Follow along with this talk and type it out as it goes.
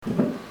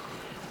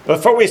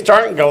Before we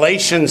start in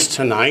Galatians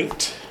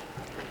tonight,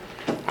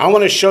 I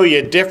want to show you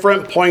a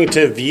different point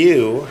of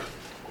view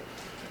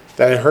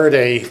that I heard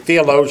a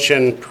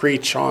theologian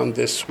preach on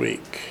this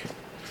week.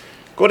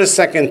 Go to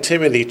 2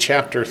 Timothy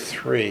chapter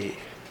 3.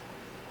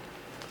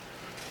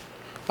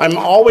 I'm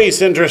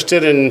always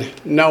interested in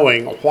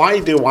knowing,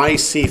 why do I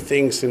see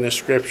things in the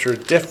scripture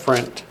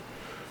different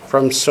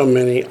from so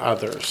many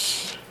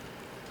others?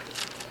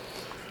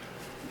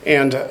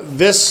 And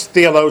this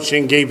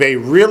theologian gave a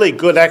really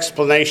good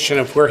explanation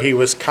of where he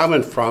was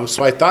coming from,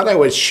 so I thought I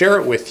would share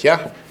it with you.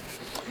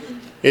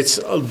 It's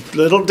a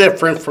little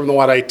different from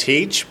what I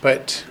teach,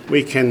 but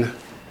we can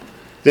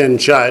then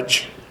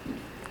judge.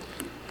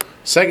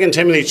 2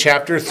 Timothy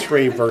chapter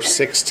 3, verse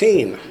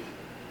 16.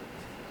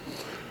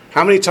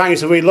 How many times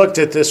have we looked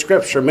at this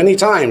scripture? Many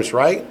times,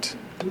 right?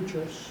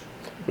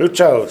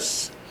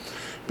 Muchos.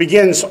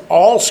 Begins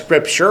all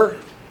scripture.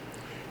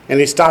 And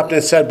he stopped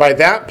and said, by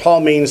that, Paul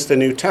means the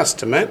New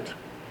Testament.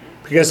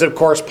 Because, of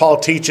course, Paul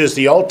teaches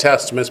the Old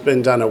Testament's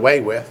been done away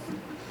with.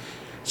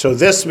 So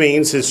this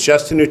means it's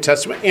just the New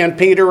Testament. And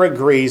Peter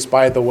agrees,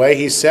 by the way.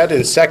 He said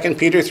in 2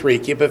 Peter 3,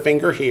 keep a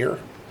finger here.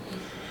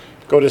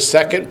 Go to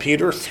 2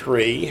 Peter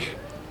 3.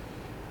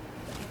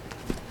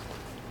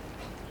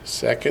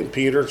 2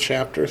 Peter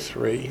chapter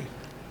 3.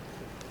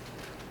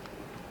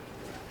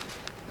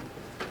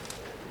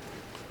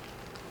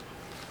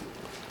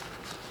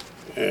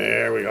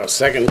 There we go.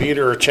 2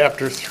 Peter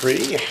chapter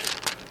 3.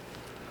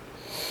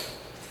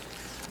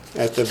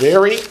 At the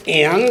very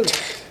end,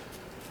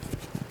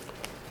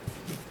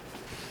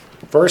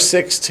 verse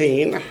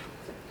 16.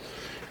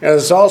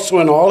 As also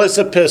in all his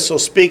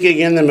epistles, speaking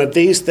in them of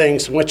these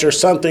things, which are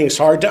some things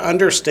hard to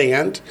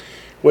understand,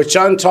 which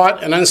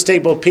untaught and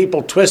unstable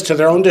people twist to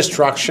their own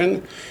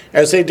destruction,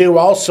 as they do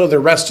also the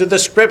rest of the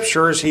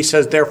scriptures, he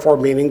says, therefore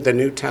meaning the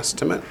New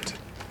Testament.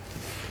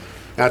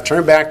 Now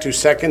turn back to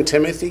 2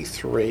 Timothy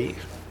 3.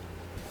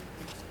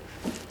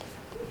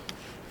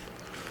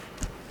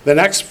 The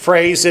next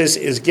phrase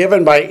is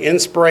given by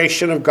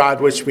inspiration of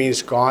God, which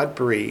means God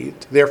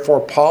breathed. Therefore,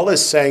 Paul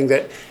is saying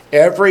that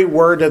every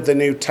word of the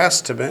New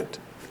Testament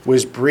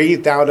was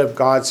breathed out of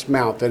God's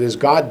mouth. That is,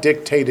 God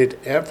dictated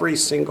every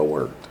single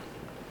word.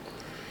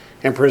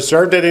 And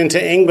preserved it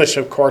into English,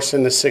 of course,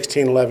 in the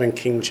 1611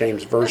 King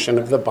James Version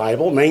of the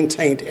Bible.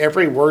 Maintained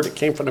every word that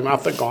came from the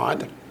mouth of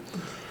God.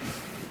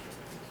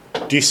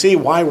 Do you see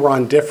why we're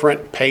on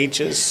different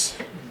pages?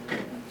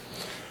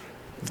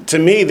 To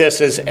me,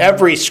 this is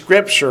every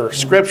scripture.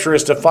 Scripture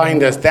is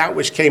defined as that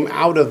which came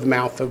out of the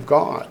mouth of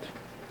God.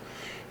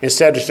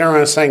 Instead of turning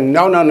around and saying,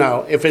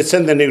 no. If it's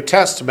in the New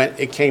Testament,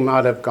 it came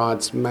out of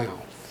God's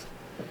mouth.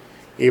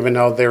 Even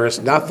though there is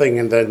nothing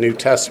in the New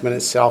Testament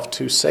itself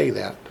to say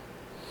that.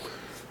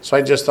 So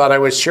I just thought I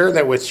would share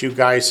that with you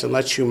guys and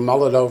let you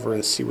mull it over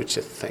and see what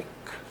you think.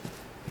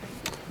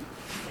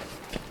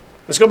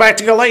 Let's go back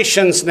to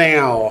Galatians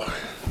now.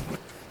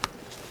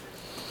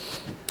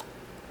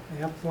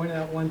 May I point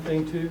out one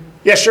thing too?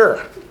 Yeah,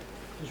 sure.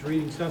 Just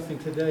reading something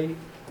today.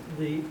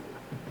 The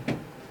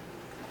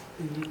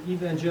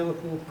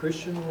evangelical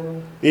Christian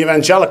world. The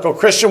evangelical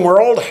Christian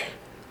world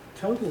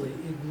Totally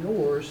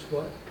ignores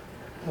what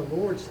the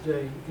Lord's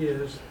Day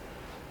is.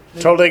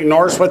 Totally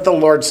ignores what the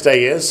Lord's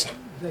Day is.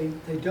 They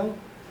don't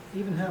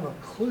even have a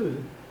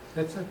clue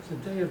that's the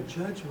day of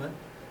judgment,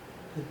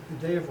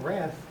 the day of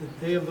wrath,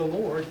 the day of the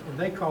Lord, and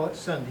they call it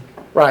Sunday.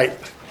 Right.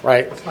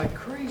 It's like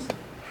crazy.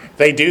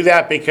 They do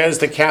that because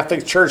the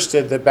Catholic Church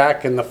did that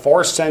back in the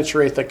 4th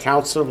century at the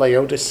Council of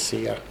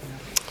Laodicea.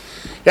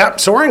 Yep,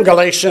 so we're in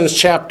Galatians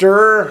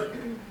chapter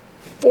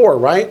 4,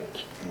 right?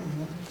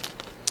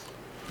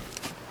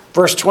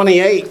 Verse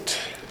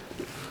 28.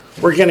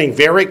 We're getting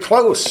very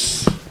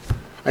close.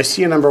 I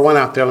see a number 1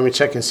 out there. Let me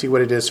check and see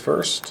what it is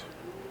first.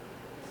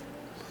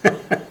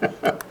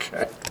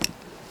 Okay.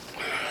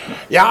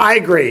 Yeah, I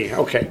agree.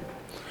 Okay.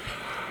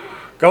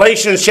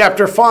 Galatians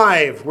chapter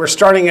 5. We're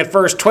starting at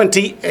verse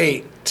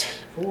 28.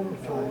 4 or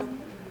 5.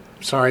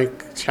 Sorry,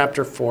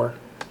 chapter 4.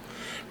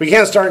 We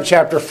can't start in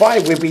chapter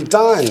 5. We'd be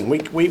done. We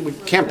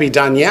can't be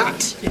done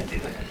yet.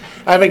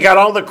 I haven't got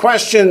all the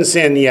questions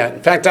in yet.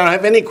 In fact, I don't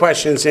have any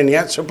questions in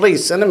yet, so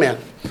please send them in.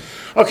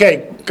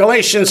 Okay,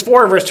 Galatians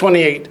 4, verse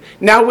 28.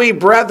 Now we,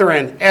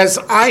 brethren, as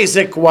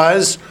Isaac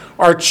was,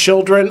 are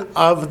children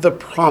of the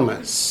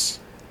promise.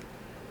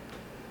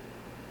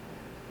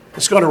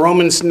 Let's go to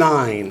Romans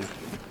 9.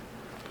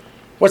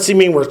 What's he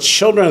mean? We're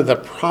children of the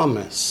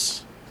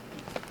promise.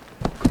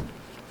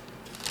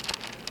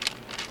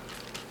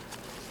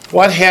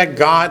 What had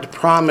God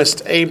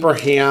promised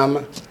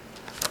Abraham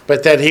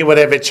but that he would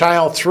have a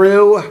child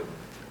through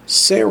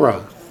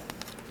Sarah?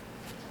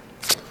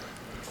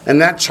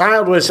 And that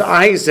child was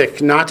Isaac,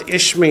 not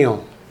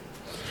Ishmael.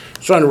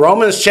 So in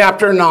Romans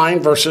chapter 9,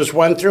 verses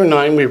 1 through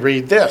 9, we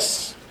read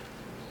this.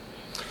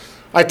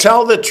 I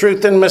tell the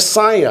truth in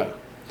Messiah.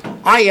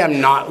 I am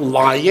not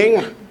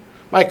lying.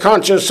 My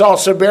conscience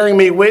also bearing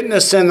me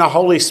witness in the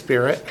Holy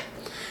Spirit,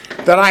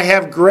 that I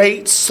have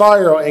great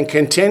sorrow and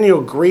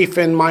continual grief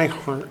in my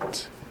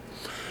heart.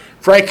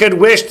 For I could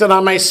wish that I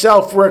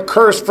myself were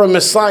accursed from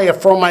Messiah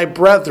for my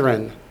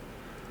brethren,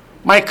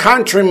 My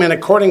countrymen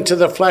according to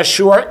the flesh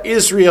who are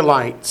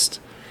Israelites,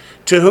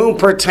 to whom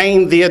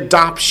pertain the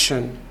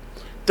adoption,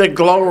 the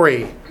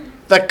glory,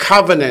 the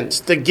covenants,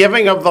 the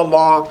giving of the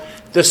law,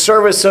 the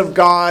service of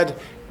God,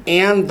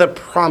 and the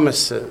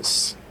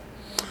promises,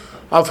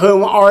 of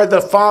whom are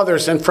the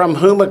fathers, and from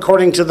whom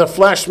according to the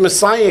flesh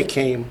Messiah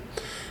came,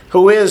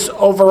 who is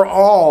over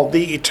all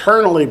the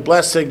eternally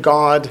blessed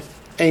God.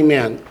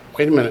 Amen.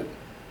 Wait a minute.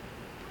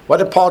 What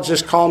did Paul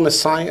just call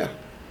Messiah?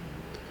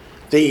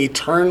 The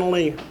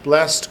eternally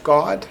blessed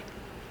God?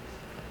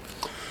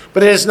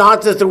 But it is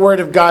not that the word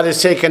of God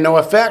has taken no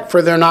effect,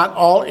 for they're not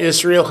all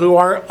Israel who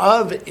are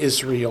of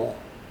Israel.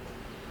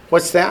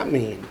 What's that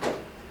mean?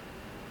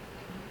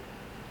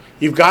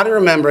 You've got to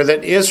remember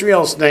that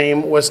Israel's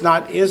name was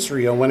not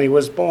Israel when he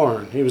was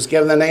born. He was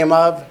given the name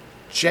of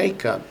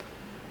Jacob.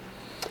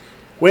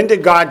 When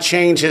did God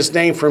change his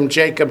name from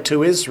Jacob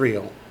to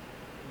Israel?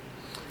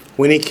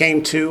 When he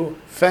came to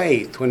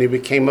faith, when he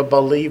became a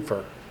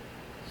believer.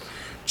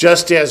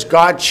 Just as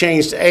God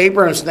changed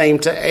Abram's name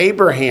to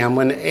Abraham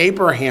when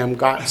Abraham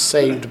got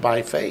saved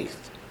by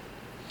faith.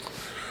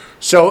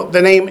 So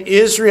the name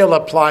Israel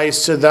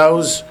applies to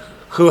those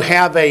who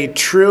have a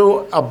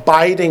true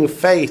abiding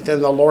faith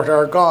in the Lord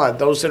our God,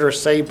 those that are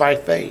saved by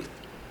faith.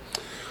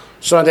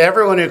 So to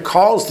everyone who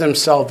calls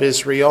themselves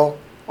Israel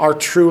are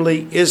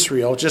truly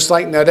Israel, just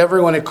like not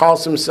everyone who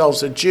calls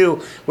themselves a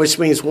Jew, which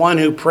means one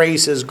who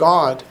praises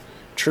God,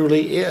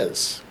 truly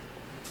is.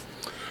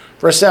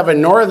 Verse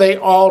 7, nor are they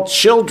all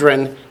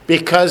children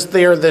because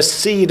they are the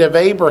seed of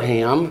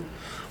Abraham,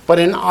 but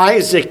in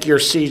Isaac your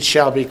seed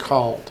shall be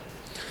called.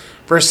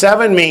 Verse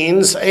 7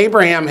 means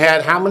Abraham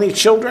had how many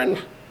children?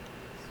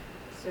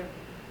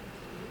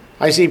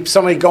 I see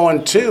somebody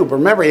going 2, but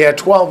remember he had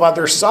 12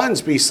 other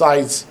sons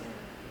besides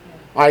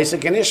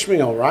Isaac and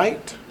Ishmael,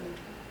 right?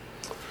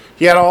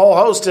 He had a whole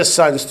host of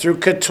sons through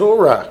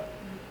Keturah.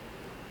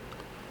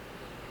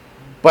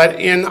 But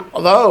in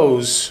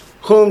those,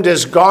 whom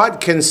does God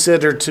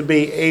consider to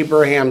be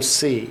Abraham's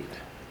seed?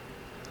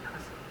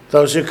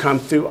 Those who come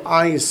through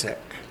Isaac.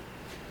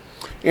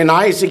 In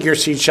Isaac your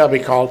seed shall be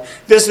called.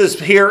 This is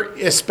here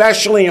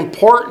especially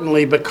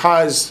importantly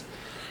because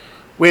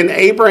when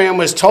Abraham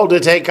was told to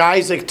take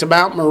Isaac to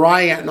Mount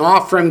Moriah and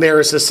offer him there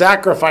as a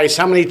sacrifice,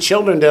 how many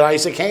children did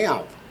Isaac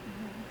have?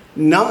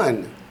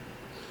 None.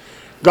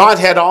 God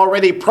had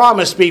already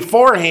promised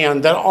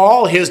beforehand that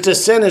all his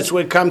descendants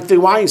would come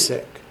through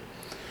Isaac.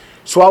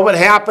 So what would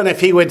happen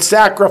if he would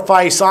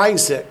sacrifice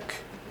Isaac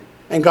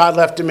and God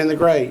left him in the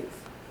grave?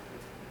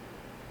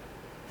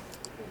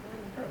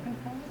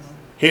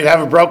 He'd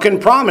have a broken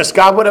promise.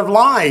 God would have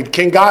lied.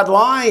 Can God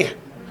lie?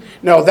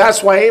 No,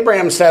 that's why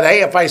Abraham said,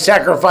 hey, if I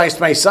sacrifice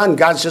my son,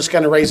 God's just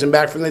going to raise him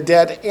back from the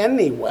dead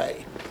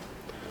anyway.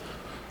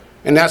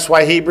 And that's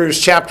why Hebrews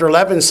chapter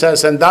 11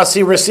 says, and thus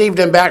he received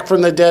him back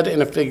from the dead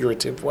in a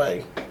figurative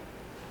way.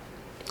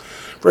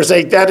 Verse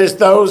 8, that is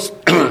those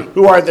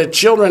who are the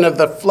children of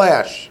the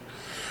flesh.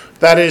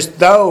 That is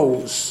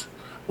those,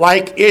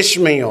 like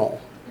Ishmael,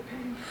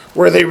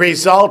 were the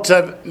result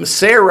of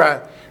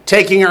Sarah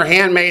taking her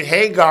handmaid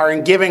Hagar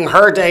and giving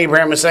her to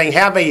Abraham and saying,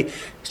 have a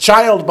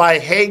child by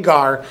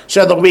Hagar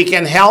so that we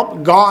can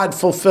help God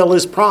fulfill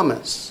his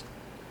promise.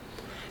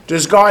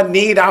 Does God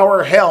need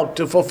our help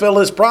to fulfill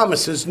his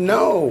promises?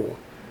 No.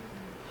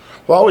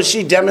 What was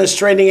she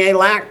demonstrating a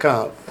lack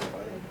of?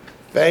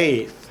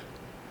 Faith.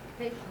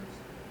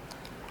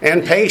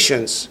 And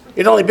patience.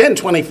 It'd only been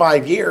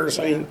 25 years.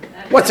 I mean,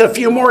 what's a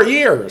few more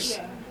years?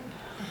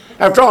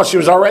 After all, she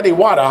was already,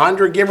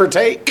 100, give or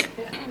take?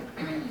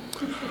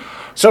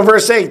 So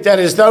verse 8, that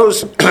is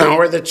those who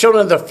are the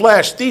children of the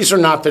flesh, these are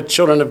not the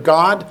children of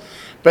God,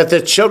 but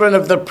the children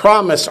of the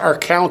promise are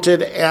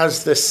counted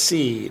as the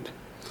seed.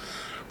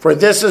 For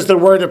this is the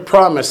word of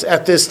promise,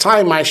 at this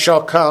time I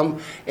shall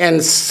come,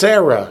 and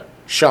Sarah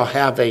shall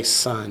have a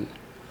son.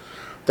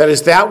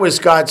 That was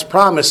God's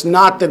promise,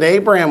 not that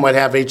Abraham would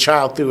have a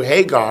child through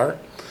Hagar,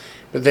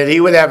 but that he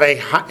would have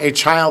a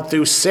child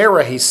through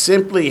Sarah. He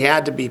simply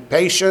had to be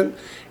patient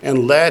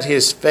and let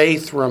his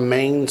faith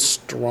remain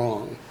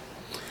strong.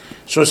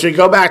 So as we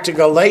go back to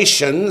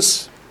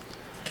Galatians,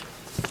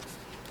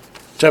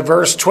 to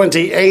verse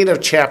 28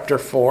 of chapter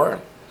 4,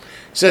 it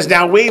says,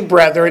 now we,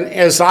 brethren,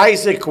 as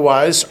Isaac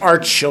was, are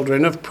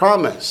children of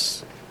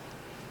promise.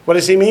 What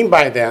does he mean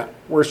by that?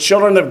 We're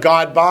children of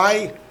God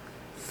by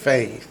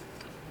faith.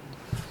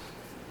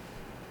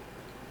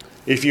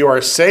 If you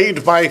are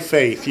saved by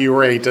faith, you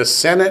are a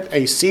descendant,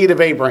 a seed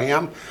of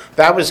Abraham.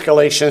 That was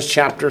Galatians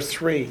chapter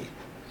 3,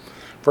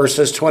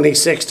 verses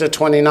 26 to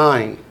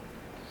 29.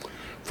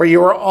 For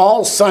you are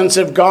all sons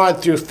of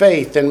God through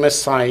faith in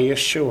Messiah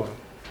Yeshua.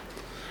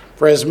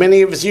 For as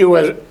many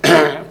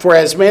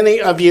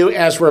of you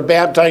as were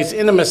baptized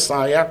into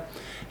Messiah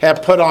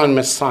have put on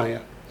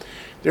Messiah.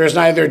 There is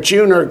neither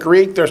Jew nor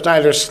Greek, there is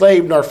neither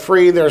slave nor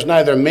free, there is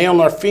neither male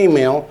nor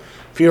female,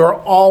 for you are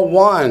all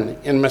one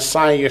in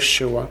Messiah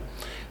Yeshua.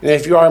 And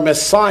if you are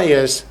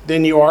Messiah's,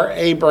 then you are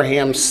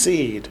Abraham's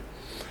seed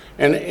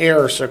and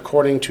heirs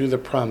according to the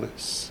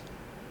promise.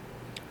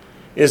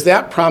 Is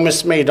that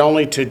promise made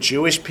only to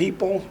Jewish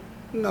people?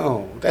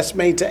 No, that's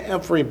made to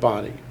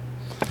everybody.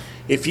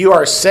 If you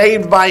are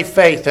saved by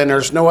faith and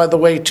there's no other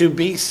way to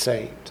be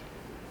saved,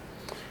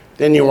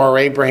 then you are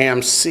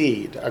Abraham's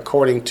seed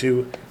according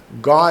to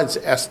God's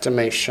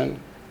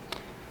estimation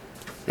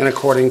and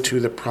according to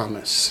the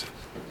promise.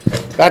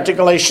 Back to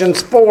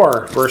Galatians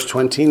 4, verse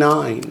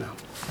 29.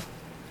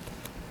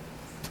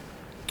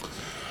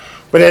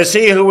 But as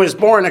he who was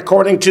born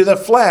according to the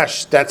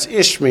flesh, that's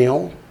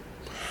Ishmael,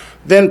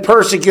 then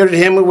persecuted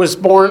him who was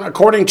born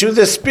according to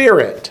the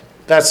Spirit,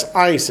 that's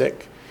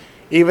Isaac,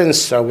 even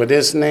so it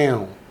is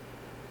now.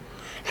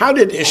 How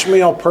did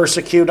Ishmael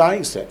persecute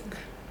Isaac?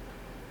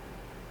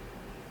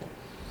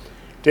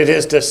 Did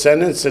his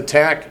descendants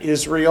attack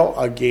Israel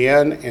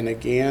again and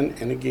again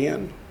and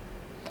again?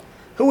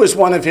 Who was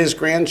one of his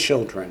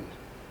grandchildren?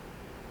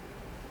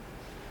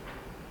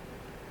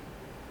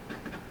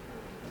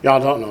 Y'all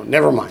don't know.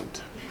 Never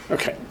mind.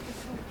 Okay.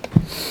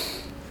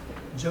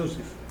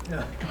 Joseph.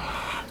 Yeah.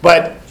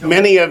 But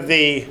many of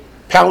the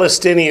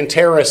Palestinian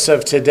terrorists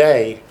of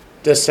today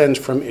descend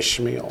from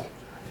Ishmael.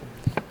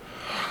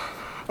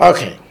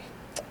 Okay.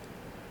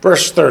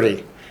 Verse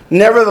 30.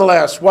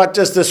 Nevertheless, what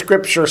does the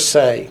scripture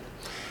say?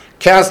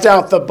 Cast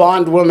out the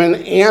bondwoman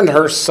and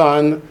her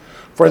son,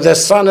 for the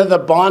son of the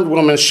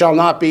bondwoman shall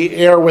not be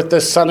heir with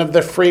the son of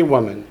the free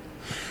woman.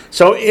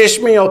 So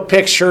Ishmael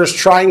pictures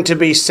trying to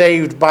be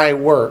saved by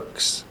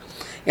works,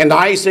 and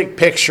Isaac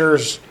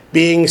pictures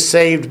being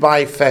saved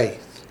by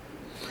faith.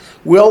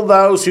 Will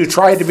those who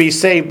try to be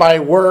saved by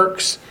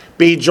works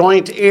be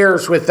joint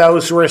heirs with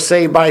those who are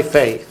saved by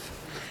faith?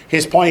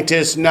 His point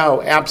is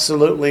no,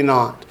 absolutely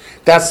not.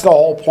 That's the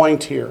whole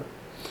point here.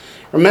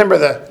 Remember,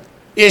 the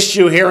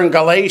issue here in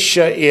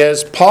Galatia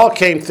is Paul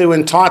came through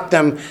and taught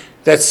them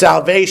that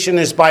salvation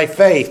is by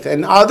faith,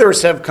 and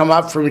others have come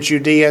up from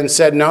Judea and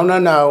said,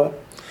 no.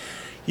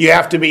 You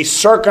have to be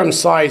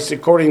circumcised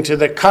according to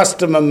the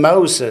custom of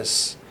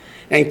Moses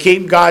and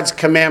keep God's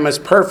commandments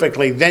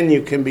perfectly, then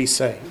you can be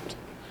saved.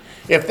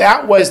 If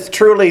that was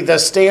truly the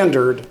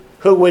standard,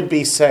 who would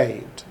be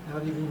saved?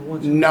 Not even the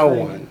ones No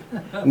one.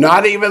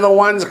 Not even the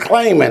ones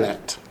claiming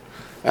it.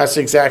 That's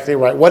exactly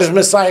right. What does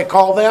Messiah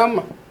call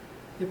them?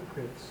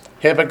 Hypocrites.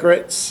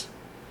 Hypocrites.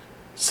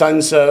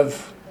 Sons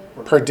of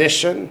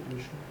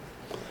perdition.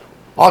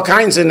 All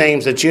kinds of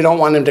names that you don't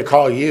want him to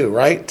call you,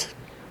 right?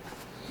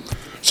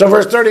 So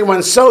verse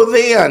 31, so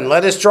then,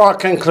 let us draw a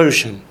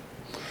conclusion.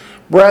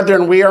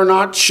 Brethren, we are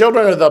not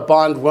children of the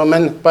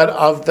bondwoman, but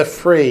of the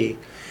free.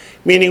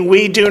 Meaning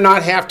we do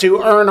not have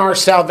to earn our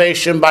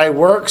salvation by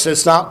works.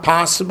 It's not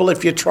possible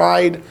if you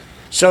tried,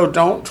 so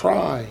don't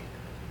try.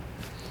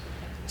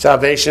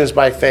 Salvation is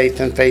by faith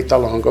and faith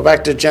alone. Go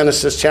back to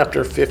Genesis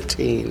chapter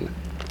 15.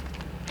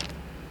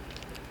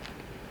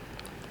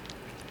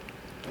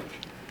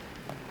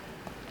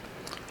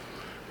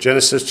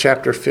 Genesis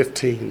chapter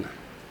 15.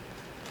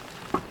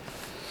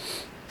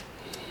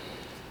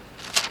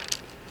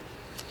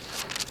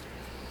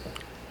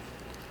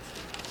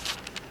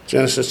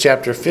 Genesis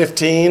chapter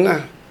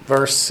 15,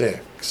 verse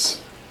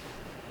 6.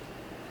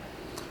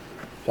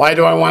 Why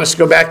do I want us to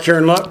go back here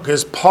and look?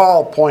 Because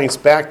Paul points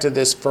back to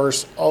this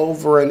verse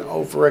over and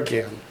over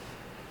again.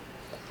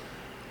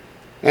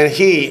 And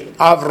he,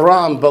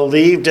 Avram,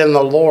 believed in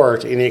the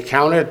Lord, and he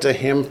counted to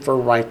him for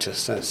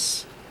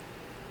righteousness.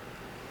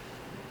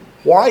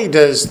 Why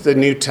does the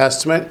New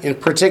Testament, and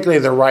particularly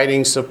the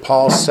writings of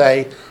Paul,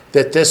 say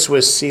that this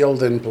was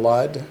sealed in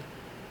blood?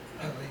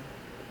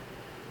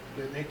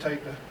 Didn't he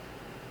take the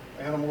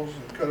animals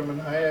and cut them in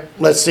half?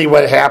 Let's see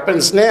what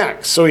happens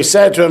next. So he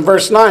said to him,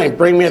 verse 9,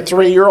 bring me a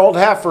 3-year-old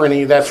heifer.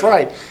 And that's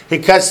right. He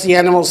cuts the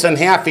animals in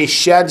half. He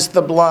sheds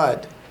the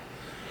blood.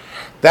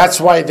 That's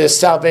why this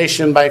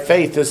salvation by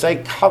faith is a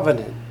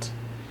covenant.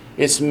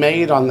 It's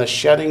made on the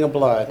shedding of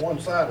blood.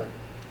 One-sided.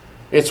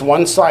 It's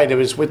one-sided. It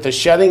was with the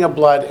shedding of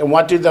blood. And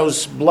what do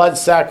those blood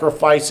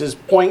sacrifices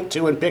point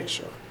to and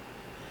picture?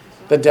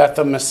 The death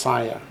of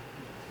Messiah.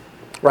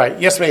 Right.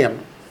 Yes,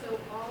 ma'am.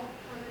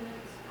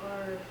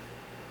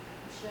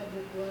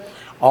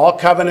 All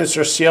covenants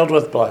are sealed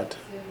with blood.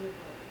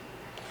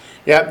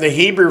 Yeah, the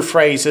Hebrew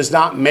phrase is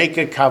not make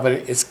a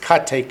covenant, it's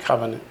cut a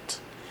covenant.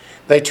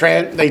 They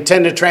tend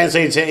to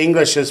translate it to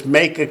English as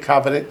make a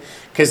covenant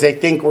because they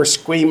think we're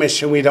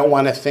squeamish and we don't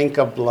want to think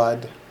of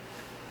blood.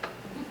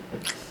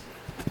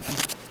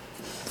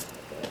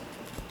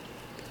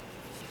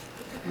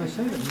 I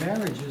say that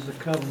marriage is a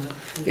covenant.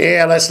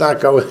 Yeah, let's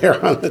not go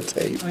there on the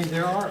tape. I mean,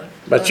 there are.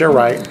 But you're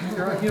right.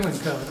 There are human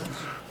covenants.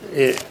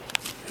 Yeah.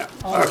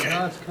 All of Okay.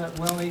 God's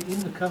well, even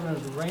the covenant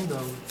of the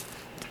rainbow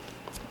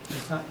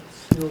is not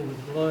sealed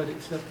with blood,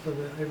 except for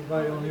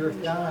everybody on the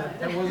earth died.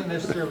 That wasn't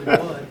necessarily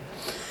blood.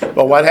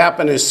 But what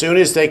happened as soon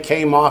as they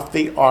came off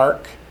the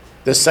ark,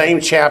 the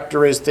same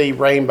chapter as the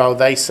rainbow,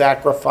 they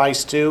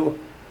sacrificed to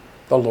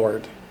the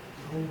Lord.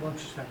 A whole bunch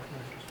of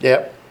sacrifices.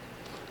 Yep.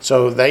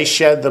 So they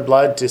shed the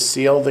blood to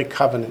seal the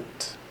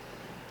covenant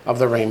of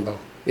the rainbow.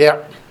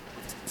 Yep.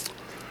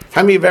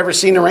 How many of you have ever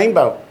seen a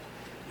rainbow?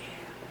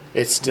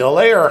 It's still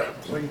there.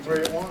 Seen 3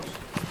 at once.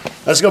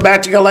 Let's go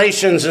back to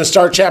Galatians and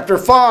start chapter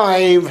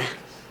 5.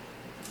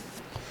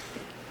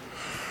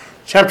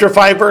 Chapter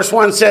 5, verse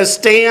 1 says,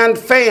 stand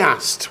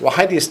fast. Well,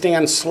 how do you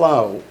stand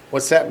slow?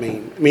 What's that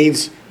mean? It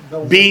means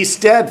be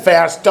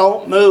steadfast,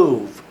 don't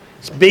move.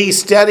 Be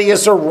steady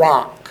as a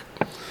rock.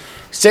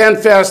 Stand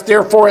fast,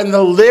 therefore, in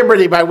the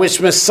liberty by which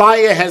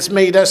Messiah has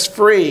made us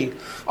free.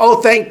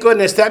 Oh, thank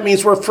goodness. That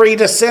means we're free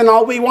to sin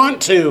all we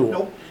want to.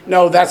 Nope.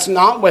 No, that's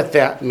not what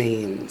that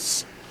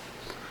means.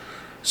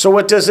 So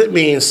what does it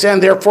mean?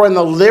 Stand therefore in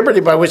the liberty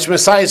by which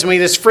Messiah has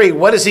made us free.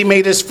 What has he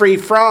made us free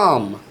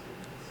from?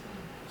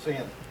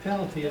 Sin.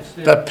 Penalty of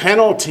sin. The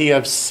penalty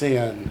of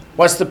sin.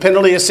 What's the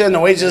penalty of sin? The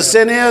wages of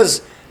sin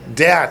is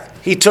death.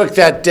 He took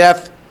that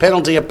death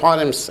penalty upon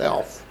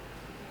himself.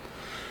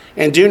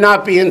 And do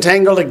not be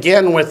entangled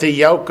again with the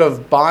yoke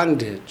of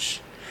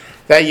bondage.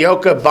 That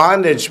yoke of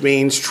bondage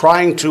means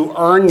trying to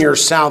earn your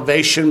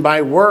salvation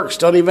by works.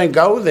 Don't even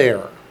go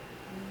there.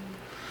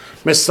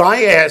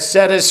 Messiah has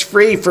set us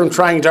free from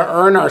trying to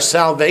earn our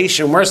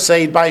salvation. We're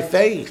saved by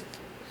faith.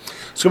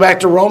 Let's go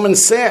back to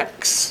Romans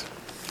 6.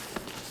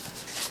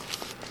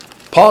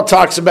 Paul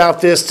talks about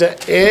this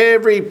to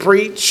every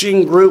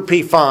preaching group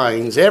he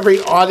finds, every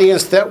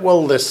audience that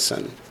will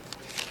listen.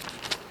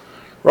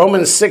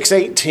 Romans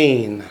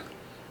 6:18.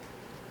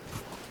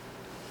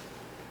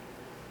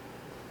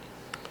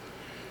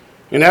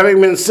 And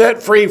having been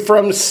set free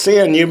from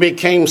sin, you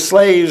became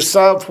slaves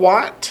of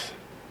what?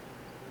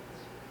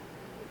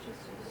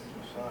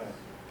 Messiah.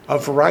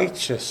 Of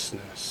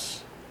righteousness.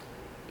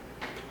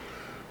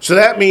 So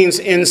that means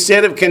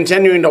instead of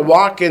continuing to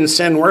walk in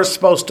sin, we're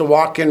supposed to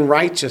walk in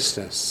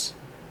righteousness.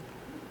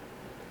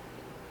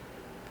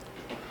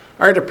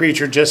 I heard a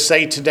preacher just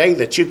say today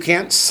that you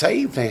can't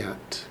say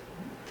that.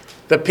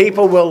 The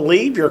people will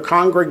leave your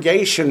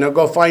congregation. They'll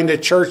go find a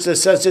church that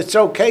says it's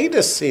okay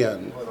to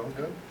sin. Let them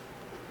go.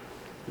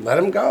 Let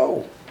them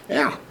go.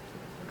 Yeah.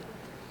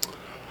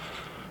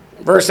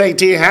 Verse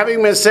 18,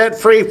 having been set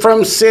free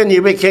from sin,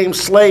 you became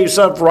slaves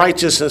of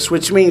righteousness,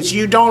 which means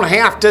you don't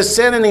have to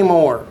sin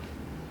anymore.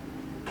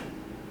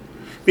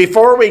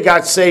 Before we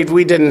got saved,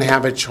 we didn't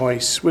have a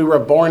choice. We were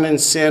born in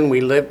sin.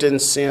 We lived in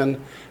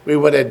sin. We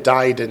would have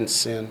died in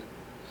sin.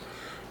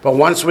 But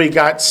once we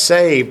got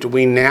saved,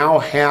 we now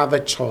have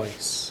a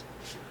choice.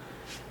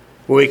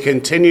 Will we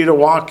continue to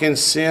walk in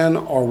sin,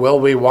 or will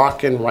we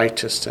walk in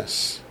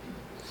righteousness?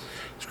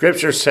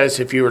 Scripture says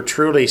if you are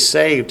truly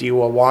saved, you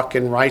will walk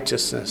in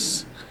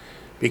righteousness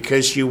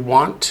because you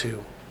want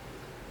to.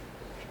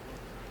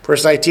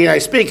 Verse 19, I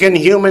speak in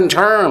human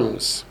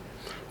terms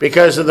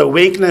because of the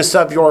weakness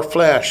of your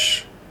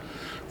flesh.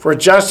 For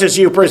just as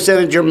you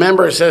presented your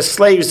members as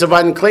slaves of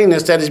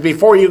uncleanness, that is,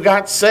 before you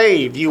got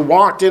saved, you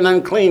walked in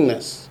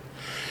uncleanness,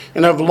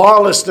 and of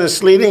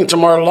lawlessness leading to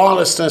more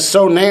lawlessness,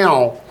 so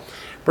now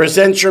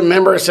present your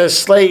members as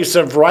slaves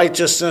of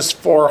righteousness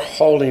for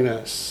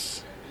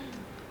holiness.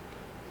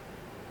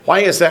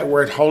 Why is that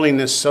word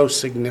holiness so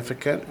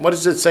significant? What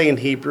does it say in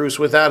Hebrews?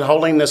 Without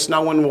holiness,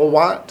 no one will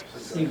what?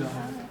 See God.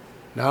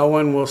 No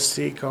one will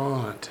see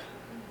God.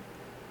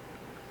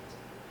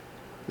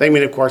 They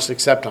mean, of course,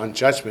 except on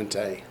Judgment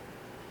Day.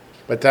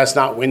 But that's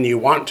not when you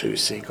want to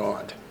see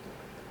God.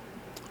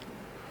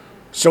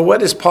 So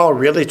what is Paul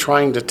really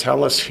trying to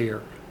tell us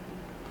here?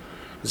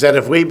 Is that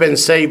if we've been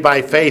saved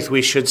by faith,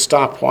 we should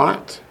stop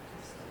what?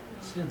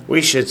 Sin.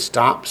 We should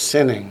stop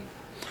sinning.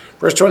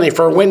 Verse 20,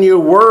 for when you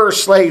were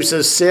slaves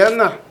of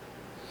sin,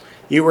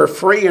 you were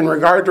free in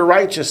regard to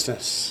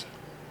righteousness.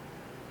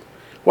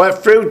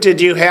 What fruit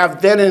did you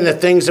have then in the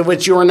things of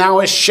which you are now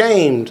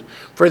ashamed?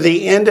 For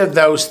the end of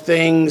those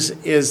things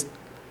is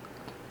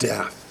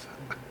death.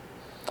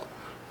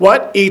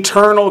 What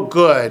eternal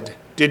good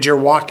did your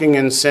walking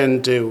in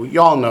sin do?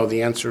 You all know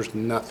the answer is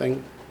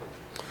nothing.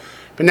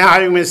 But now,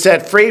 having been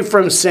set free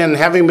from sin,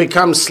 having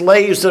become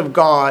slaves of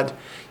God,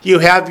 you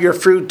have your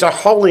fruit to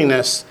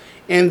holiness,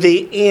 in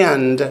the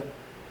end,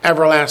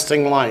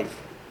 everlasting life.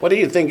 What do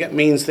you think it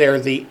means there,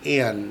 the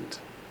end?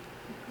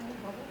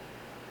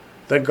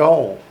 The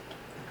goal.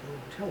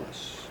 Tell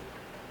us.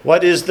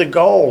 What is the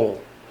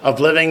goal of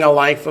living a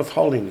life of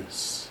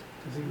holiness?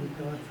 To be with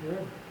God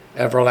forever.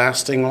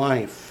 Everlasting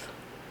life.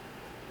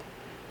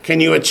 Can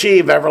you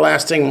achieve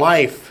everlasting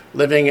life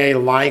living a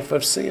life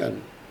of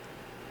sin?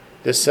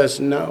 This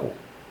says no.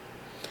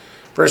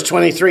 Verse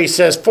 23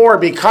 says, for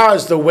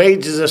because the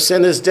wages of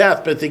sin is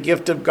death, but the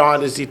gift of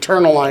God is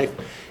eternal life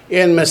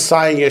in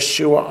Messiah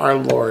Yeshua our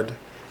Lord,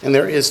 and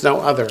there is no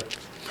other.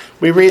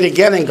 We read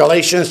again in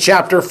Galatians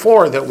chapter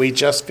 4 that we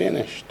just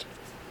finished.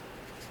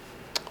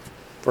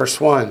 Verse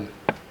 1.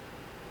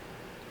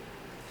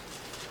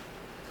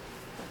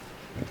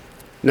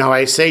 Now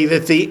I say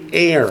that the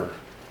heir,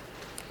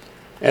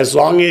 as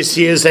long as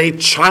he is a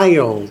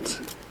child,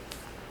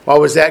 what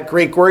was that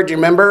Greek word, do you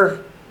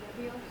remember?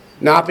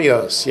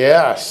 Napios,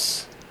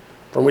 yes,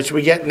 from which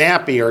we get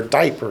nappy or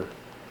diaper,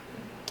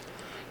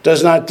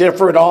 does not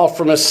differ at all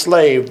from a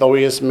slave, though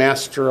he is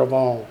master of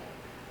all.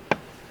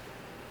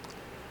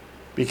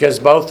 Because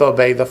both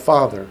obey the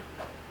Father,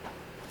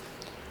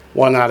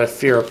 one out of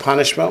fear of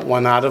punishment,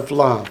 one out of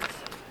love.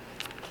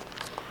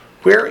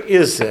 Where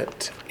is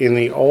it in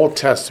the Old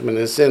Testament?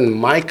 Is it in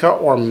Micah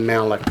or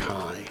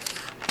Malachi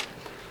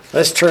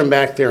Let's turn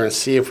back there and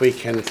see if we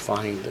can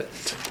find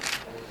it.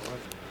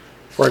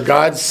 Where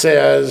God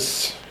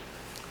says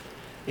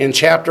in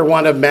chapter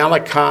 1 of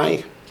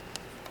Malachi,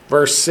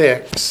 verse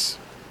 6,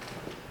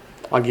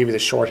 I'll give you the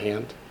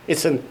shorthand.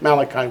 It's in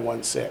Malachi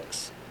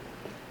 1:6.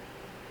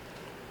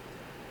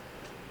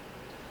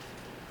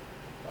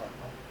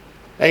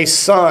 A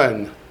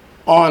son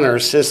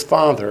honors his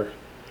father,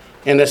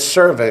 and a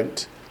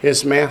servant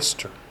his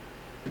master.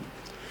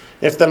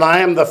 If then I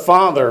am the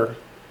father,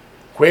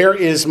 where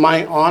is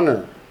my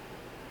honor?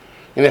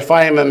 And if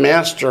I am a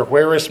master,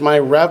 where is my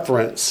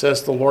reverence,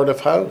 says the Lord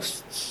of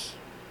hosts?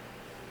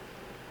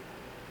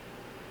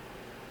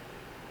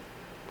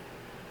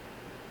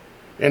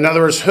 In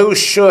other words, who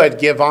should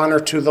give honor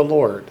to the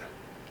Lord?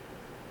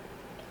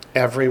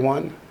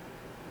 Everyone.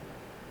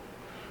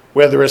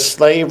 Whether a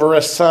slave or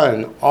a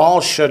son,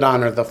 all should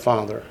honor the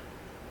Father.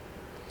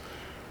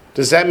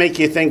 Does that make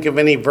you think of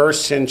any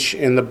verse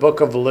in the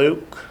book of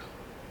Luke?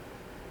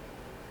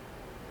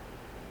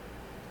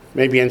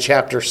 Maybe in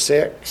chapter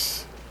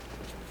 6.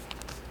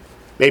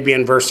 Maybe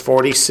in verse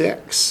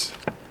 46.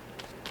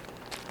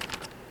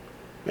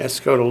 Let's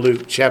go to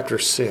Luke chapter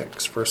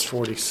 6, verse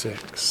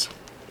 46.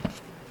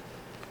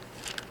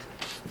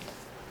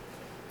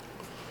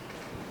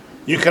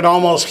 You can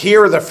almost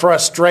hear the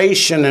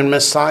frustration in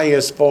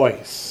Messiah's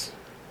voice.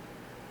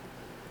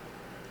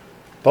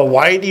 But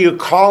why do you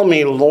call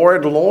me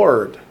Lord,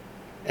 Lord,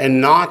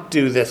 and not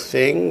do the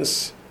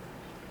things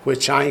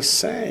which I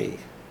say?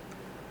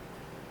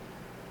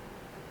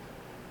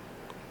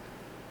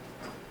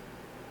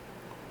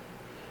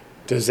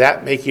 Does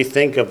that make you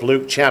think of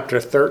Luke chapter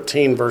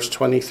 13, verse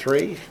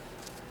 23?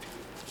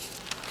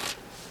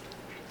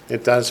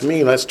 It does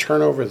me. Let's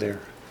turn over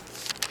there.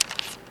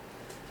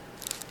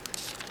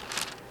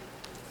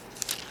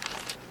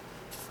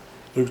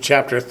 Luke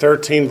chapter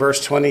 13,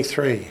 verse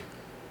 23.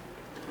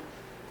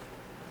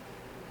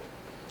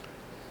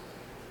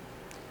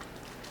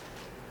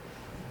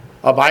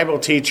 A Bible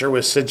teacher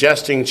was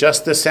suggesting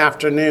just this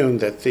afternoon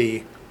that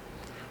the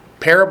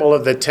parable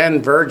of the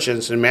 10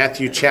 virgins in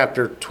Matthew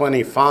chapter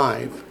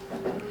 25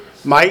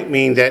 might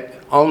mean that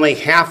only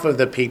half of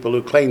the people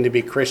who claim to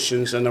be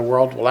Christians in the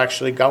world will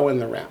actually go in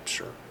the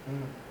rapture.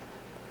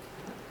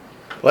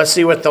 Let's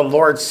see what the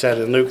Lord said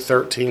in Luke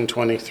 13,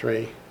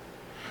 23.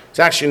 It's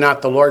actually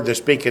not the Lord, they're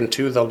speaking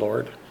to the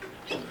Lord.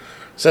 It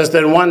says,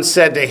 then one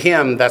said to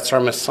him, that's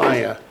our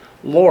Messiah,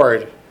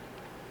 Lord,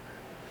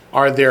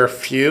 are there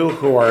few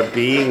who are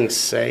being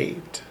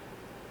saved?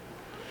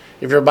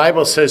 If your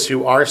Bible says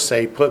who are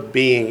saved, put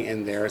being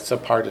in there. It's a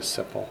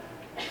participle.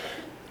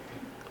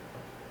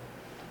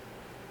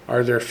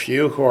 Are there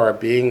few who are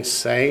being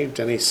saved?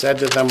 And he said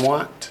to them,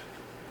 what?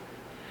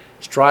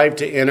 Strive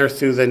to enter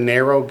through the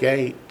narrow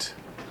gate.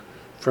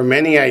 For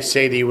many, I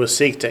say to you, will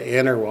seek to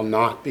enter, will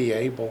not be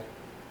able.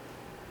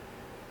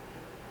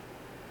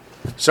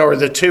 So are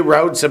the two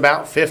roads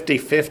about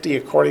 50-50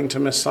 according to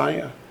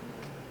Messiah?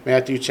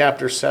 Matthew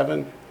chapter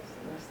 7.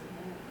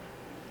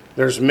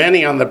 There's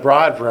many on the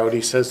broad road.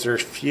 He says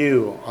there's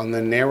few on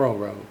the narrow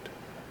road.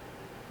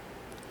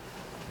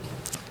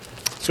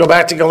 Let's go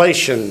back to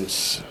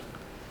Galatians.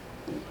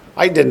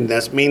 I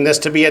didn't mean this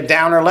to be a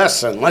downer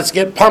lesson. Let's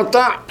get pumped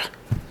up.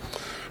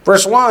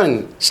 Verse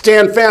 1,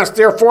 stand fast,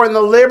 therefore, in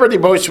the liberty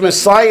by which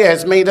Messiah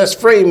has made us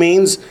free,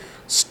 means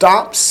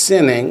stop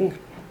sinning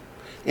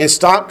and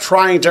stop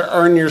trying to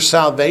earn your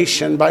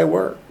salvation by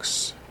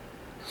works.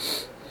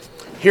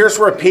 Here's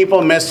where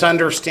people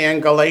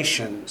misunderstand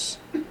Galatians.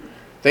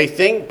 They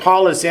think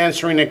Paul is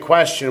answering a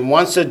question.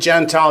 Once a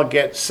Gentile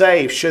gets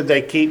saved, should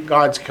they keep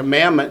God's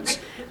commandments?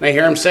 And I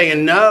hear him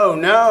saying,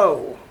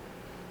 no.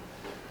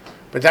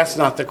 But that's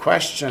not the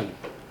question.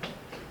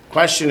 The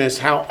question is,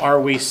 how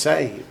are we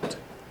saved?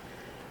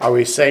 Are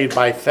we saved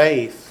by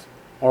faith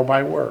or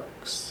by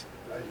works?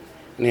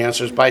 And the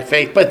answer is by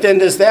faith. But then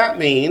does that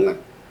mean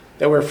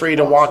that we're free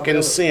to walk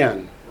in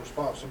sin?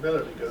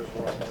 Responsibility goes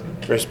along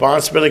with it.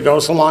 Responsibility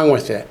goes along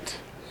with it.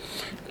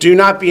 Do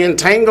not be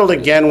entangled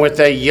again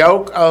with a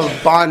yoke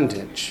of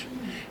bondage.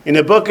 In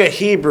the book of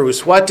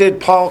Hebrews, what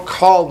did Paul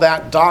call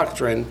that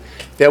doctrine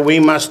that we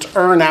must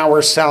earn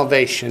our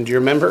salvation? Do you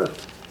remember?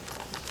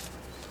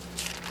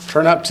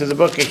 Turn up to the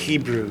book of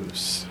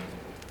Hebrews.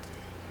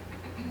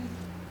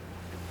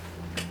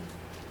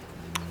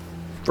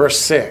 Verse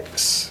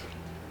 6.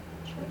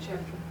 What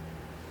chapter?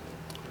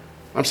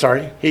 I'm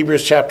sorry,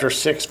 Hebrews chapter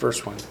 6,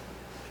 verse 1.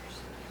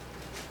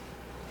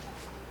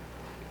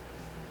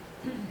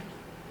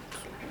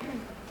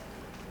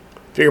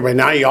 Figure by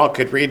now y'all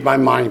could read my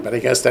mind, but I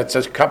guess that's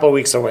a couple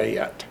weeks away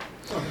yet.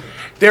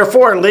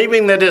 Therefore,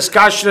 leaving the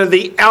discussion of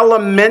the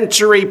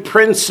elementary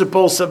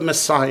principles of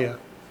Messiah,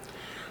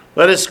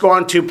 let us go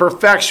on to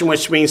perfection,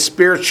 which means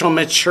spiritual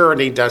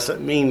maturity.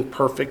 Doesn't mean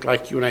perfect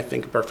like you and I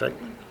think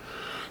perfect.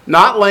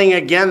 Not laying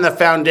again the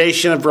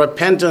foundation of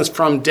repentance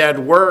from dead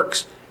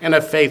works and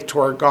of faith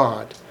toward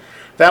God.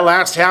 That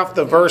last half of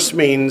the verse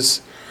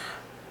means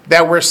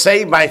that we're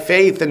saved by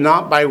faith and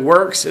not by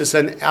works is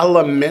an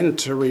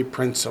elementary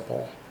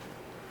principle.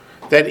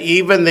 That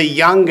even the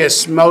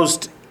youngest,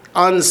 most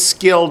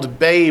unskilled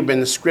babe in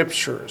the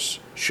scriptures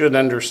should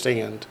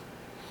understand.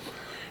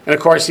 And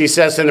of course, he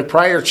says in a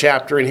prior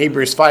chapter in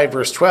Hebrews 5,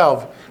 verse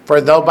 12, for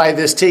though by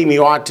this time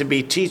you ought to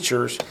be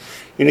teachers,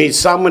 you need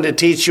someone to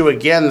teach you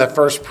again the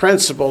first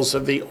principles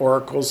of the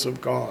oracles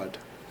of God.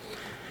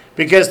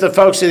 Because the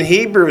folks in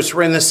Hebrews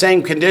were in the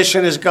same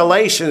condition as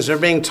Galatians. They're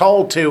being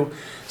told to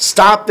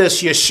stop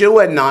this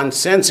Yeshua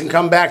nonsense and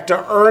come back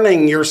to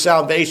earning your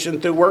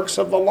salvation through works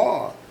of the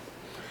law.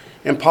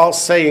 And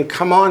Paul's saying,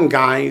 come on,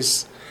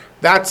 guys.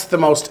 That's the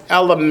most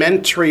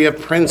elementary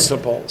of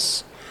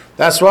principles.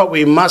 That's what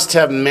we must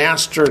have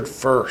mastered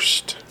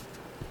first.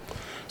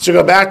 So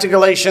go back to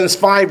Galatians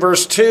 5,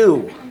 verse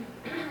 2.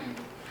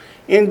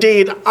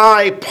 Indeed,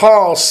 I,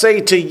 Paul,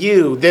 say to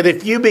you that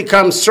if you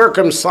become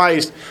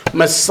circumcised,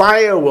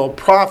 Messiah will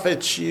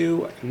profit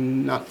you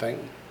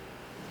nothing.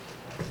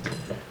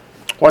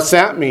 What's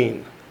that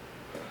mean?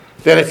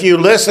 That if you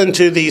listen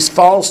to these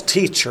false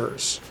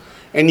teachers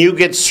and you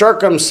get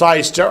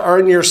circumcised to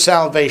earn your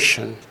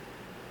salvation,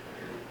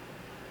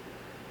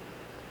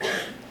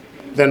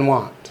 then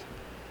what?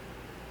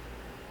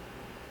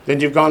 Then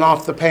you've gone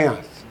off the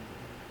path.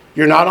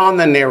 You're not on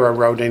the narrow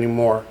road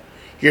anymore.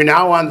 You're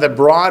now on the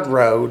broad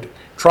road,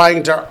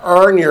 trying to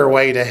earn your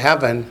way to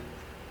heaven.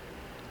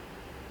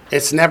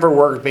 It's never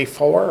worked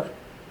before.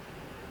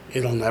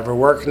 It'll never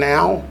work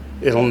now.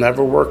 It'll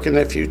never work in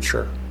the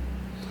future.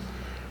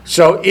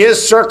 So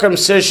is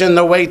circumcision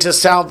the way to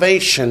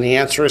salvation? The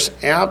answer is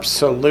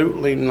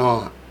absolutely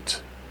not.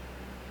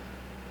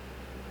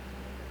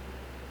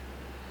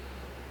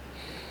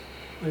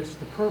 It's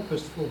the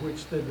purpose for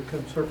which they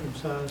become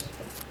circumcised.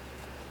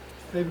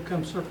 They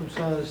become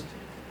circumcised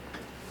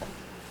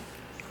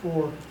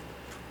for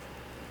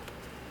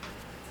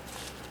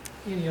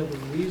any other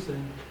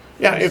reason.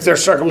 Yeah, if they're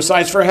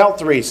circumcised for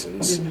health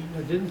reasons.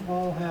 Didn't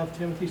Paul have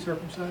Timothy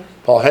circumcised?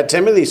 Paul had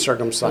Timothy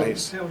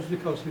circumcised. That was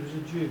because he was a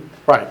Jew.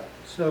 Right.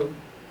 So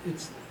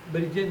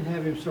but he didn't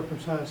have him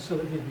circumcised so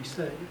that he'd be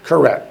saved.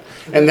 Correct.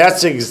 And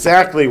that's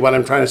exactly what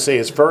I'm trying to say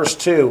is verse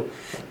 2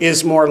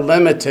 is more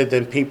limited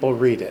than people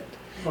read it.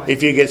 Right.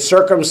 If you get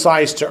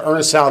circumcised to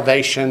earn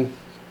salvation,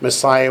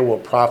 Messiah will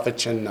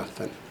profit you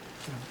nothing.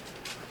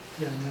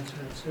 Yeah, and that's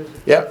how it says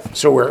it. Yep.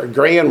 So we're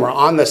agreeing, we're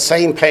on the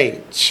same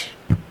page.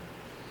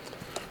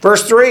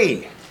 Verse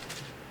 3.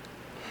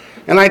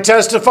 And I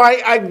testify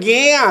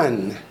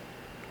again.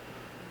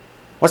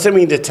 What's it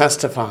mean to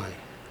testify?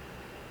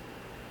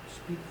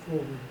 Speak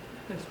forward.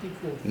 Speak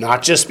forward.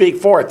 Not just speak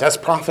forth, that's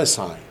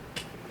prophesy.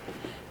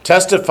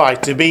 Testify.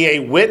 To be a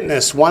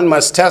witness, one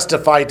must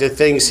testify to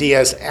things he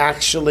has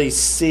actually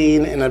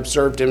seen and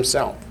observed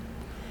himself.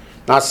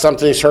 Not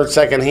something he's heard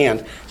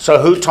secondhand.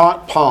 So who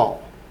taught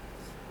Paul?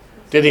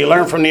 Did he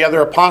learn from the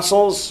other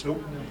apostles?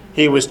 Nope.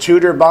 He was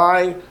tutored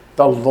by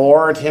the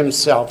Lord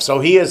himself.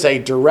 So he is a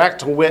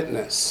direct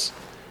witness,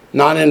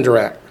 not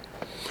indirect.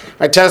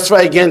 I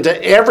testify again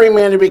to every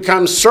man who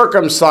becomes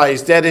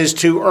circumcised, that is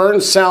to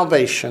earn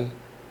salvation,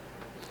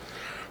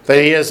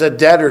 that he is a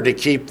debtor to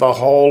keep the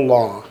whole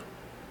law.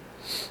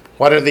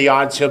 What are the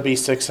odds he'll be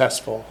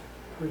successful?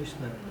 Pretty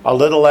slim. A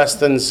little less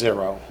than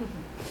 0.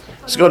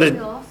 Let's go Are we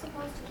to all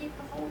supposed to keep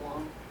the whole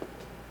law?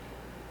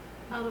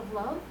 Out of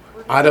love?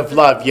 out of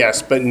love,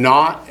 yes, but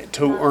not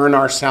to earn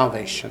our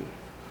salvation.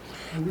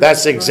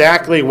 That's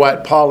exactly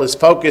what Paul is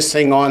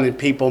focusing on and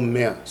people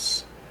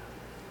miss.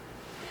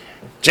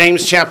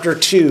 James chapter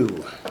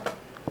 2.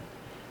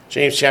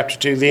 James chapter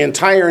 2. The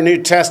entire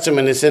New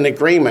Testament is in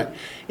agreement.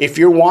 If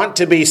you want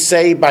to be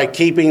saved by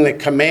keeping the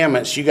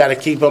commandments, you got to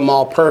keep them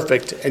all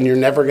perfect, and you're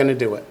never going to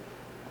do it.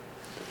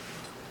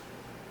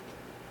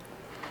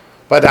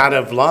 But out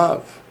of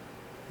love,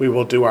 we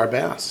will do our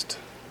best.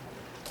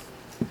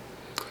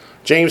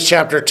 James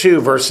chapter 2,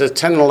 verses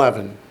 10 and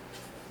 11.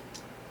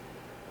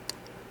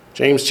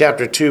 James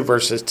chapter 2,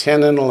 verses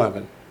 10 and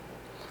 11.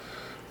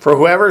 For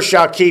whoever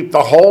shall keep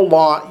the whole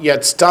law,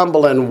 yet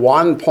stumble in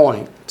one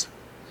point,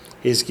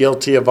 he is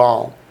guilty of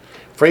all.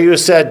 For he who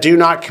said, do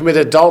not commit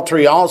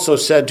adultery, also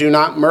said, do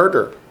not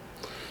murder.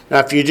 Now,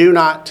 if you do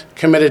not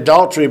commit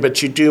adultery,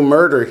 but you do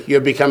murder, you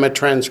have become a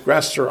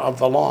transgressor of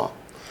the law.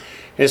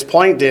 His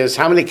point is,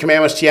 how many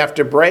commandments do you have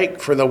to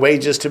break for the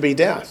wages to be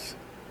death?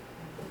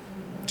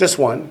 Just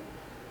one.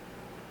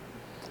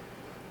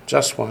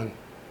 Just one.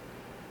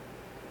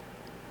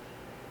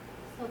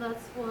 So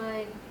that's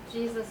why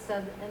Jesus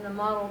said in the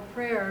model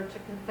prayer to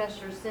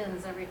confess your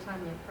sins every time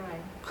you pray.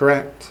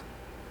 Correct.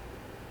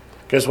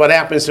 Because what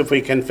happens if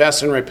we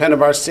confess and repent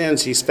of our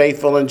sins? He's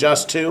faithful and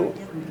just to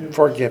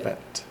forgive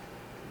it.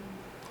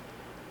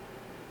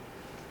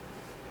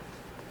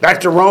 Back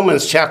to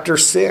Romans chapter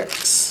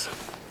 6.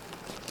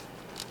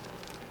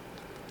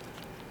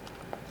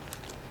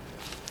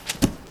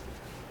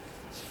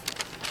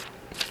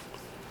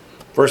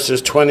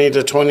 Verses 20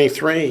 to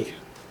 23.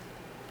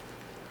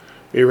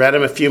 We read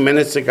them a few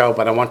minutes ago,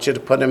 but I want you to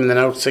put them in the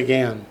notes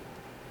again.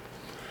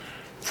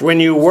 For when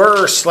you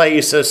were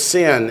slaves of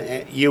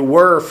sin, you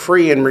were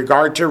free in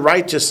regard to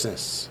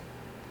righteousness.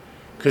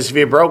 Because if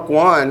you broke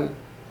one,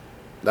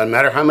 doesn't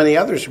matter how many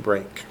others you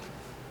break.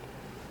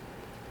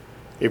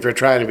 if you're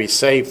trying to be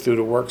saved through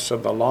the works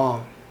of the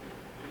law.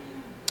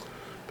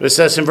 But it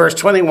says in verse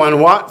 21,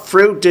 what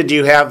fruit did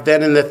you have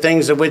then in the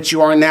things of which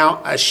you are now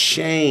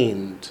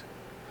ashamed?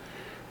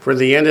 For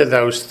the end of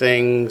those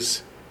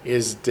things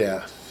is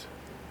death.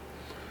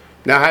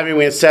 Now having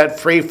been set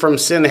free from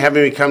sin,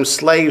 having become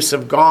slaves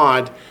of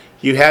God,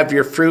 you have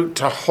your fruit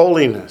to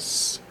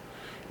holiness,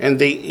 and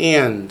the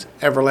end,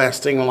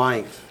 everlasting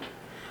life.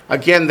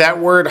 Again, that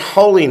word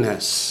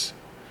holiness,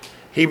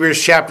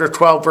 Hebrews chapter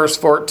 12, verse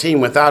 14,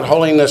 without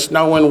holiness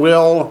no one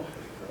will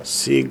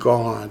see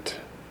God.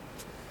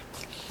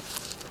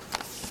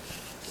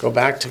 Go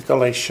back to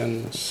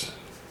Galatians.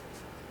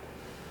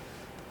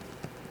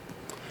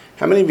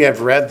 How many of you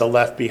have read the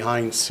Left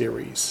Behind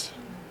series?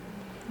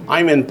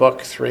 I'm in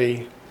book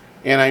 3,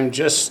 and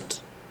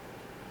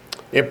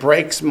it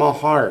breaks my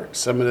heart,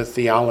 some of the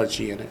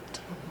theology in it.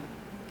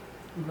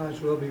 You might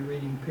as well be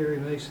reading Perry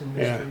Mason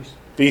Mysteries. Yeah.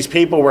 These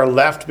people were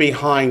left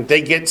behind.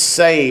 They get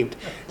saved.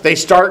 They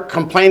start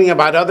complaining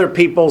about other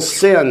people's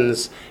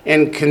sins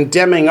and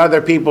condemning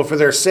other people for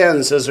their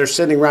sins as they're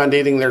sitting around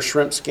eating their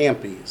shrimp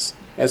scampi's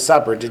at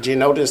supper. Did you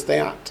notice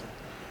that?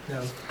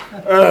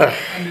 No.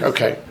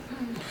 Okay.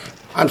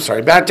 I'm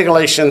sorry. Back to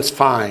Galatians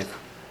 5,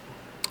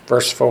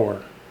 verse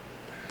 4.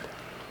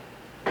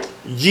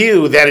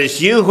 You, that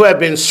is you who have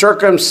been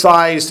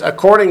circumcised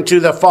according to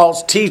the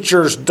false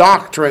teacher's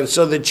doctrine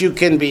so that you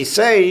can be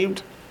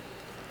saved,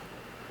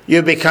 you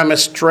have become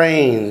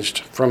estranged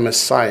from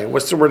Messiah.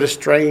 What's the word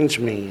estranged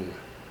mean?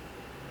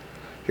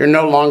 You're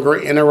no longer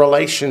in a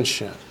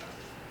relationship.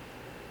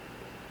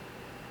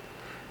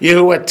 You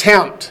who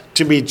attempt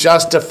to be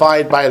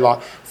justified by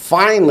law.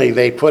 Finally,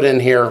 they put in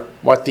here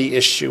what the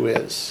issue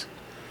is.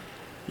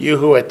 You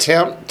who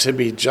attempt to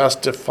be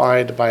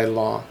justified by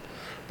law.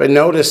 But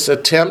notice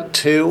attempt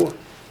to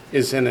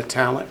is in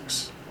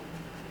italics,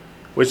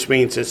 which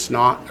means it's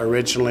not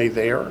originally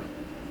there.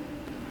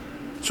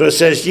 So it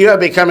says, you have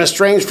become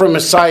estranged from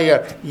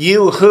Messiah,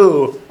 you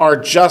who are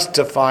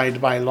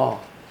justified by law.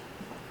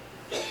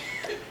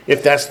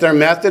 If that's their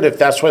method, if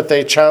that's what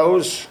they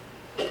chose,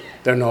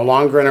 they're no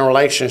longer in a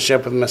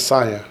relationship with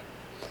Messiah.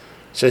 It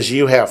says,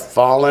 you have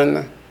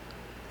fallen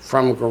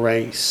from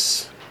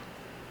grace.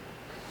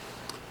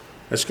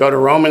 Let's go to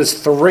Romans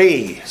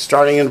 3,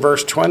 starting in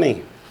verse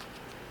 20.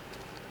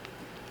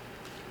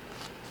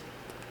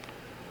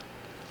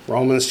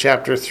 Romans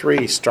chapter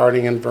 3,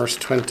 starting in verse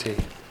 20.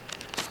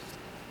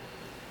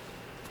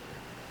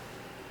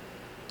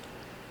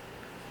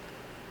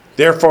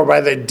 Therefore,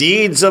 by the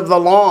deeds of the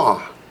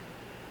law,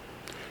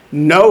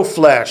 no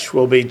flesh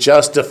will be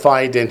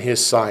justified in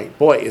his sight.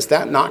 Boy, is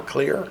that not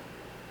clear?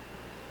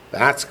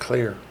 That's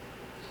clear.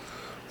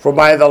 For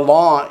by the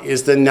law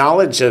is the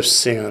knowledge of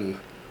sin.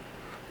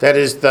 That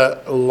is,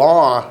 the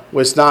law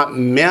was not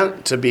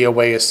meant to be a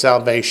way of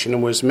salvation.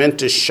 It was meant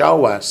to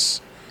show us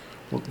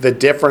the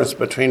difference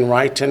between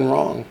right and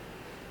wrong.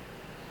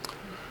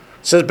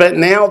 It says, but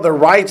now the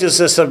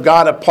righteousness of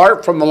God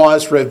apart from the law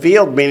is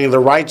revealed, meaning the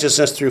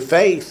righteousness through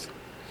faith,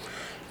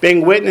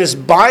 being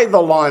witnessed by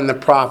the law and the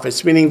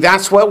prophets, meaning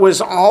that's what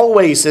was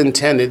always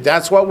intended.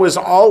 That's what was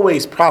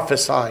always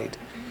prophesied,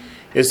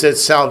 is that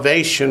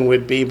salvation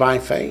would be by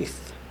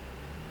faith.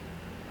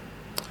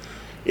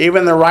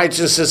 Even the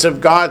righteousness of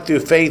God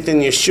through faith in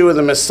Yeshua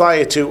the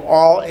Messiah to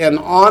all and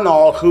on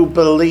all who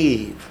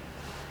believe.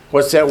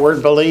 What's that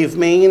word believe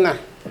mean?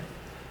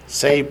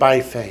 Saved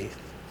by faith.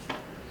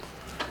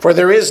 For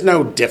there is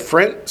no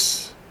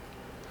difference.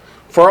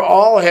 For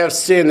all have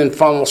sinned and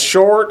fallen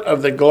short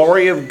of the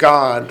glory of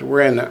God.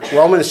 We're in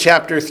Romans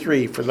chapter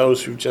 3 for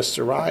those who just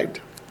arrived.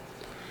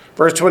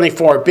 Verse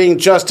 24, being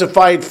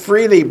justified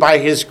freely by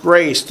his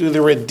grace through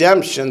the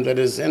redemption that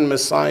is in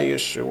Messiah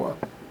Yeshua,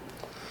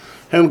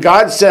 whom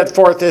God set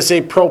forth as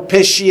a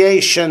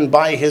propitiation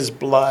by his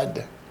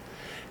blood,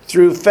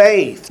 through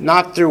faith,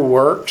 not through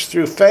works,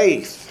 through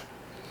faith,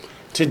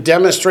 to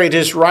demonstrate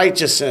his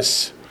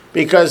righteousness,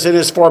 because in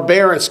his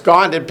forbearance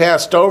God had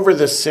passed over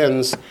the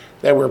sins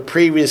that were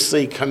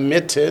previously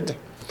committed,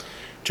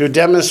 to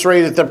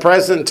demonstrate at the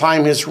present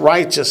time his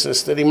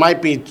righteousness, that he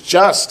might be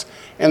just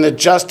and the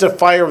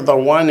justifier of the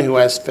one who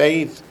has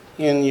faith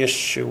in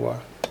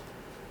Yeshua.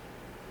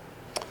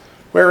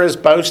 Where is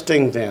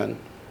boasting then?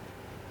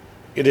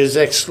 It is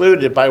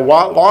excluded. By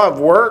what law of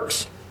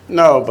works?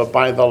 No, but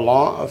by the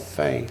law of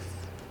faith.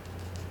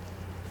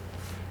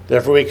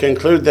 Therefore we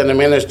conclude that a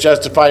man is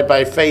justified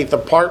by faith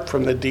apart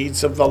from the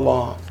deeds of the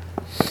law.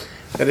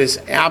 That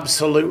is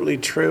absolutely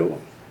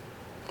true.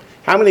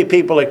 How many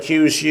people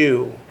accuse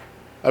you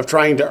of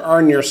trying to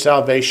earn your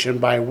salvation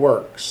by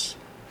works?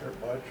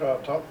 Everybody try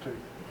to talk to you.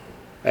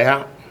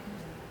 Yeah.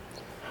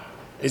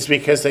 It's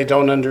because they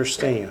don't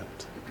understand.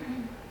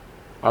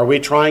 Are we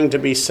trying to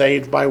be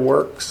saved by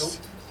works?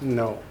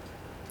 No.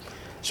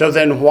 So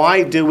then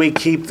why do we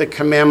keep the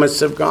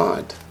commandments of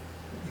God?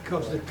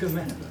 Because they're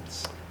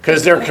commandments.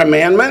 Because they're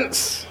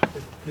commandments?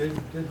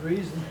 Good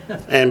reason.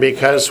 And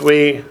because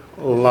we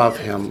love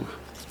him.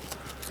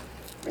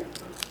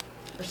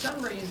 For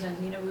some reason,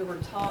 we were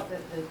taught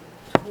that the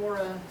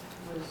Torah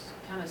was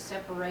kind of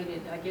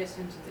separated, I guess,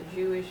 into the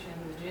Jewish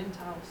and the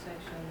Gentile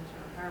sections,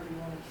 or however you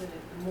want to put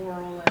it, the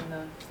moral and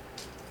the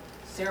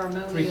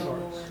ceremonial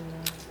parts. and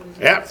the, what is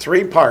it? Yeah,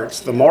 3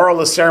 parts. The moral,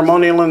 the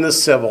ceremonial, and the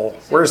civil.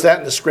 Where's that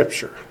in the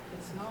scripture?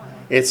 It's not.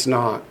 It's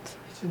not.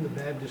 It's in the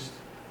Baptist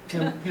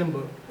hymn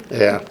book.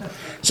 Yeah.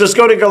 So let's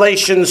go to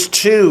Galatians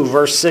 2,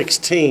 verse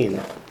 16.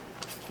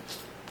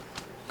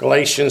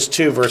 Galatians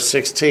 2, verse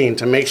 16,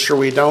 to make sure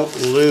we don't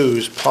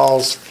lose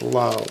Paul's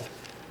flow.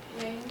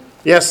 James,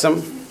 Yes, this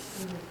is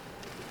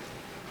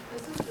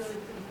really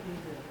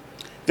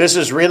confusing this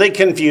is really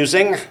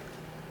confusing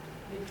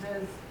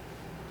because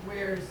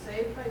we're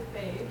saved by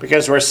faith,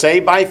 because we're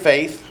saved by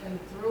faith, and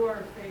through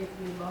our faith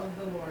we love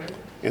the Lord,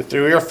 and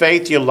through your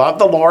faith you love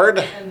the Lord.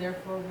 and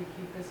therefore we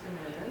keep His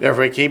commandments.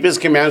 Therefore keep his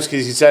commandments,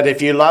 because he said, if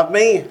you love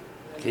me,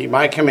 keep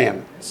my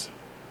commandments.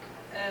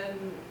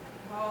 And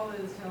Paul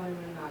is telling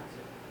them not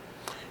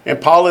to.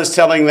 And Paul is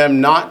telling them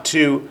not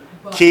to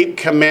keep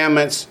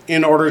commandments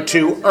in order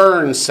to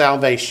earn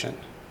salvation.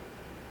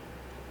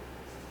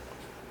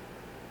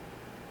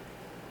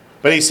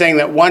 But he's saying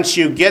that once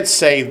you get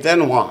saved,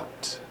 then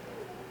what?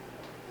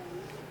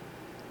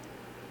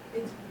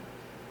 It's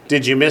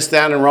Did you miss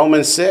that in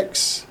Romans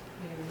 6?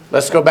 maybe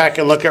Let's go back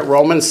and look at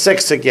Romans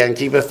 6 again.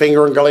 Keep a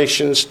finger in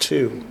Galatians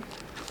 2.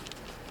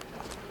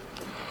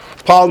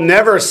 Paul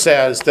never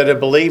says that a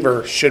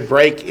believer should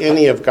break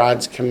any of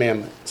God's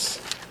commandments.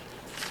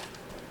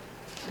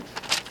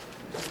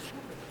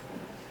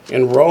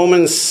 In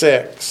Romans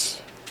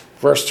 6,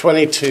 verse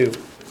 22.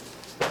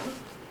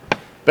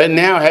 But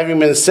now, having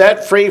been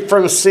set free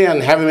from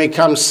sin, having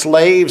become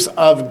slaves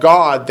of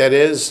God, that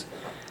is,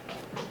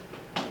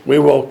 we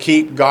will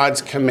keep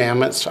God's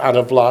commandments out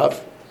of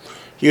love.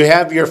 You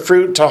have your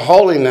fruit to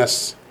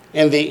holiness,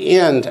 and the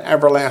end,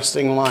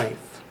 everlasting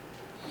life.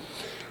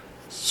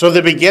 So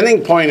the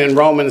beginning point in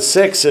Romans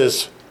 6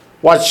 is,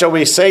 what shall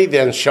we say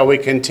then? Shall we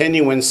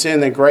continue in sin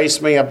that grace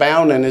may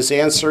abound? And his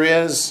answer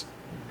is,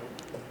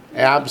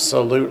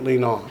 absolutely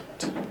not.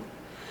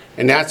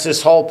 And that's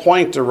his whole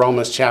point to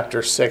Romans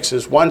chapter 6,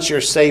 is once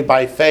you're saved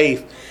by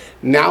faith,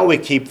 now we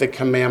keep the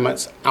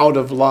commandments out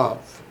of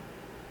love.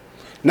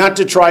 Not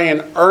to try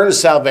and earn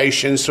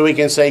salvation so we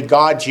can say,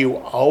 God,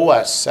 you owe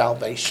us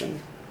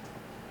salvation.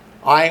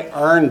 I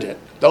earned it.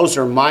 Those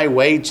are my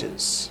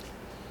wages.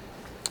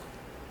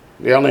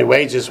 The only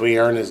wages we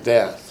earn is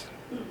death.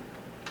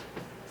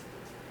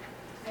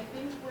 I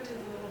think what is a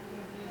little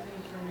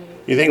confusing for me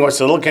You think what's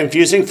a little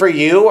confusing for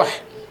you is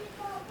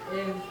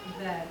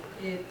that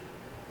it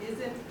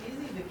isn't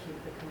easy to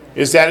keep the commandments.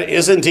 is that it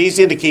isn't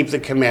easy to keep the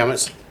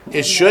commandments.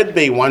 It should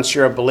be once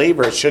you're a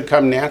believer. It should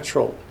come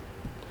natural.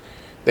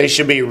 They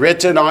should be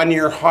written on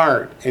your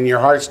heart, and your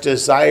heart's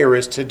desire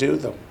is to do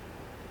them.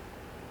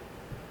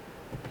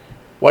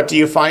 What do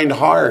you find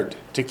hard?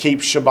 To keep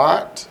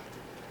Shabbat?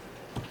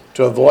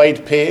 To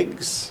avoid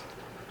pigs?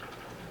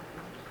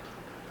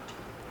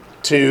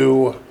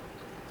 To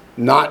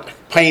not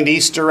paint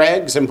Easter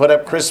eggs and put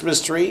up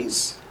Christmas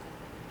trees?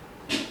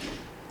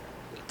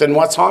 Then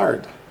what's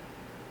hard?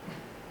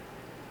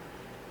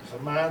 It's a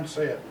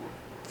mindset.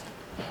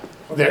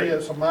 For There- me,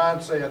 it's a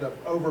mindset of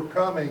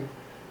overcoming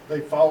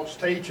the false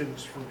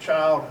teachings from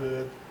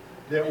childhood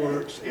that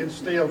were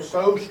instilled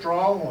so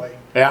strongly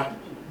Yeah?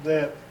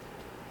 that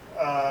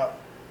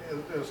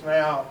is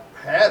now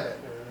habit.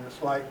 And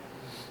it's like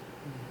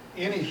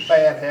any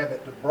bad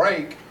habit to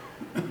break,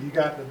 you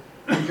got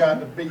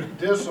to be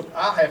disciplined.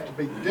 I have to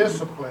be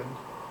disciplined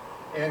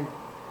and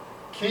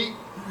keep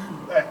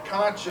that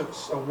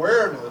conscious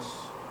awareness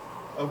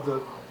of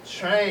the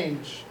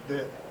change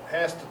that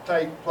has to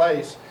take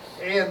place,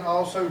 and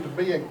also to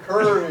be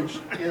encouraged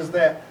is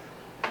that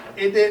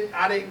I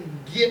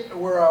didn't get to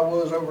where I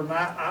was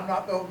overnight. I'm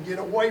not going to get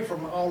away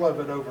from all of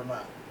it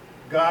overnight.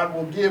 God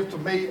will give to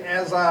me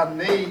as I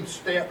need,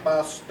 step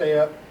by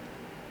step,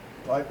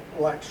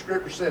 like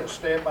Scripture said,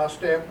 step by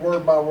step,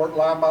 word by word,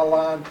 line by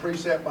line,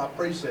 precept by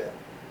precept.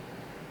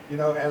 You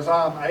know, as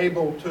I'm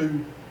able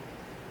to,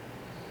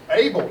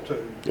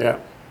 Yeah.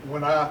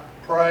 when I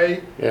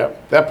pray. Yeah.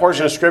 That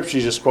portion of Scripture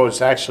you just quoted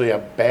is actually a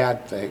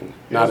bad thing,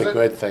 not Is a it?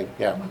 good thing.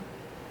 Yeah.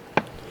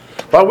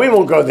 But we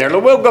won't go there.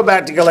 We'll go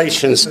back to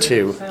Galatians But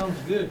 2. it sounds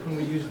good when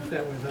we use it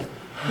that way, though.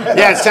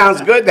 Yeah, it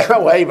sounds good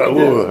that way, but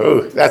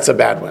ooh, that's a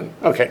bad one.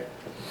 Okay.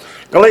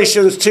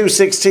 Galatians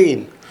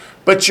 2:16.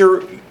 But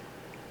you're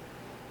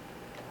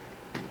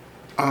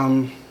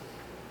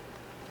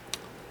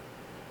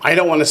I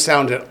don't want to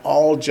sound at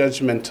all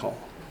judgmental,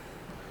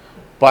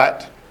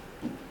 but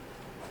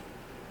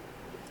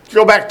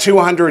go back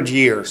 200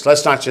 years.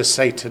 Let's not just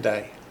say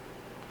today.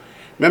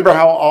 Remember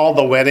how all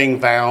the wedding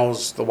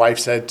vows the wife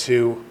said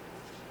to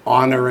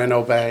honor and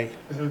obey?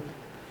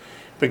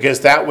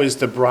 Because that was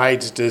the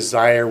bride's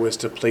desire, was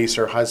to please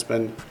her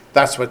husband.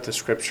 That's what the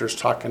Scripture's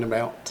talking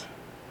about.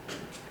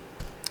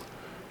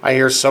 I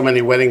hear so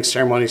many wedding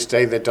ceremonies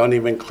today that don't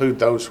even include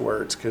those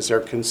words because they're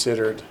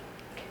considered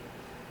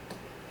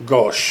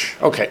gauche.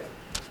 Okay.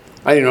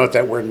 I don't even know what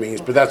that word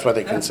means, but that's what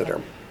they consider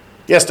them.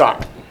 Yes,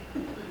 Doc?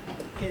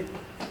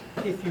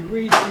 If you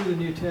read through the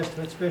New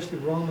Testament, especially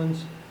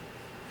Romans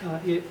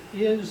It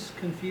is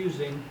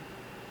confusing,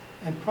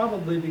 and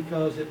probably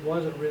because it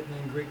wasn't written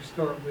in Greek to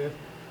start with,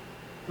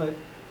 but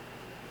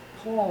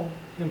Paul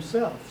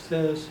himself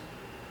says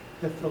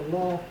that the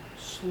law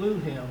slew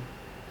him.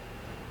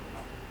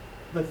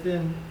 But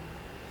then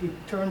he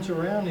turns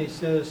around and he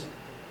says,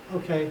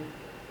 okay,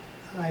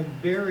 I'm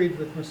buried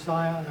with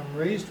Messiah, I'm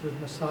raised with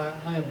Messiah,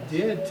 I am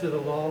dead to the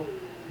law,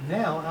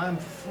 now I'm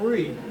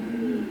free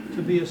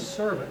to be a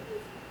servant.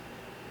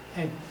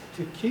 And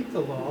to keep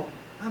the law,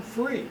 I'm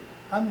free.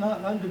 I'm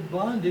not under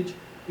bondage,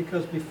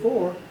 because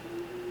before,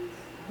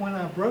 when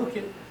I broke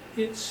it,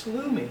 it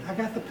slew me. I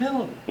got the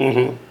penalty.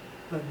 Mm-hmm.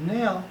 But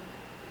now,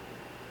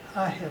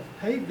 I have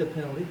paid the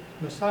penalty.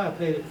 Messiah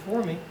paid it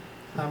for me.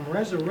 I'm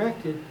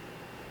resurrected.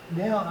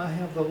 Now I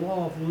have the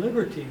law of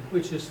liberty,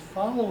 which is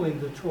following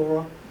the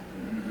Torah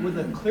with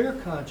a clear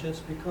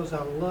conscience because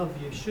I love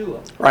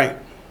Yeshua. Right.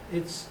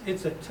 It's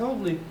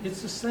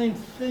the same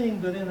thing,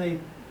 but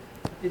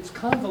it's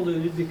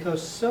convoluted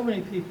because so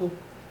many people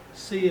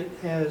see it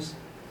as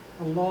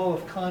a law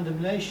of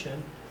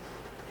condemnation.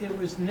 It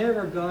was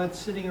never God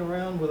sitting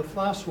around with a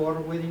fly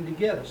swatter waiting to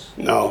get us.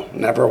 No,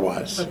 never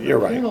was. But You're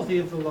the right. penalty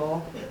of the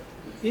law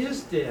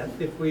is death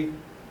if we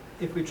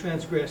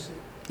transgress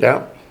it.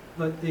 Yeah.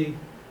 But the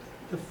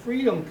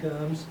freedom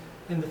comes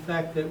in the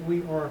fact that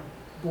we are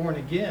born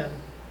again,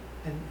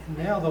 and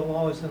now the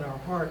law is in our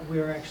heart. We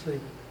are actually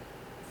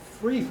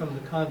free from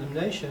the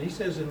condemnation. He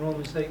says in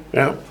Romans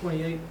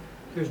 8:28,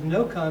 there's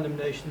no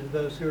condemnation to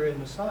those who are in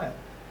Messiah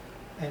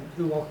and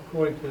who walk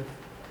according to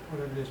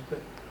whatever it is. But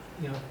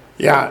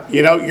Yeah,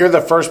 you're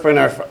the first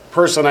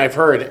person I've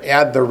heard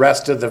add the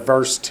rest of the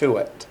verse to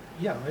it.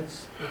 yeah,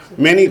 it's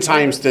Many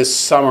times this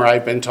summer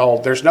I've been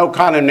told there's no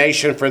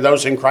condemnation for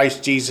those in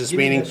Christ Jesus, You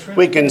mean meaning that's right.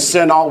 we can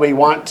sin all we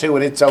want to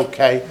and it's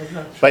okay. That's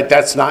not true. But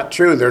that's not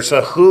true. There's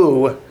a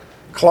who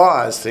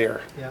clause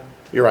there. yeah.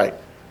 You're right.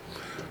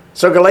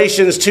 So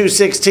Galatians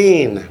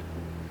 2:16.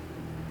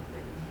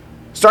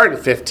 Start in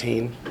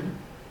 15.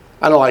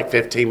 I don't like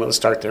 15, but let's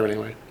start there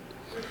anyway.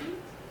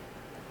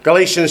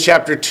 Galatians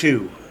chapter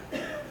 2,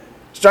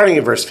 starting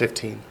in verse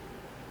 15.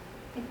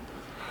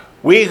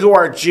 We who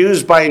are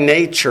Jews by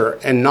nature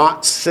and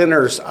not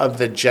sinners of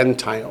the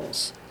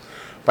Gentiles.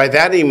 By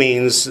that he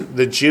means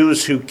the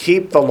Jews who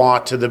keep the law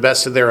to the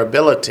best of their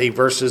ability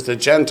versus the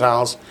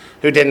Gentiles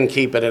who didn't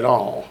keep it at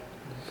all.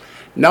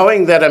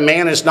 Knowing that a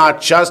man is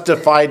not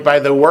justified by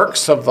the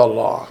works of the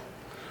law.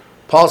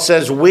 Paul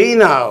says, we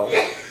know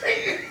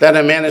that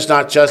a man is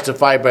not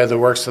justified by the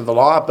works of the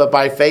law, but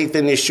by faith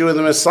in Yeshua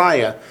the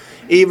Messiah.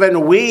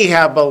 Even we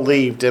have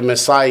believed in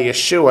Messiah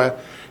Yeshua,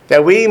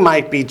 that we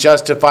might be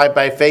justified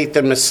by faith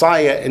in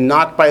Messiah and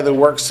not by the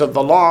works of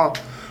the law.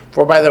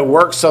 For by the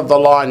works of the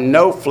law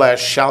no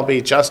flesh shall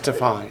be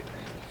justified.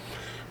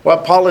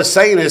 What Paul is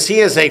saying is he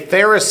is a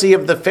Pharisee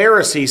of the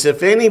Pharisees.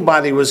 If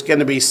anybody was going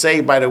to be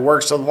saved by the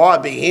works of the law,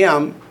 it'd be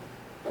him.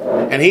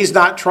 And he's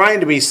not trying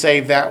to be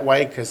saved that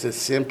way because it's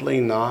simply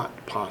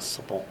not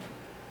possible.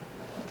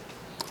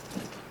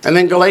 And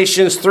then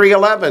Galatians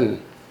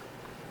 3:11.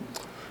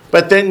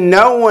 But then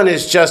no one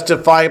is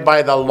justified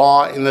by the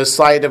law in the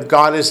sight of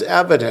God is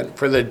evident,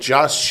 for the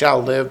just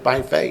shall live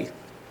by faith.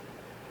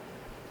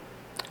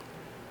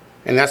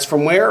 And that's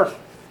from where?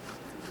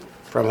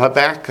 From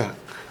Habakkuk.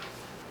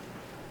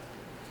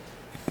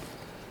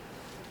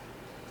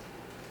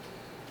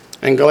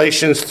 And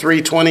Galatians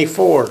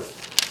 3:24.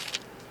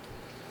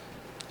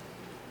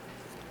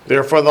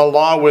 Therefore the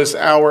law was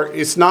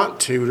it's not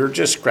tutor,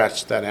 just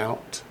scratch that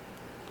out.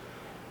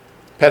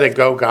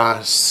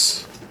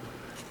 Pedagogos,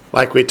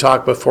 like we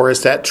talked before,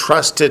 is that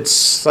trusted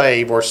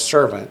slave or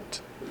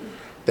servant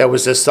that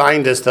was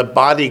assigned as the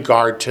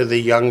bodyguard to the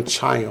young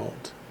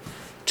child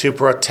to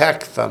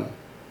protect them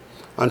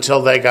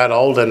until they got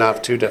old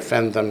enough to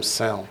defend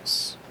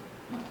themselves.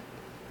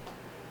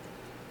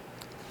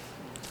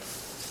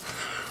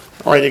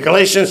 All right,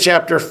 Galatians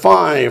chapter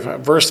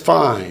 5, verse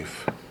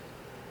 5.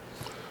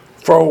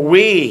 For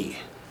we,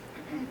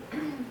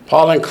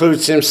 Paul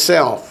includes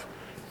himself,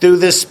 through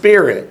the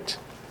Spirit,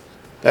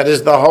 that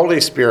is the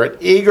Holy Spirit,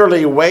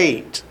 eagerly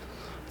wait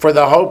for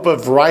the hope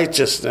of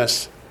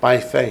righteousness by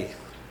faith.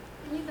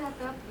 Can you back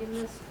up?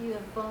 You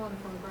have fallen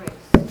from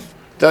grace.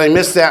 Did I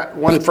miss that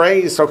one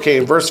phrase? Okay,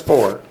 in verse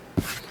 4.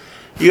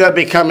 You have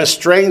become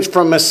estranged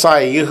from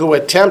Messiah. You who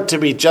attempt to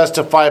be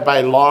justified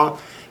by law,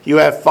 you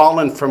have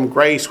fallen from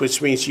grace,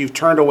 which means you've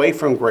turned away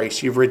from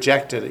grace. You've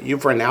rejected it.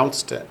 You've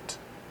renounced it.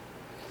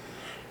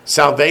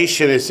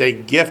 Salvation is a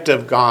gift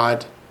of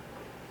God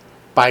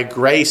by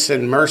grace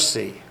and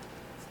mercy.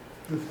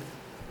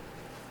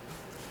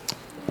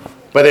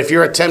 But if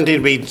you're attempting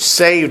to be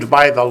saved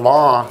by the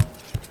law,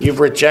 you've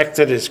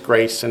rejected his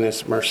grace and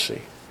his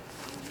mercy.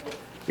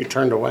 You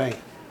turned away.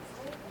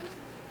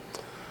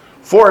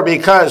 For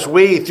because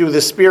we, through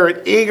the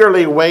Spirit,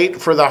 eagerly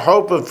wait for the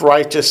hope of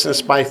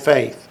righteousness by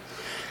faith.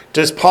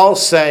 Does Paul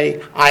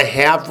say, I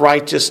have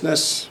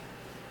righteousness?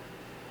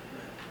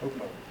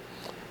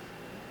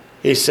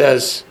 He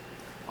says,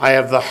 I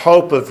have the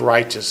hope of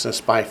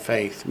righteousness by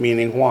faith.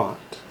 Meaning what?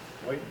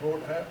 Waiting for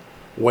it to happen.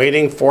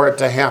 Waiting for it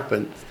to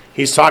happen.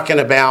 He's talking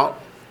about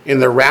in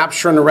the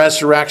rapture and the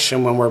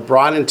resurrection, when we're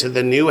brought into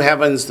the new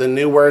heavens, the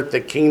new earth,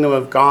 the kingdom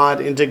of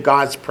God, into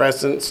God's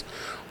presence,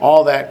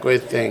 all that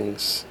good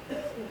things.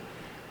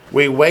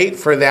 We wait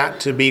for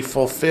that to be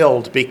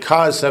fulfilled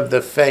because of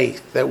the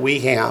faith that we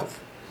have.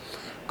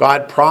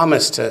 God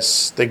promised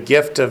us the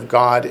gift of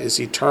God is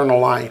eternal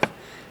life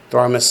through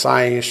our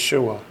Messiah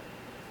Yeshua.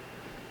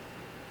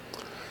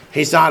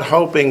 He's not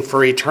hoping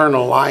for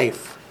eternal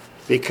life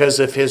because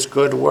of his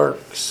good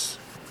works.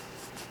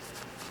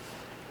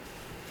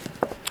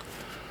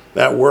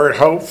 That word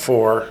hope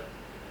for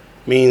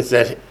means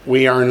that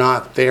we are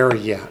not there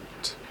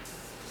yet.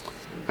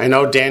 I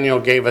know Daniel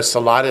gave us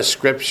a lot of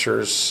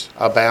scriptures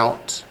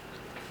about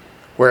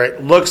where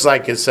it looks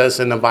like it says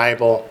in the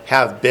Bible,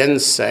 have been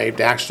saved.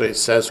 Actually, it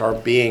says are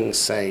being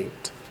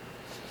saved.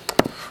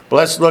 But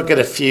let's look at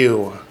a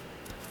few.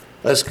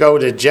 Let's go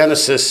to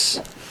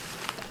Genesis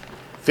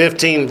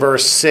 15,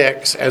 verse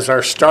 6 as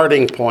our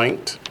starting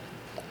point.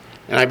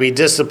 And I'd be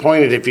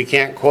disappointed if you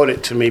can't quote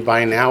it to me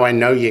by now. I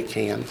know you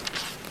can.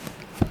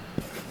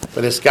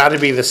 But it's got to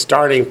be the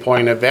starting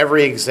point of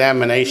every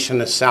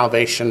examination of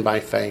salvation by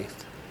faith.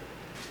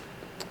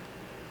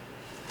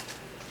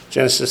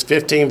 Genesis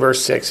 15,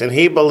 verse 6. And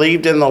he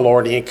believed in the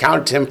Lord, and he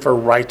accounted him for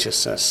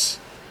righteousness.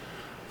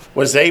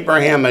 Was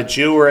Abraham a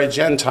Jew or a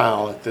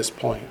Gentile at this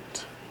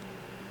point?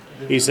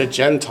 He's a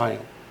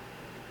Gentile.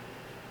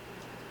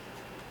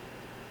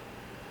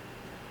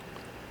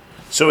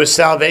 So is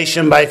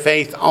salvation by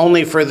faith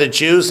only for the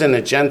Jews and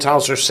the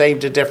Gentiles are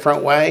saved a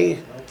different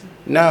way?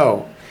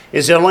 No.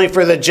 Is it only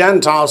for the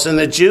Gentiles and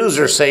the Jews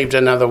are saved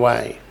another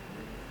way?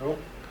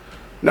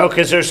 No,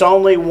 because there's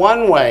only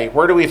one way.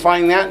 Where do we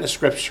find that in the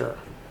scripture?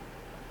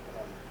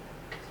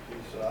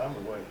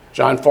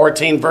 John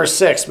 14, verse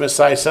 6,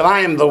 Messiah said, I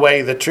am the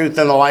way, the truth,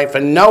 and the life,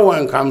 and no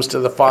one comes to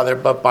the Father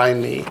but by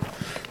me.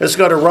 Let's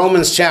go to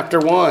Romans chapter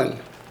 1.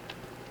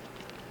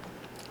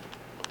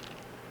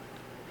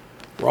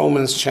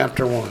 Romans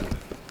chapter 1.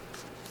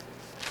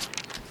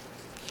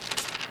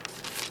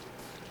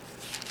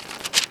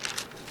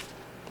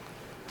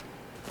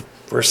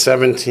 Verse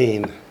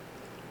 17.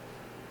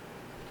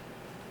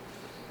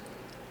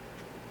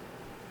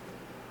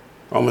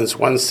 Romans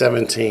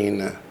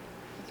 1:17.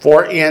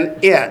 For in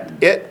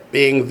it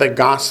being the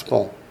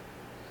gospel,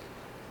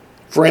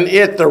 for in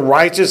it the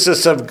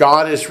righteousness of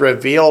God is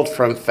revealed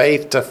from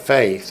faith to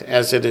faith,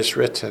 as it is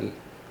written,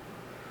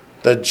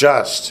 the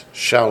just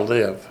shall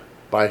live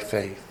by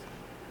faith.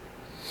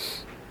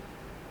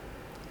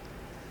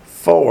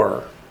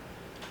 For.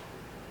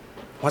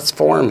 What's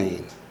for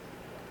mean?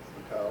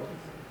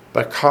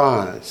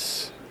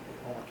 Because.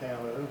 On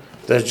account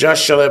of. The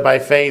just shall live by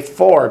faith.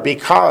 For.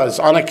 Because.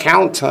 On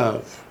account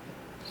of.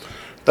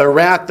 The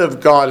wrath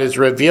of God is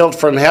revealed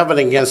from heaven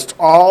against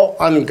all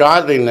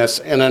ungodliness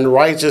and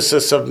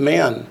unrighteousness of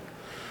men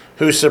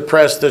who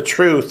suppress the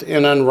truth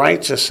in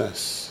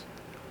unrighteousness.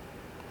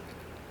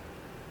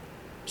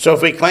 So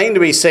if we claim to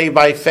be saved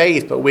by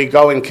faith, but we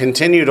go and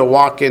continue to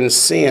walk in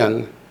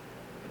sin,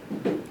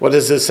 what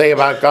does it say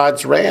about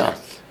God's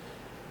wrath?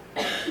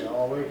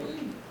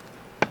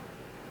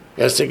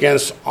 It's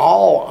against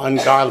all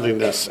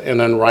ungodliness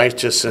and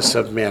unrighteousness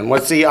of men.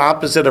 What's the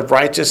opposite of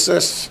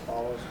righteousness?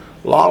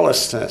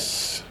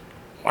 Lawlessness.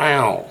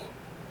 Wow.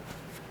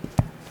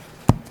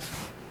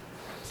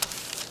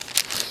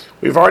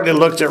 We've already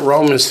looked at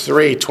Romans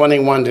 3,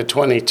 21 to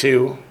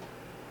 22.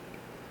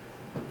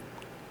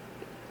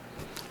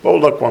 We'll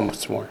look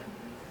once more.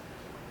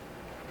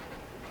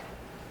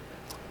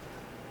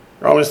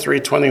 Romans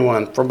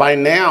 3:21. For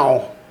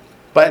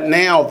but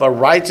now the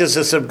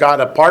righteousness of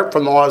God apart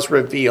from the law is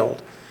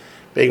revealed,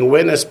 being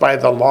witnessed by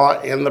the law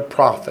and the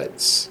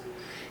prophets,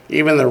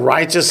 even the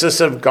righteousness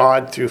of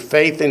God through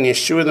faith in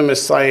Yeshua the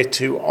Messiah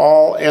to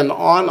all and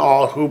on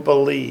all who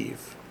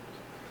believe.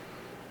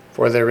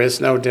 For there is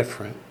no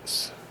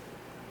difference.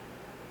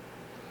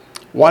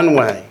 One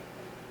way,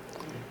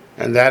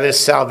 and that is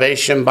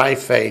salvation by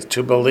faith,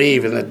 to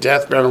believe in the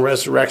death, burial, and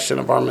resurrection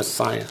of our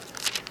Messiah.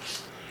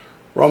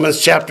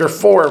 Romans chapter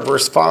 4,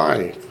 verse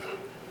 5.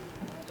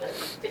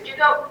 Could you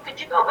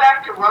go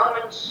back to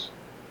Romans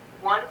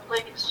 1,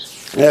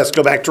 please? Yeah, let's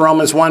go back to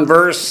Romans 1,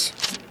 verse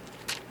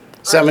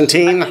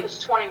 17. I think it's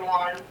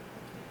 21.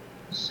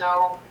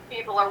 So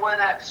people are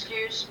without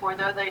excuse, for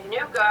though they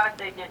knew God,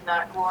 they did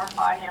not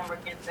glorify him or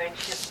give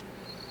thanks.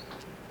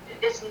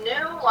 It's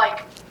new,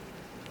 like,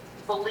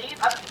 believe.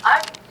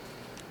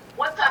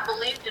 Once I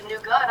believed and knew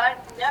God, I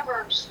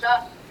never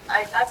stopped.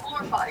 I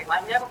glorified him.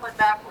 I never went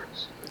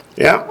backwards.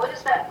 Yeah. What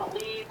does that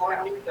believe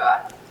or knew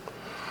God?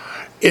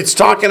 It's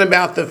talking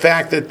about the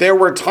fact that there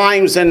were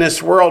times in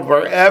this world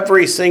where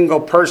every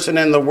single person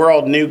in the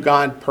world knew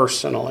God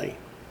personally.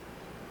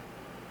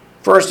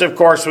 First, of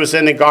course, was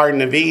in the Garden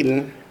of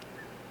Eden.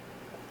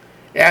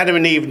 Adam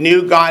and Eve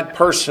knew God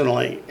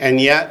personally,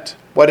 and yet,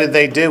 what did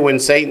they do when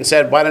Satan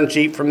said, why don't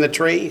you eat from the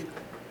tree?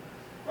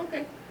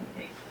 Okay.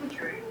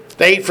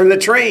 They ate from the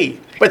tree,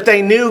 but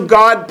they knew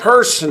God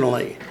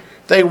personally.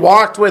 They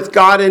walked with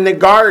God in the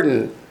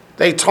garden.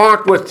 They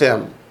talked with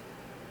him.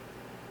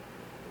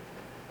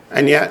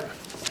 And yet,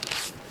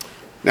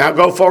 Now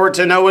go forward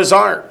to Noah's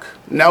Ark.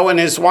 Noah and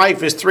his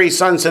wife, his 3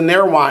 sons and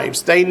their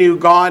wives, they knew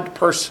God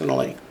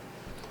personally.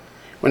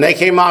 When they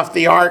came off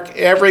the ark,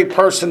 every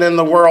person in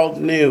the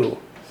world knew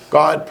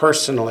God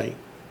personally.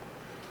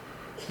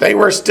 They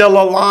were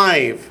still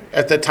alive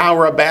at the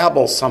Tower of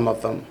Babel, some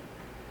of them.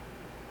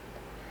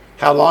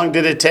 How long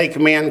did it take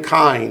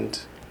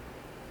mankind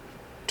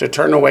to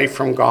turn away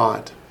from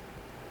God?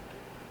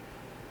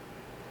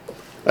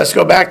 Let's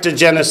go back to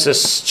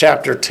Genesis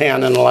chapter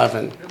 10 and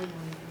 11.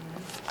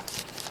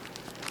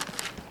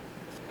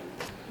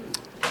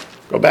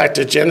 Go back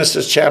to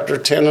Genesis chapter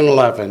 10 and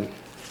 11.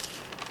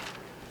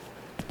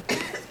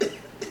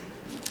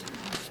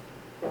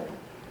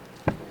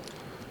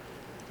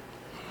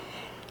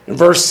 In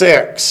verse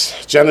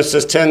 6,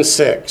 Genesis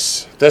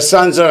 10:6, the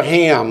sons of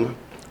Ham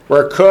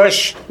were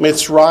Cush,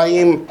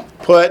 Mitzrayim,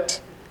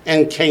 Put,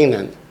 and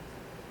Canaan.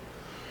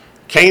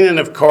 Canaan,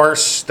 of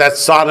course, that's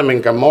Sodom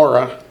and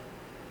Gomorrah.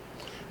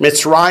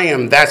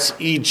 Mitzrayim, that's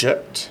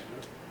Egypt.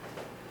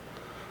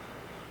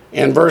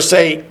 In verse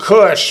 8,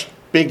 Cush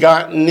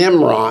begot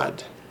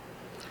Nimrod.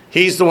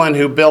 He's the one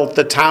who built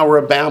the Tower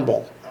of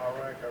Babel.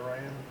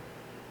 Iran.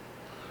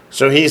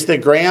 So he's the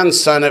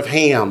grandson of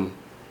Ham.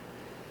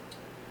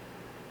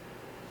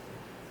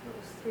 It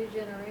was 3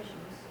 generations.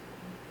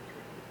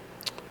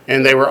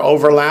 And they were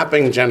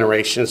overlapping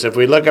generations. If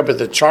we look up at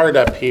the chart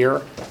up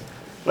here,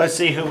 let's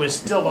see who was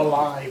still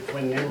alive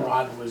when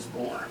Nimrod was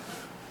born.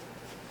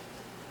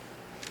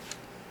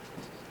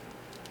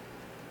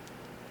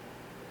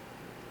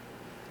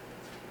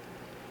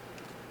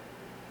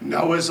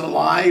 Noah's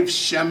alive.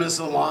 Shem is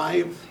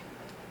alive.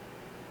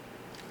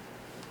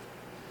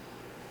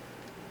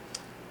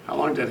 How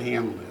long did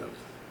Ham live?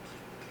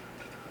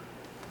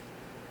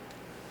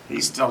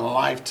 He's still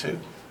alive too.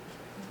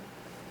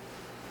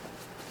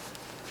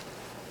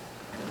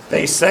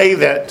 They say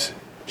that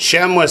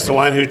Shem was the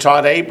one who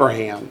taught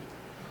Abraham.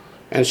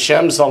 And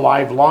Shem's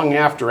alive long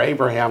after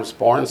Abraham's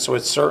born, so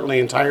it's certainly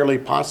entirely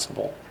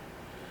possible.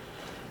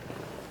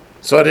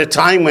 So at a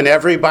time when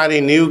everybody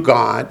knew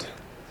God,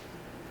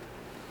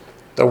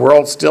 the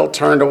world still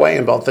turned away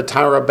and built the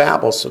Tower of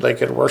Babel so they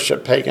could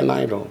worship pagan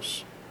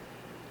idols.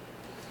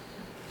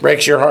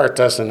 Breaks your heart,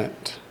 doesn't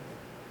it?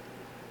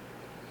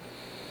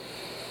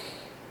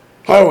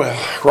 Oh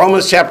well.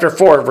 Romans chapter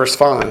 4, verse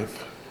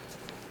 5.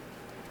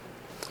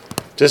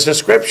 Does the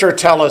scripture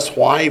tell us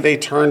why they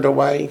turned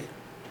away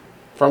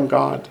from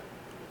God?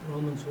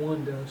 Romans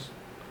 1 does.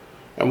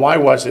 And why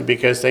was it?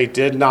 Because they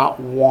did not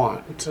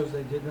want. Because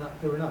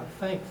they were not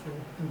thankful,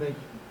 and they,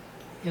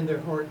 in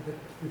their heart, they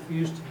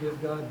refused to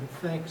give God the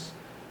thanks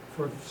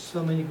for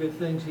so many good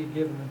things He'd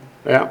given them.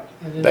 Yeah.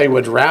 They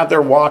would rather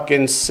walk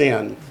in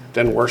sin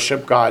than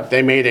worship God.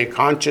 They made a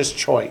conscious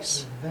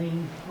choice. Their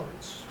vain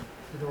hearts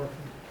were darkened.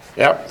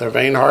 Yep, their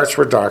vain hearts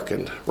were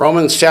darkened.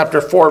 Romans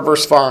chapter 4,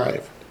 verse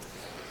 5.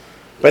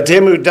 But to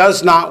him who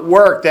does not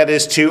work, that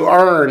is to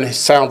earn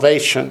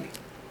salvation,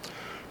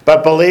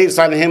 but believes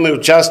on him who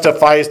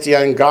justifies the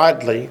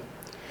ungodly,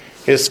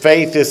 his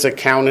faith is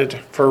accounted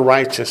for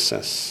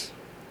righteousness.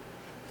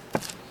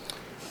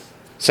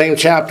 Same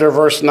chapter,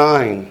 verse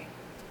 9.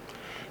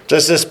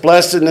 Does this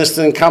blessedness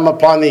then come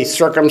upon the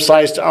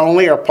circumcised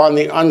only, or upon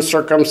the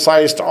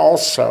uncircumcised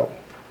also?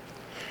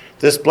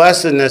 This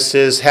blessedness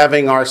is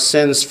having our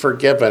sins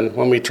forgiven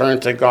when we turn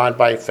to God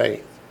by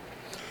faith.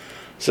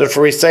 So if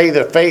we say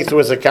that faith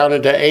was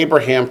accounted to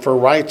Abraham for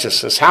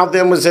righteousness, how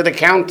then was it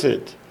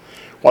accounted?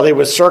 While he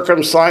was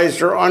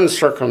circumcised or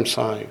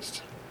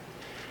uncircumcised?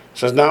 It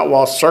says not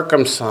while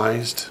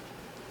circumcised,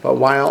 but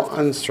while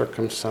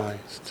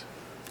uncircumcised.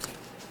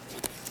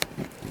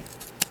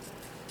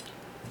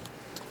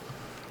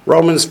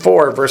 Romans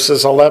 4,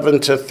 verses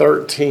 11 to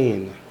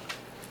 13.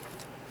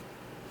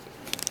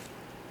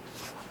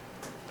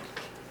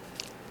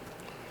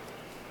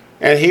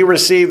 And he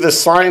received the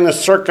sign of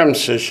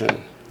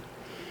circumcision,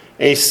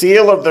 a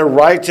seal of the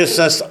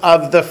righteousness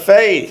of the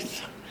faith,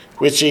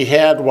 which he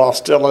had while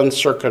still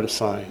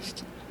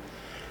uncircumcised.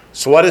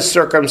 So what is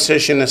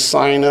circumcision a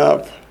sign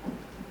of?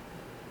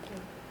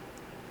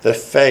 The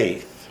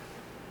faith,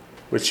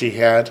 which he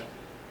had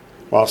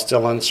while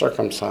still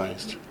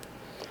uncircumcised.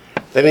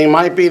 That he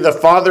might be the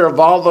father of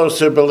all those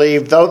who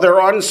believe, though they're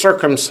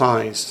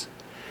uncircumcised,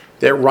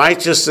 that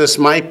righteousness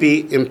might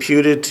be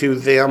imputed to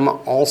them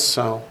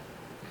also.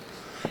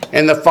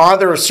 And the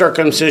father of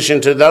circumcision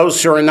to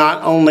those who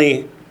not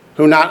only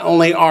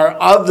are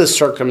of the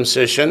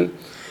circumcision,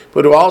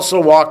 but who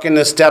also walk in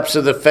the steps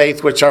of the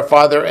faith which our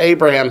father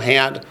Abraham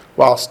had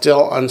while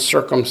still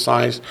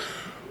uncircumcised.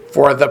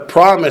 For the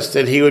promise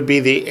that he would be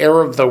the heir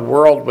of the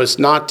world was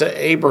not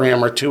to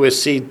Abraham or to his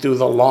seed through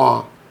the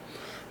law,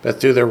 but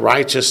through the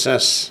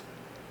righteousness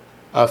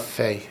of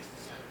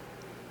faith.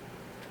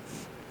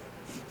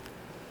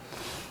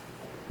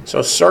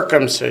 So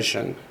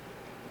circumcision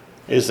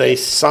is a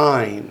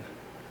sign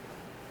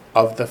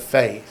of the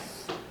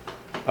faith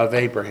of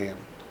Abraham.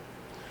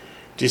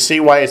 Do you see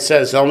why it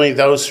says only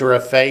those who are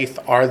of faith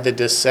are the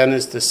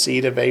descendants, the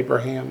seed of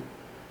Abraham?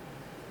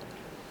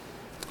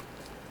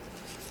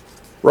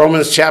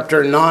 Romans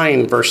chapter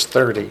 9, verse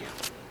 30.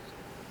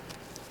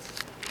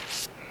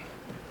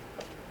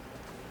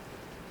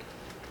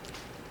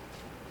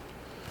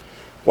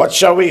 What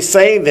shall we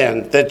say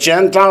then? The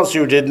Gentiles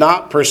who did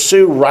not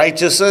pursue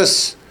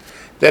righteousness,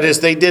 that is,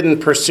 they didn't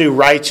pursue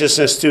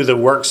righteousness through the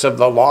works of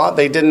the law.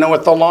 They didn't know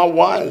what the law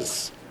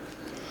was.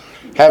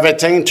 Have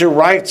attained to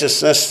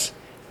righteousness,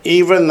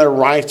 even the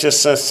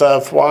righteousness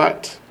of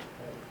what?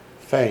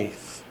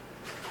 Faith.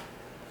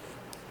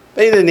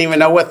 They didn't even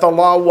know what the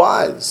law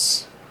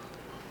was.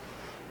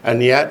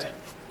 And yet,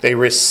 they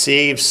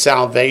received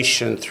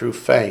salvation through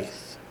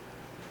faith,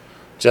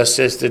 just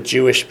as the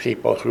Jewish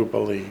people who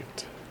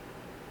believed.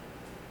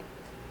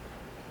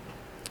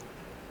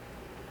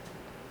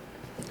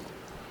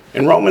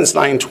 In Romans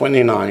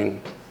 9:29,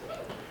 it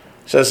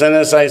says, and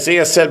as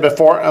Isaiah said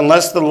before,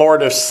 unless the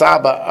Lord of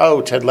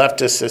Sabaoth had left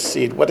us his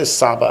seed. What is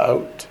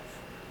Sabaoth?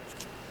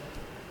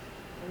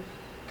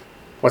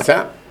 What's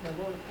that?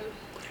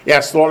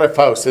 Yes, Lord of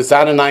hosts. It's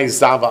Adonai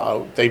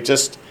Zavaot. They've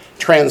just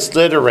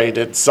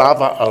transliterated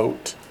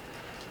Zavaot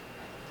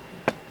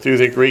through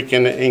the Greek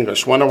and the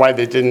English. Wonder why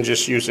they didn't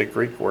just use a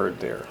Greek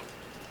word there.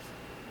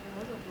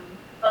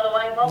 By the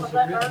way, what was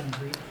that verse?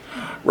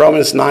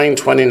 Romans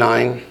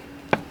 9:29.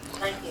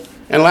 Thank you.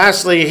 And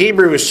lastly,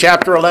 Hebrews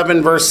chapter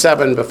 11, verse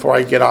 7, before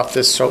I get off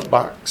this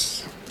soapbox.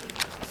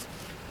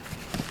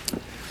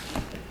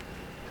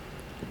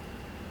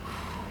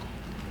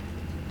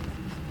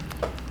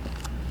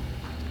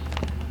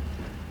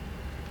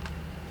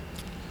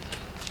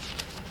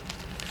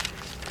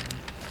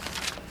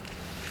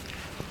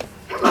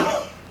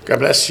 God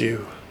bless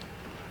you.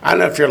 I don't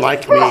know if you're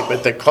like me,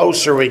 but the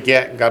closer we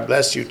get, God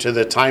bless you, to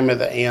the time of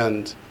the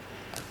end,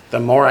 the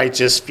more I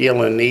just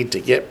feel a need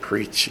to get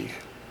preachy.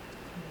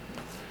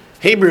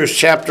 Hebrews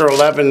chapter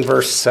 11,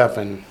 verse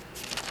 7.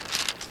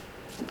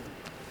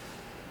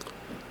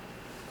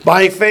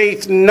 By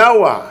faith,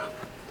 Noah,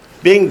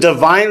 being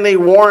divinely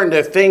warned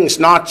of things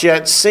not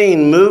yet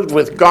seen, moved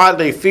with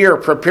godly fear,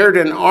 prepared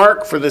an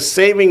ark for the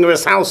saving of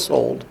his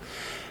household,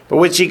 by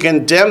which he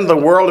condemned the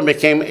world and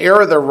became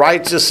heir of the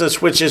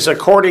righteousness which is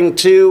according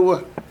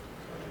to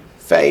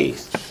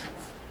faith.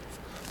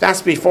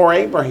 That's before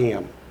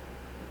Abraham.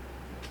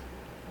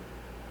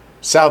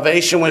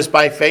 Salvation was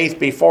by faith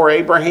before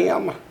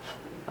Abraham.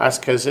 That's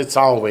because it's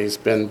always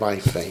been by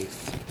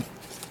faith.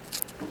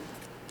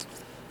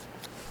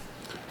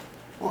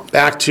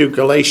 Back to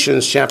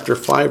Galatians chapter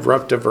 5, we're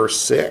up to verse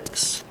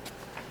 6.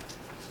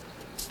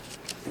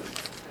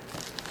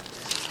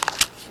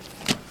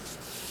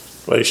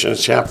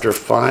 Galatians chapter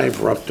 5,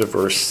 we're up to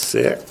verse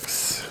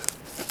 6.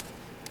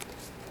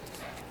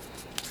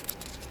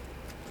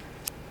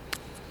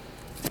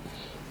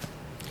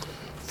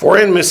 For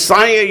in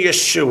Messiah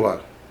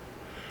Yeshua,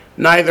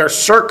 neither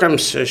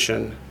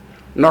circumcision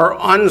nor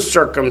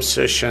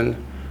uncircumcision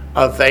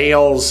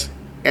avails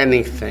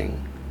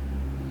anything,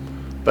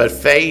 but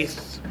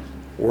faith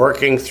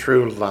working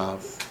through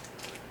love.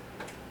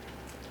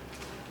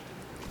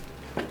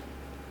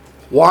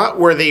 What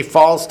were the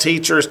false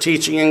teachers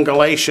teaching in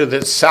Galatia?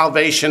 That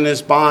salvation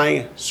is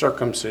by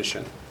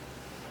circumcision.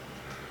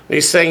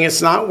 He's saying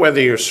it's not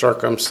whether you're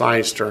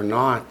circumcised or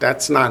not.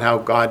 That's not how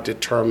God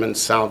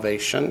determines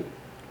salvation.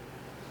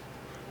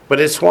 But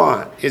it's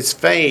what? It's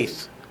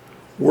faith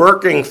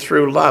working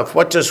through love.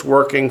 What does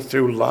working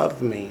through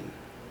love mean?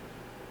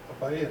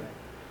 Obeying him.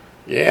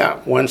 Yeah,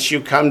 once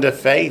you come to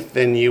faith,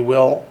 then you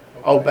will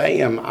obey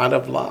him out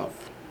of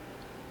love.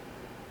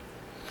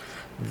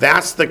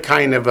 That's the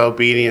kind of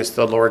obedience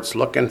the Lord's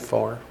looking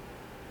for.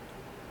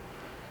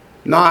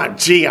 Not,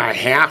 gee, I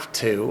have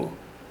to,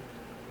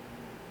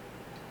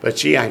 but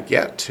gee, I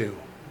get to.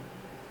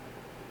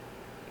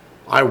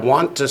 I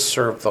want to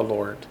serve the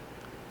Lord.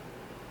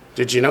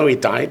 Did you know he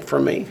died for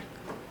me?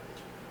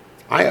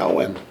 I owe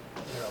him.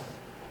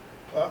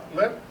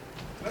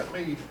 Let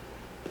me,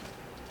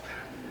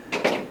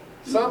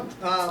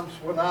 sometimes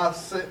when I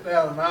sit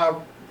down and I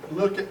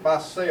look at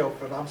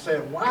myself and I'm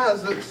saying, why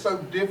is it so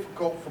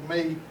difficult for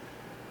me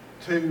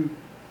to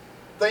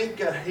think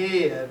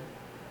ahead?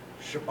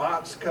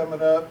 Shabbat's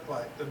coming up,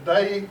 like the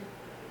day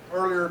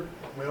earlier,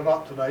 well,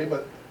 not today,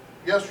 but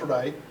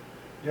yesterday,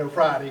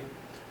 Friday,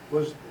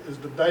 is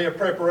the day of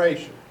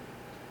preparation.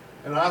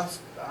 And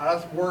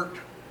I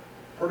worked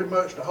pretty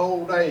much the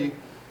whole day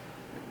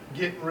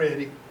getting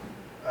ready.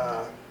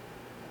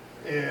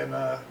 And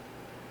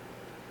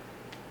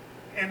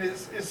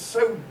it's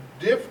so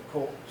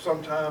difficult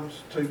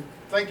sometimes to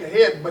think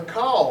ahead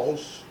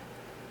because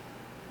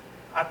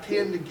I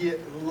tend to get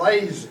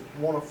lazy,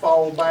 want to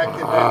fall back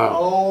in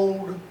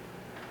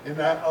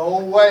that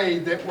old way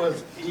that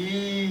was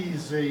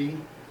easy,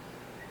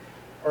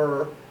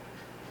 or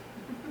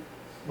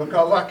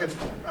because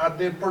I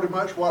did pretty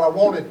much what I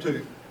wanted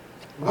to,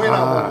 when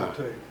I wanted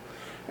to.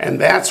 And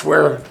that's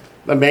where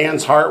the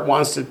man's heart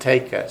wants to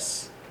take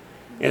us,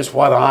 is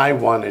what I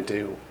want to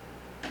do.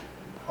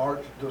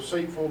 Heart's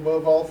deceitful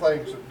above all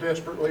things and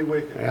desperately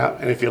wicked. Yeah,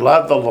 and if you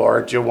love the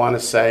Lord, you'll want to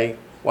say,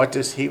 what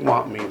does he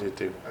want me to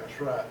do?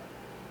 That's right.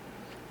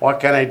 What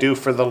can I do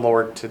for the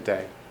Lord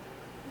today?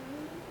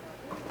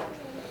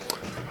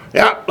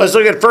 Yeah, let's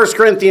look at 1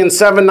 Corinthians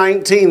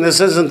 7:19. This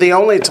isn't the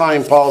only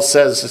time Paul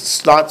says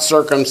it's not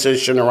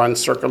circumcision or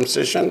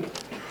uncircumcision.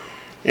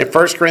 In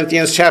 1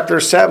 Corinthians chapter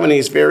 7,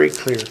 he's very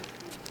clear.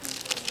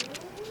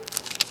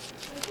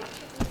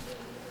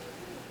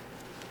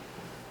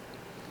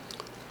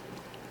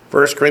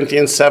 First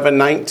Corinthians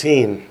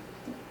 7:19.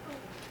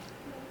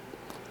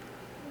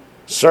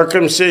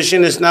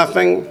 Circumcision is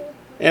nothing,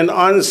 and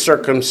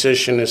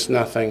uncircumcision is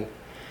nothing,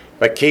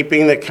 but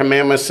keeping the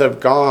commandments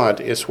of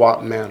God is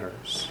what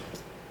matters.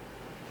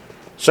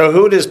 So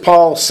who does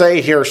Paul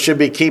say here should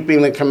be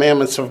keeping the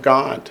commandments of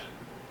God?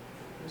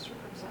 The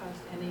circumcised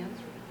and the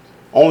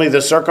uncircumcised. Only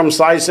the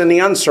circumcised and the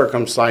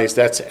uncircumcised.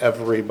 That's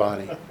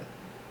everybody.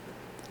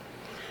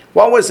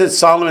 What was it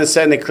Solomon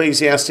said in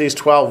Ecclesiastes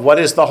 12? What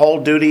is the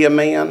whole duty of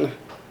man?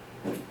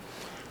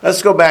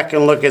 Let's go back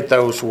and look at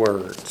those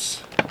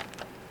words.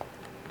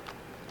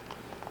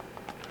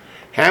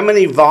 How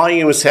many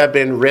volumes have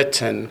been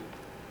written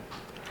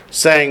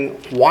saying,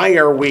 why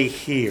are we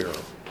here?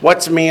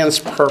 What's man's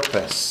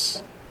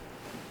purpose?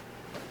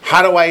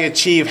 How do I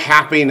achieve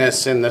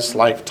happiness in this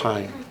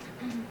lifetime?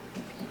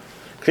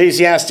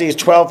 Ecclesiastes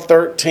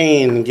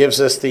 12:13 gives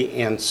us the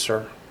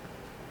answer.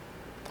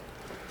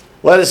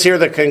 Let us hear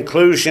the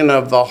conclusion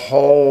of the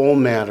whole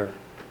matter.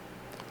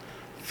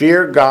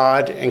 Fear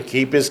God and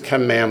keep his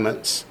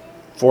commandments,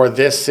 for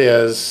this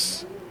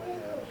is...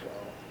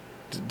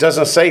 It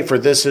doesn't say for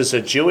this is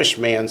a Jewish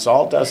man's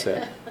all, does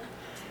it? It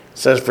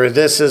says for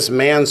this is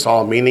man's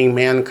all, meaning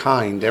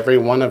mankind, every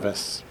one of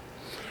us.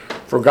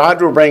 For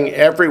God will bring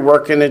every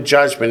work into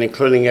judgment,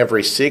 including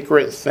every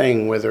secret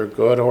thing, whether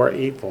good or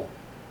evil.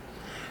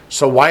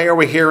 So why are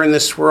we here in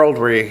this world?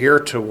 We're here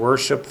to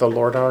worship the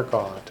Lord our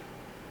God.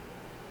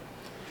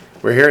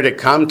 We're here to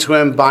come to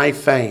him by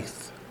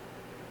faith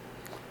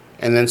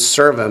and then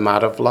serve him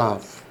out of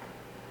love.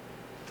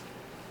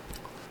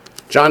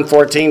 John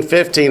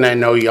 14:15, I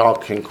know y'all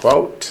can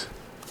quote.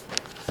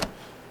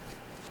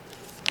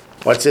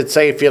 What's it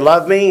say? If you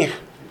love me,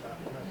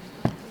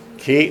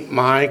 keep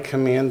my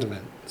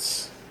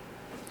commandments.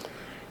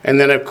 And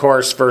then, of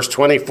course, verse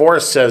 24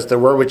 says, the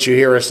word which you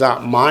hear is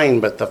not mine,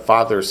 but the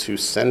Father's who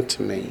sent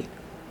me.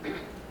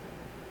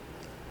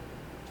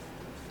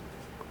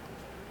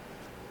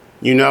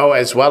 You know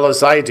as well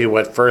as I do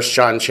what 1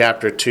 John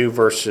chapter 2,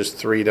 verses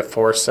 3 to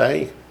 4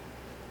 say.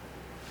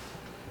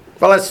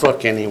 Well, let's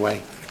look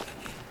anyway.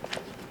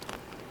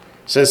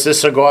 Since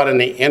this will go out on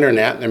the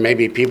internet, there may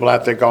be people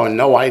out there going,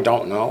 no, I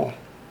don't know.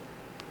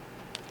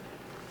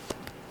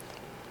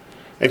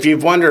 If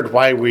you've wondered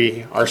why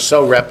we are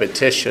so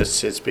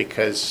repetitious, it's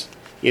because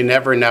you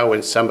never know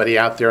when somebody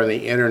out there on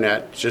the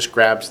internet just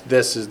grabs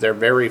this as their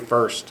very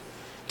first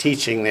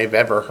teaching they've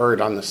ever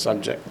heard on the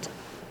subject.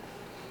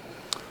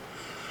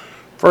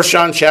 1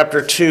 John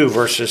chapter 2,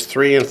 verses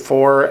 3 and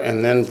 4,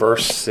 and then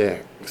verse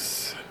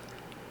 6.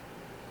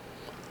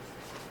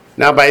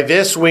 Now by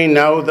this we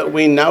know that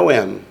we know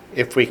him,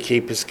 if we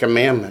keep his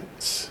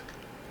commandments.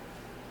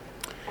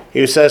 He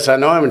who says, I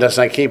know him, and does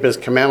not keep his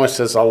commandments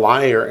is a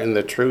liar, and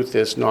the truth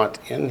is not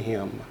in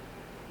him.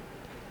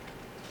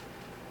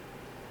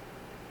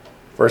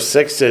 Verse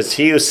 6 says,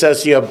 he who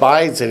says he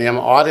abides in him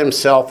ought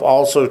himself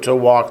also to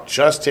walk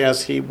just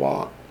as he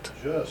walked.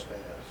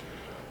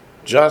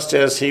 Just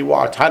as he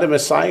walked. How did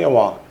Messiah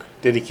walk?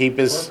 Did he keep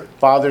his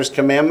Father's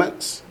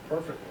commandments?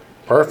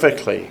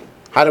 Perfectly.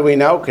 How do we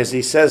know? Because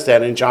he says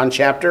that in John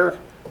chapter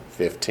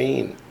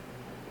 15.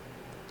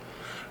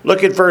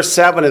 Look at verse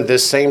 7 of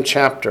this same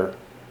chapter.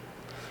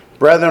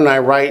 Brethren, I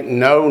write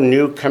no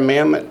new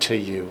commandment to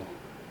you,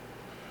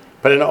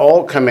 but an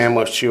old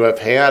commandment which you have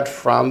had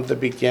from the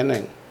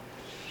beginning.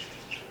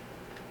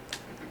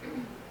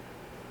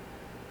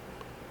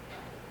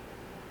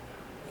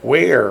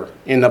 Where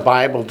in the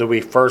Bible do we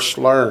first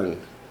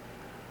learn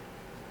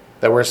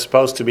that we're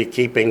supposed to be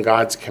keeping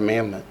God's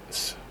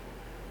commandments?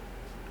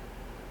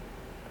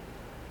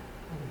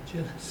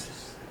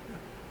 Genesis.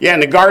 Yeah, in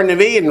the Garden of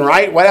Eden,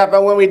 right? What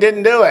happened when we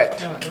didn't do it?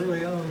 Yeah,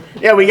 early on.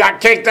 Yeah, we got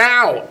kicked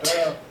out.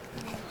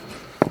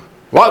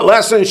 What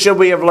lessons should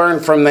we have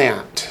learned from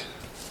that?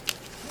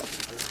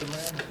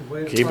 The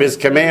way to Keep find his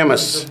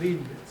commandments. is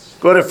obedience.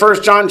 Go to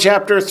 1 John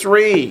chapter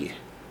 3,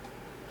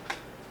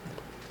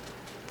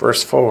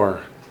 verse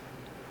 4.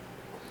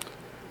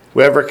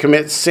 Whoever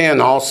commits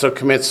sin also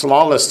commits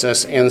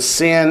lawlessness, and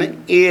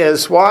sin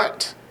is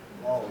what?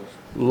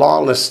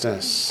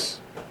 Lawlessness.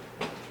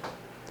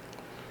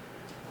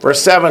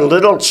 Verse 7,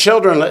 little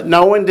children, let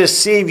no one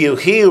deceive you.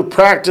 He who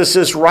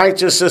practices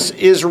righteousness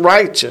is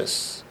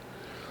righteous,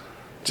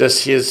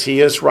 just as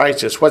he is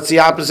righteous. What's the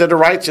opposite of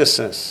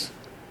righteousness?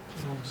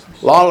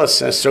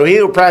 Lawlessness. So he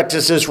who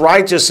practices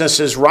righteousness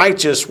is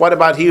righteous. What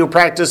about he who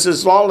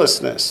practices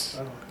lawlessness?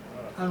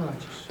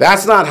 Unrighteous.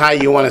 That's not how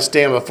you want to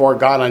stand before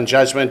God on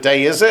Judgment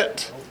Day, is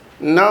it?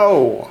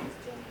 No.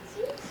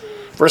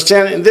 Verse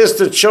 10, and this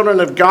the children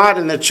of God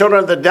and the children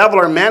of the devil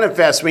are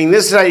manifest. I mean,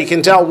 this is how you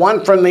can tell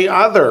one from the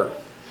other.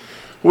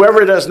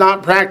 Whoever does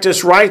not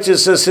practice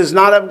righteousness is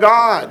not of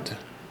God,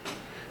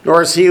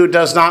 nor is he who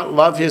does not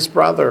love his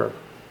brother.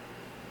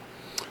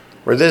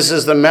 For this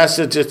is the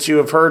message that you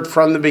have heard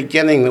from the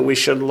beginning, that we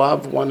should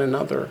love one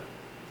another.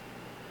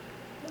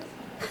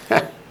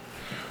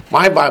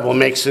 My Bible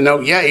makes a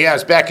note, yeah,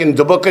 it's back in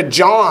the book of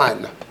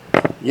John.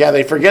 Yeah,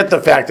 they forget the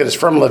fact that it's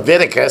from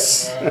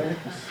Leviticus.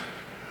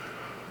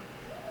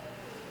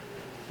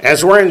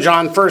 As we're in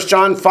 1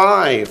 John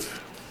 5.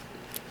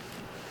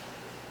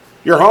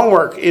 Your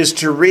homework is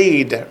to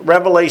read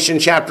Revelation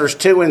chapters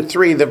 2 and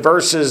 3, the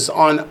verses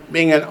on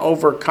being an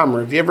overcomer.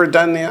 Have you ever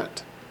done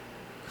that?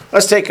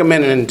 Let's take a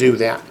minute and do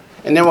that.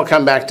 And then we'll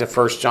come back to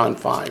 1 John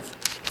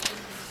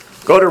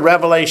 5. Go to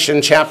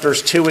Revelation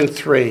chapters 2 and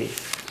 3.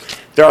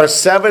 There are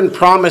 7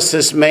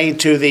 promises made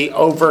to the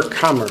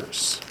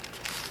overcomers.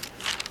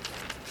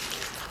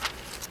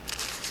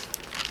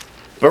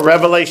 But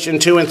Revelation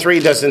 2 and 3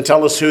 doesn't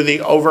tell us who the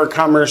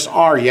overcomers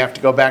are. You have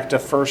to go back to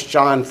 1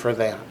 John for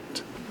that.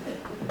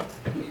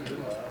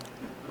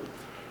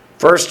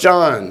 1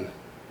 John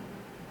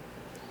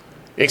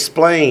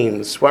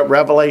explains what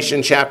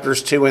Revelation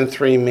chapters 2 and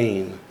 3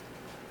 mean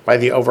by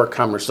the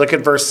overcomers. Look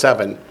at verse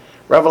 7.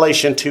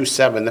 Revelation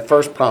 2:7, the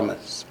first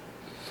promise.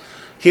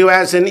 He who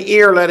has an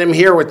ear, let him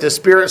hear what the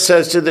Spirit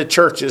says to the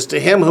churches. To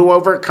him who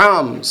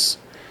overcomes,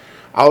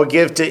 I will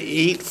give to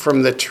eat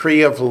from the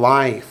tree of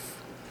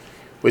life,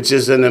 which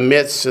is in the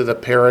midst of the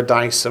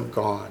paradise of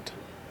God.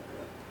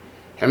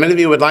 How many of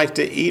you would like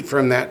to eat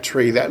from that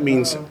tree? That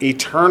means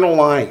eternal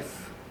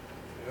life.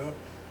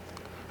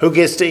 Who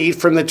gets to eat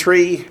from the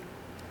tree?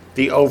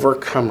 The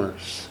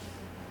overcomers.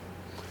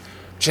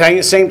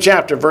 Same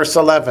chapter, verse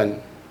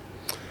 11.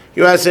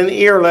 He who has an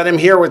ear, let him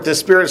hear what the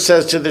Spirit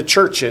says to the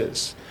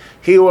churches.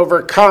 He who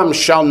overcomes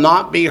shall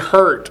not be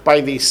hurt by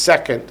the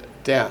second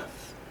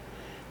death.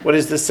 What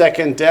is the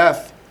second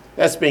death?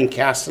 That's being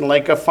cast in the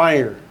lake of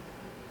fire.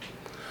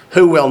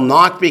 Who will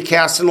not be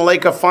cast in the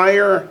lake of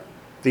fire?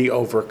 The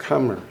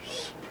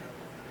overcomers.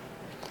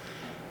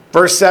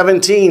 Verse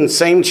 17,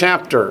 same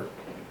chapter.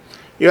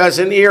 He who has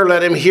an ear,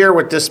 let him hear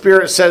what the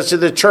Spirit says to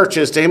the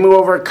churches. To him who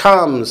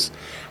overcomes,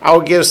 I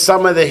will give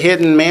some of the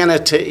hidden manna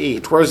to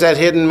eat. Where's that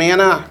hidden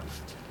manna?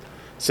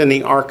 It's in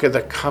the Ark of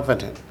the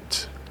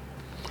Covenant.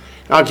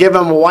 I'll give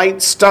him a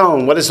white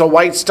stone. What does a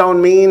white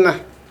stone mean?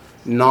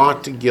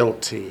 Not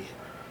guilty.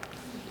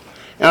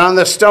 And on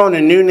the stone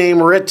a new name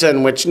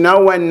written, which no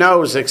one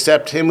knows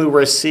except him who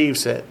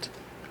receives it.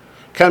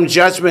 Come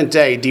Judgment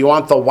Day, do you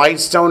want the white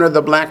stone or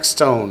the black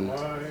stone?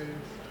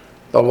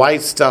 The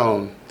white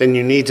stone. Then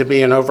you need to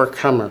be an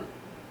overcomer.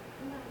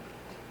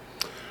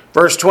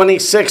 Verse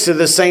 26 of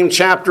the same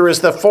chapter is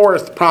the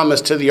fourth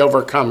promise to the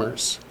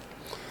overcomers.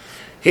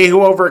 He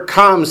who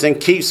overcomes and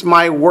keeps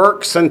my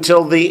works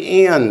until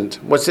the end.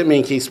 What's it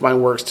mean, keeps my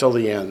works till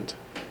the end?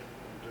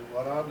 Do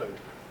what I do.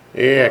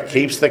 Yeah,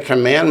 keeps the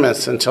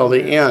commandments until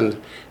the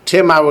end. To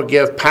him I will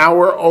give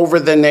power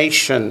over the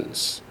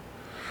nations.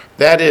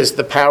 That is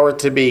the power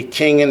to be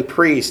king and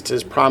priest,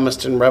 as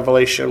promised in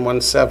Revelation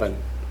 1:7.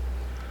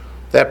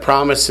 That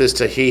promises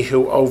to he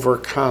who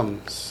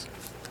overcomes.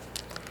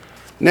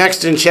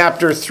 Next in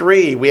chapter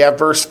 3, we have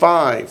verse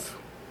 5.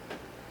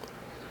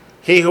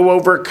 He who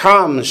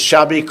overcomes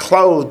shall be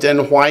clothed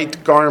in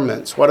white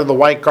garments. What are the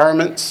white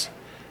garments?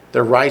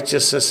 The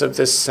righteousness of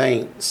the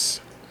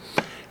saints.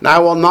 And I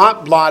will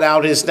not blot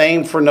out his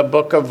name from the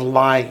book of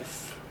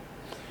life,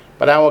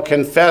 but I will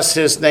confess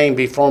his name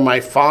before my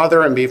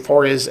Father and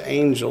before his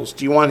angels.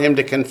 Do you want him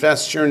to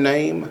confess your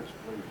name?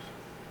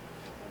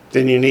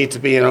 Then you need to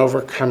be an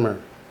overcomer.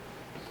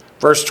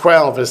 Verse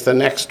 12 is the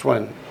next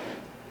one.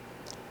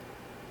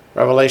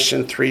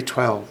 Revelation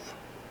 3:12.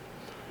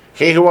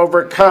 He who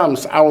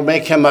overcomes, I will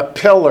make him a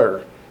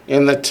pillar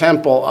in the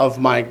temple of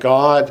my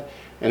God,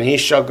 and he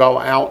shall go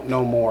out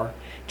no more.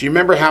 Do you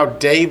remember how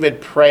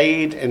David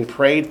prayed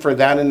for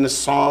that in the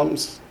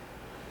Psalms?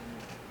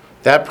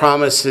 That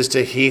promise is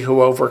to he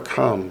who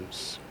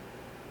overcomes.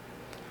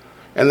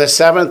 And the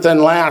seventh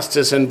and last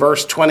is in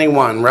verse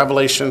 21,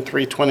 Revelation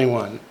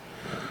 3:21.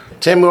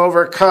 To him who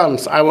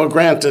overcomes, I will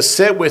grant to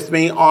sit with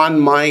me on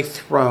my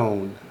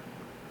throne.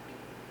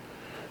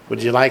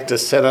 Would you like to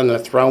sit on the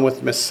throne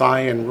with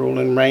Messiah and rule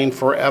and reign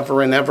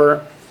forever and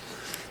ever?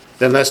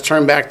 Then let's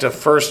turn back to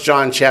 1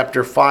 John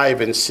chapter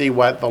 5 and see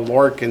what the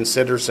Lord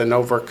considers an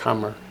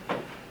overcomer.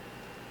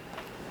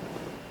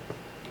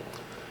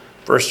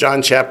 1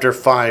 John chapter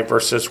 5,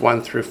 verses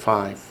 1 through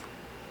 5.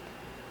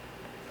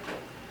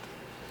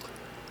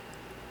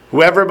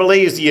 Whoever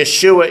believes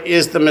Yeshua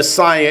is the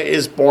Messiah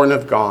is born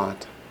of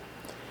God.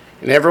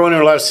 And everyone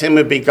who loves him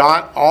who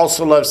begot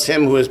also loves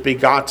him who is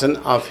begotten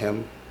of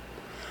him.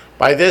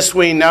 By this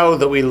we know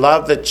that we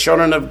love the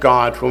children of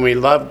God when we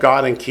love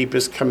God and keep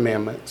his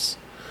commandments.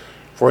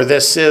 For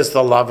this is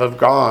the love of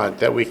God,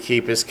 that we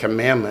keep his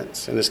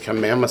commandments, and his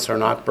commandments are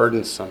not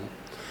burdensome.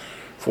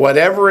 For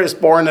whatever is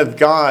born of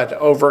God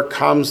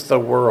overcomes the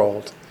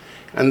world.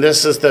 And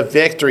this is the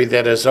victory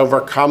that has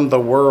overcome the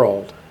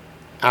world,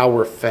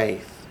 our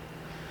faith.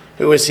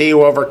 Who is he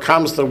who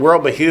overcomes the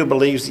world, but he who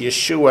believes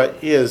Yeshua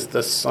is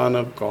the Son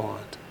of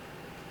God?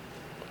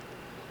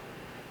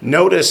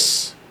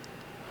 Notice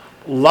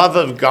love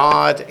of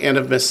God and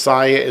of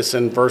Messiah is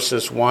in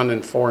verses 1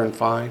 and 4 and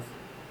 5.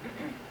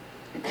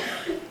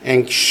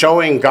 And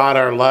showing God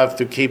our love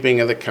through keeping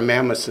of the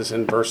commandments is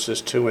in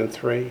verses 2 and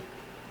 3.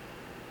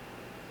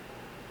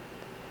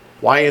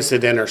 Why is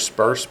it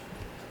interspersed?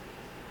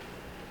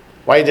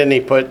 Why didn't he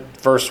put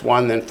verse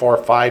 1, then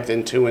 4, 5,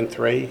 then 2 and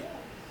 3?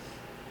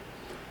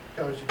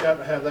 Because you got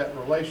to have that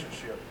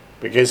relationship.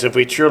 Because if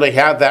we truly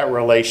have that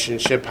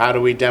relationship, how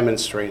do we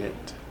demonstrate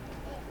it?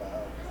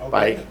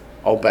 By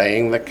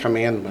obeying the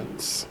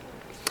commandments.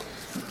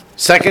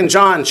 2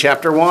 John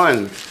chapter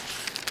 1.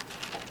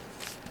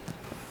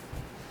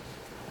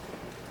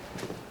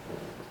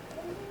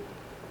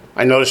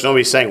 I notice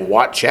nobody's saying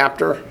what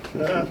chapter?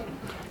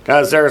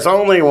 Because there's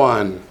only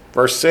one.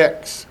 Verse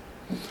 6.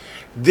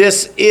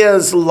 This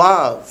is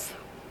love,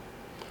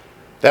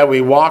 that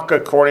we walk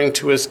according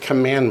to his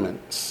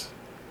commandments.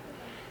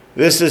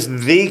 This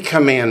is the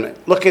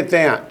commandment. Look at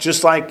that.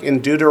 Just like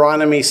in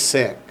Deuteronomy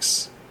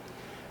 6.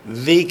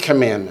 The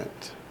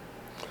commandment.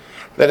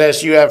 That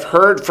as you have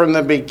heard from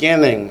the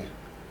beginning,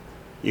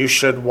 you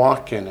should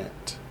walk in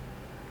it.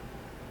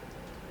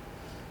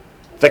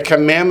 The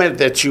commandment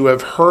that you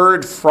have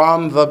heard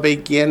from the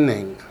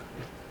beginning,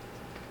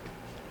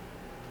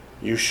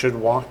 you should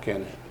walk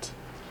in it.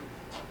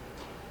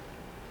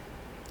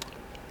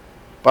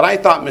 But I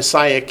thought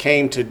Messiah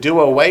came to do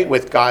away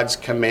with God's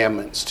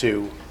commandments,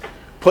 to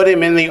put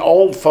him in the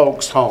old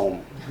folks'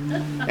 home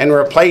and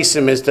replace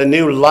him as the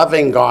new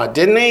loving God,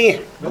 didn't he?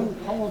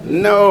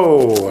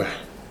 No,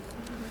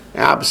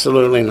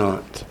 absolutely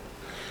not.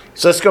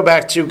 So let's go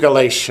back to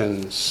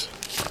Galatians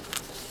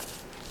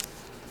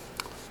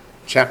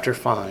chapter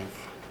 5,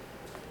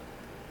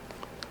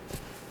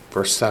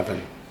 verse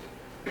 7.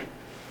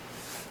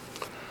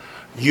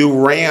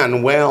 You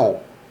ran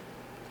well.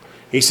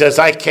 He says,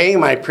 I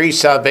came, I preached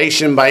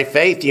salvation by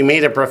faith. You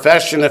made a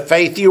profession of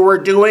faith. You were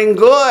doing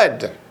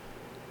good.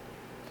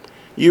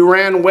 You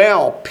ran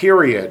well,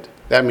 period.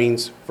 That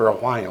means for a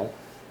while.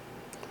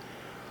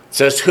 It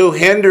says, who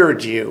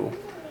hindered you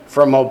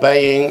from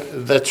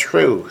obeying the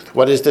truth?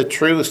 What is the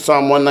truth?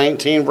 Psalm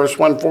 119, verse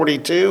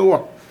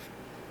 142.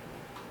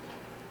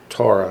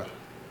 Torah.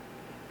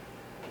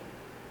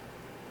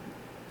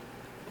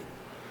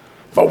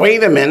 But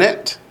wait a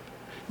minute.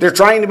 They're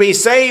trying to be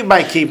saved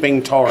by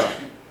keeping Torah.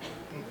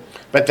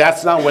 But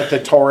that's not what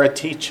the Torah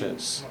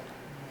teaches.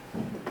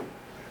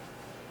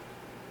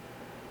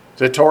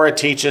 The Torah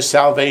teaches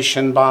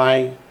salvation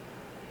by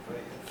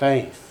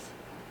faith.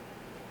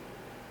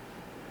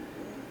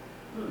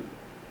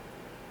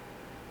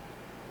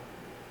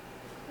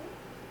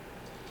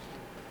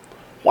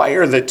 Why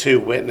are the two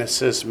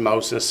witnesses,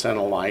 Moses and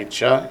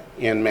Elijah,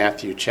 in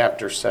Matthew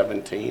chapter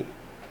 17?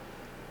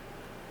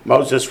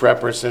 Moses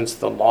represents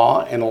the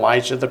law and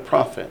Elijah the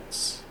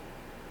prophets.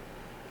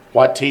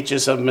 What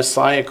teaches of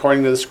Messiah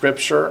according to the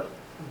scripture?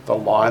 The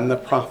law and the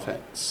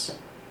prophets.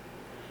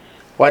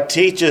 What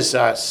teaches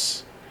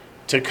us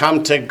to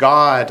come to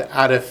God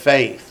out of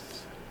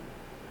faith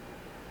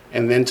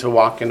and then to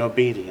walk in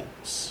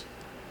obedience?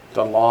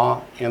 The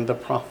law and the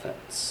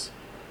prophets.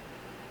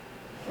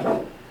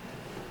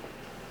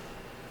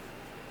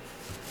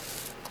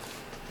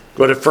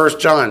 Go to 1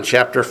 John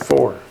chapter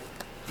 4.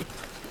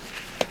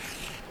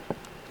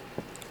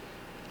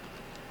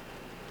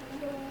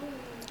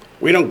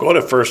 We don't go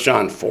to 1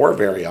 John 4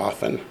 very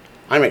often.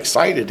 I'm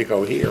excited to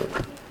go here.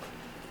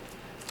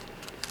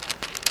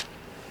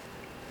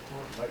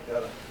 Make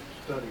that a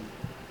study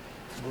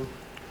book.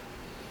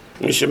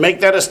 We should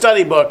make that a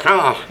study book,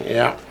 huh?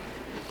 Yeah.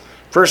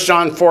 1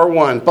 John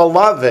 4:1.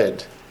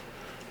 Beloved,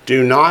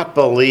 do not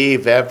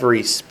believe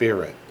every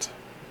spirit,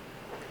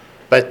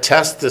 but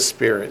test the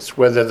spirits,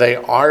 whether they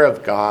are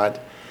of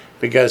God,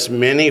 because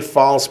many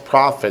false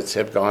prophets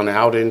have gone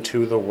out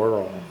into the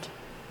world.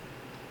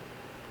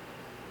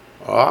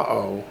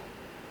 Uh-oh.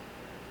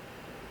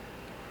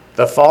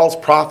 The false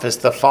prophets,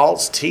 the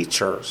false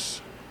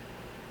teachers,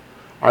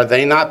 are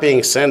they not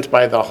being sent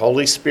by the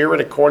Holy Spirit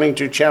according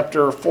to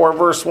chapter 4,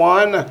 verse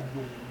 1?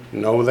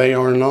 No, they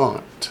are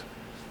not.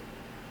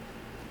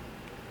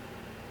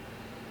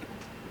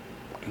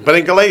 But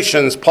in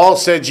Galatians, Paul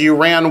said you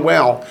ran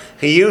well.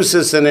 He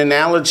uses an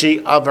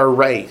analogy of a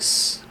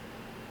race.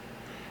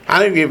 How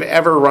many of you have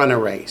ever run a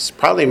race?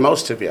 Probably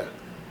most of you.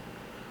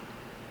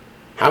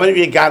 How many of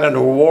you got an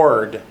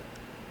award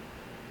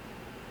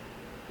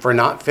for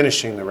not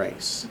finishing the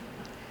race?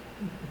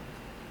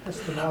 That's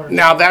the modern.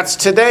 Now that's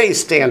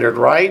today's standard,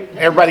 right?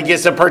 Everybody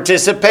gets a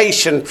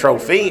participation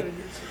trophy,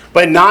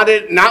 but not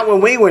when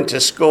we went to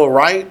school,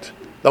 right?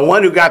 The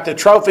one who got the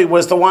trophy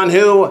was the one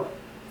who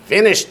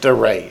finished the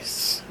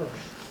race.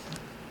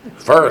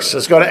 First,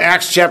 let's go to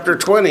Acts chapter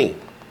 20.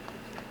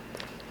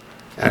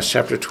 Acts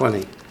chapter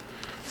 20.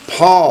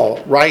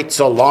 Paul writes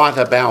a lot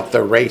about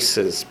the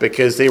races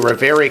because they were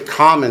very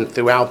common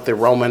throughout the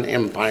Roman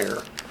Empire.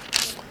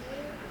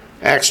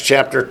 Acts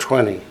chapter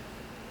 20.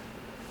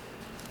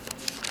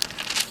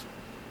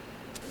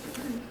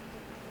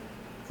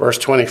 Verse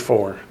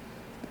 24.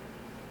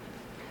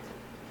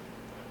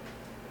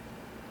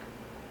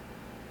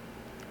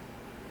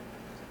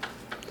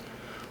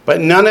 But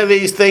none of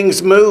these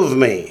things move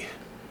me,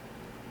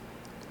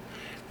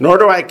 nor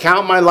do I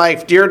count my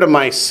life dear to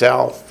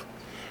myself,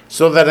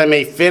 so that I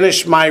may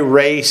finish my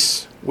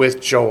race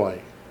with joy.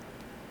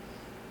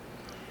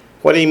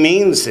 What he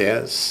means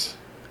is,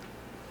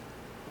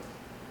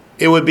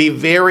 it would be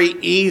very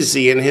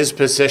easy in his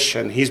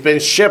position. He's been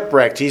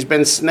shipwrecked. He's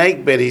been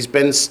snake bit. He's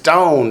been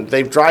stoned.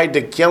 They've tried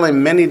to kill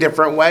him many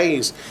different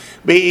ways.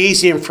 Be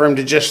easy for him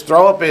to just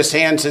throw up his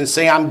hands and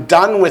say, I'm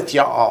done with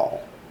you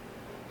all.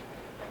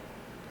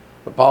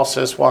 But Paul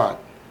says what?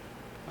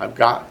 I've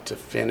got to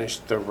finish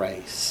the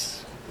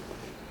race.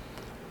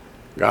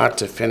 Got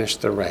to finish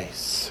the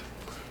race.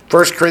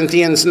 1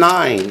 Corinthians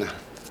 9.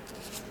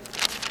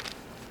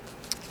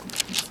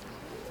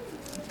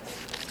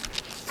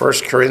 1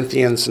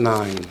 Corinthians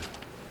 9.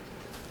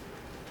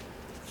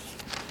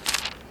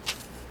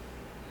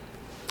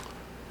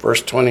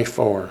 Verse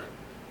 24.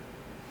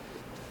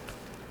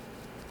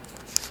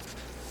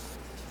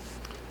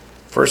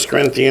 1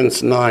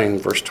 Corinthians 9,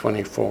 verse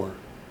 24.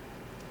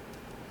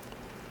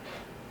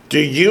 Do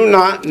you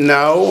not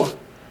know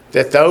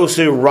that those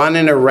who run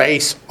in a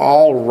race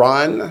all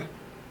run,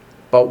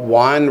 but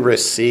one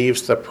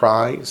receives the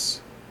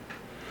prize?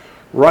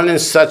 Run in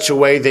such a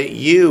way that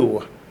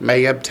you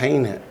may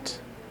obtain it.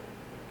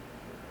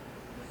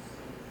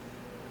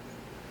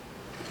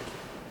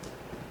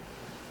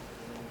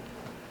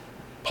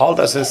 Paul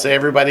doesn't say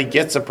everybody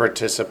gets a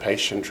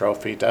participation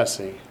trophy, does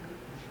he?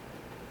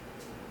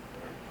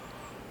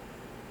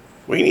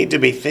 We need to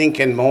be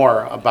thinking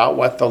more about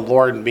what the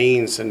Lord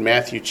means in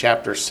Matthew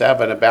chapter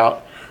 7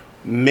 about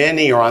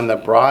many are on the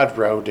broad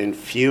road and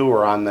few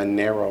are on the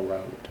narrow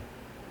road.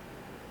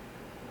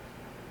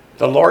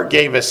 The Lord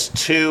gave us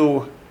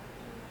two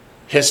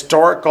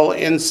historical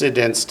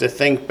incidents to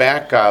think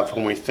back of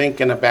when we're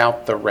thinking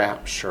about the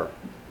rapture.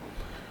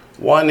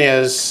 One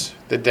is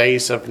the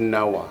days of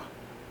Noah.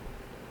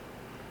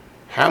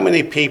 How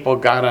many people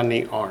got on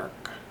the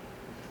ark?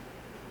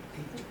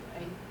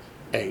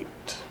 8.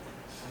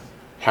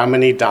 How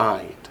many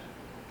died?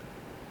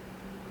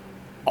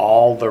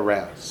 All the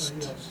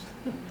rest.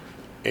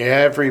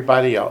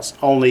 Everybody else.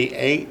 Only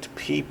 8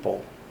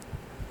 people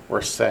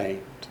were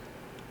saved.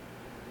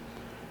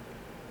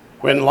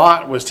 When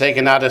Lot was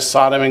taken out of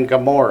Sodom and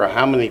Gomorrah,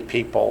 how many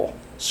people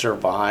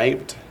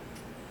survived?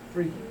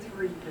 3,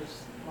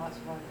 because Lot's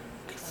wife.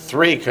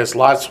 3, because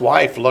Lot's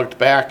wife looked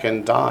back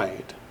and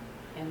died.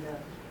 And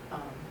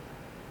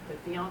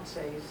the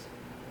fiancés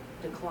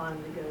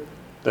declined to go.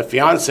 The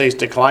fiancés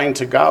declined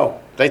to go.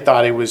 They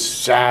thought he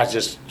was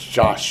just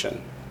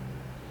joshing.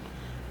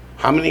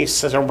 How many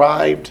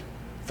survived?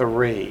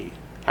 3.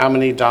 How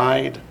many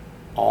died?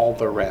 All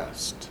the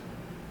rest.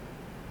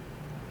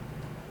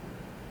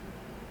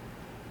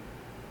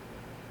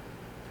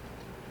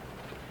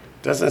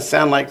 Doesn't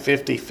sound like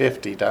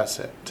 50-50, does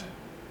it?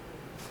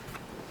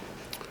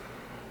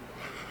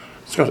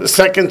 Let's go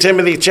to 2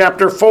 Timothy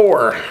chapter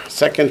 4.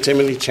 2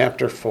 Timothy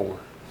chapter 4.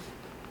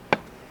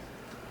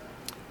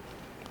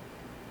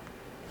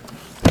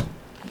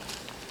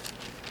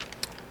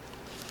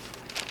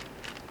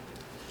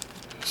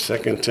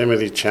 2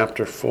 Timothy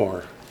chapter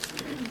 4,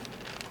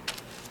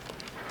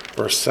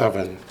 verse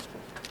 7.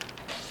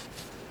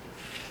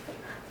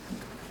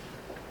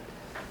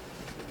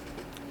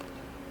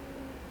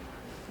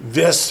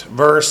 This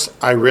verse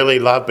I really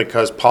love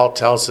because Paul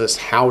tells us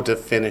how to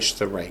finish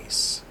the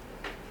race.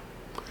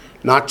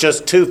 Not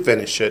just to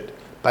finish it,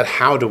 but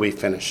how do we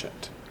finish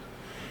it?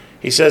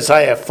 He says,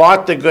 I have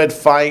fought the good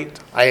fight,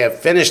 I have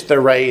finished the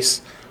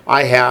race,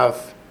 I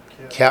have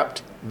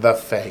kept the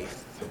faith.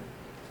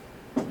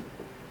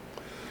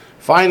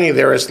 Finally,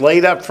 there is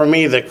laid up for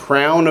me the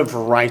crown of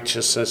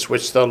righteousness,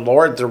 which the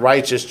Lord, the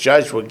righteous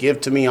judge, will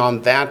give to me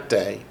on that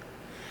day.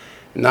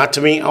 Not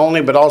to me only,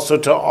 but also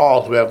to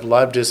all who have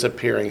loved his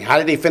appearing. How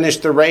did he finish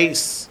the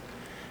race?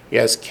 He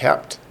has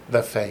kept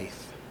the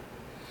faith.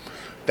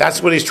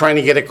 That's what he's trying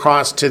to get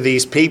across to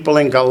these people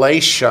in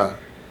Galatia,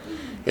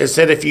 is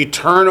that if you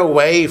turn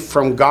away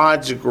from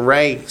God's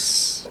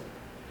grace,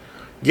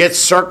 get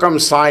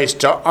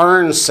circumcised to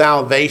earn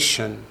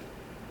salvation,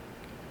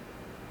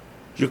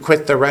 you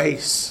quit the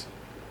race.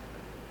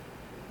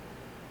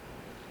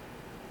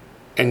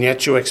 And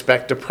yet you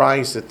expect a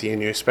prize at the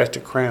end. You expect a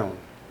crown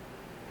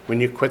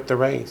when you quit the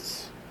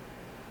race.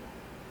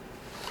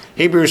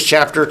 Hebrews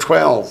chapter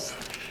 12.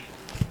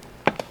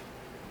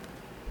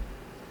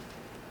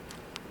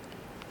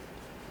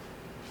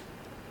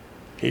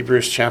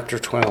 Hebrews chapter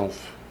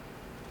 12.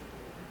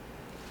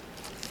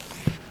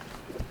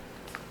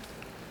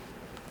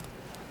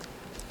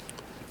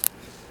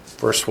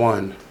 Verse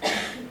 1.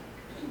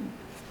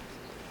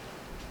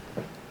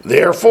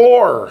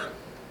 Therefore,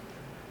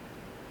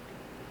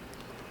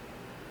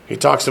 he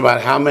talks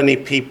about how many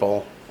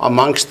people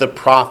amongst the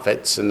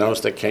prophets and those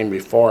that came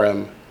before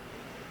him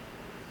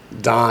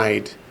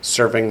died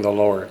serving the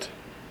Lord.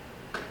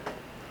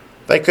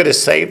 They could have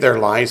saved their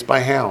lives by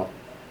how?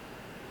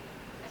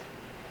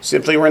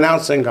 Simply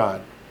renouncing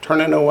God,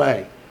 turning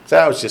away. So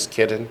I was just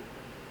kidding.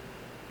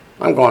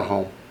 I'm going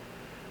home.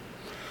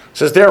 It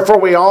says, therefore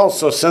we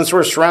also, since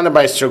we're surrounded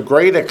by so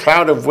great a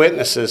cloud of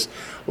witnesses,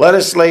 let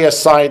us lay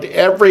aside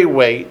every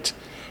weight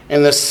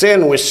and the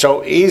sin which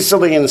so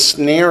easily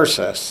ensnares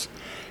us,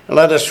 and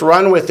let us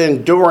run with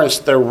endurance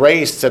the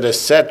race that is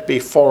set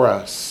before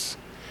us.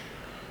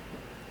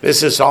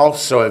 This is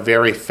also a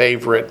very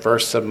favorite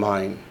verse of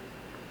mine,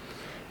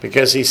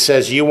 because he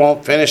says you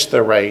won't finish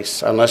the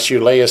race unless you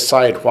lay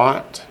aside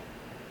what?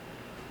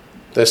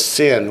 The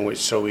sin which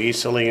so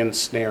easily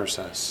ensnares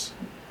us.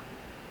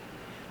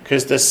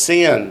 Because the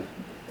sin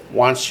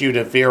wants you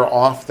to veer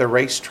off the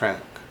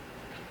racetrack.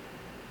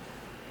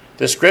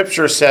 The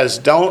scripture says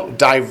don't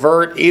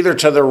divert either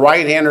to the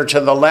right hand or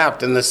to the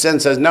left. And the sin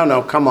says,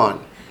 no, come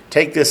on.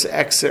 Take this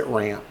exit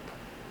ramp.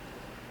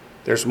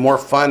 There's more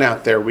fun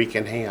out there we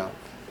can have.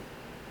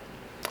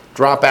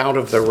 Drop out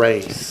of the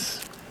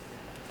race.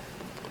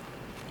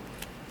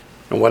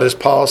 And what does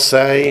Paul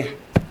say?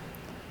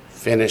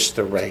 Finish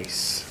the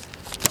race.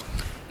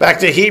 Back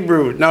to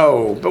Hebrew,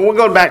 no, but we'll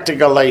go back to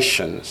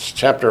Galatians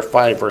chapter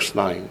 5, verse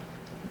 9.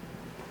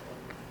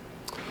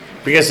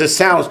 Because it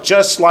sounds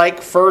just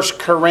like 1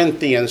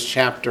 Corinthians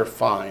chapter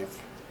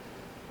 5.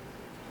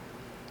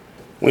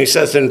 When he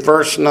says in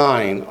verse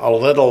 9, a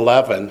little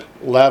leaven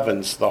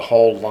leavens the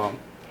whole lump.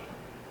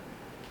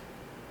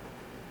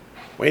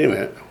 Wait a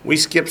minute, we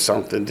skipped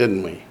something,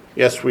 didn't we?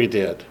 Yes, we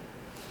did.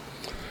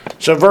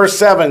 So verse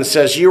 7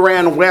 says, you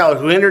ran well,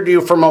 who hindered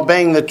you from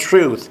obeying the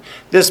truth.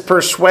 This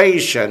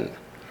persuasion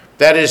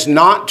that is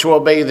not to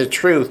obey the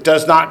truth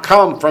does not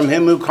come from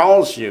him who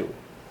calls you.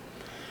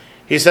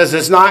 He says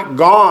it's not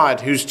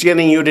God who's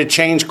getting you to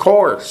change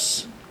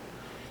course.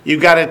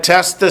 You've got to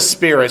test the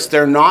spirits.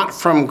 They're not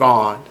from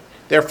God.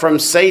 They're from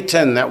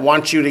Satan that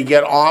wants you to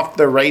get off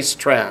the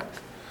racetrack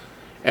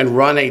and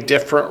run a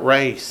different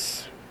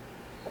race.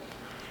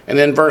 And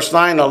then verse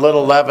 9, a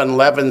little leaven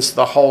leavens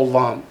the whole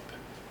lump.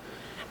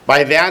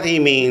 By that he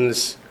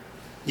means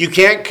you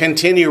can't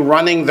continue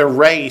running the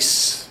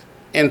race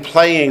and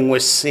playing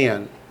with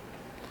sin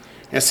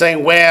and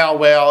saying,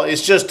 well,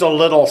 it's just a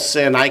little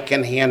sin, I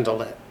can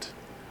handle it.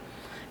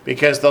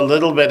 Because the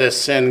little bit of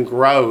sin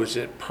grows,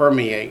 it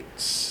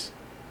permeates,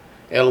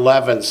 it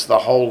leavens the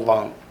whole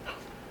lump.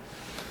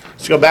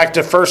 Let's go back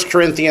to 1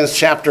 Corinthians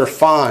chapter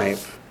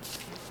 5,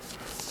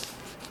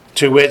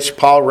 to which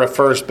Paul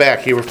refers back.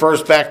 He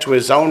refers back to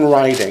his own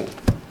writing.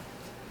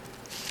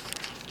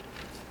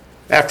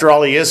 After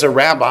all, he is a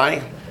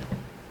rabbi.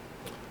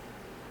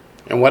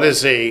 And what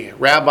does a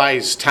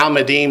rabbi's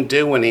talmudim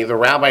do when the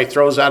rabbi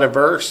throws out a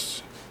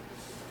verse?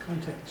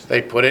 Context.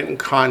 They put it in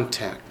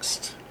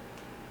context.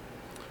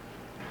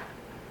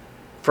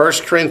 1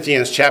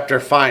 Corinthians chapter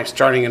 5,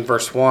 starting in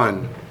verse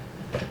 1.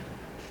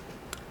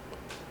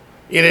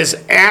 It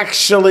is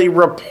actually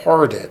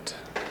reported.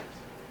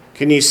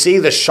 Can you see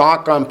the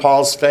shock on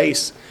Paul's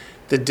face?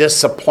 The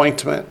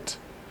disappointment.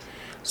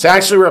 It's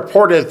actually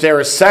reported that there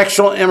is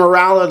sexual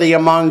immorality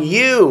among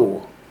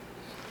you.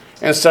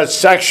 And such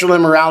sexual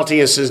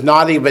immorality as is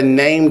not even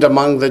named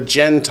among the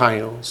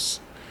Gentiles,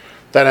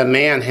 that a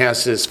man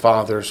has his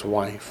father's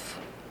wife.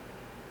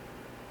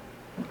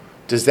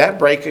 Does that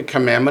break a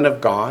commandment of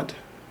God?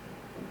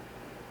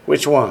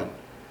 Which one?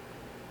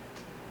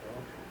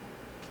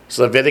 It's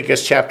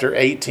Leviticus chapter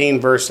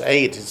 18, verse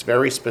 8. It's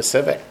very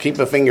specific. Keep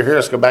a finger here.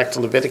 Let's go back to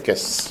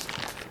Leviticus.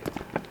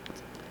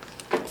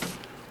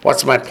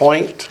 What's my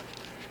point?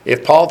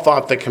 If Paul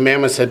thought the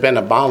commandments had been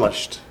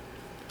abolished,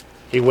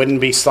 he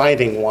wouldn't be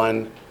citing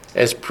one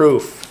as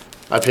proof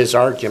of his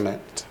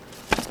argument.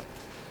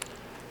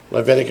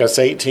 Leviticus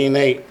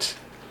 18:8.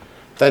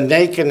 The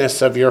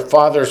nakedness of your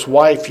father's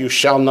wife you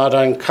shall not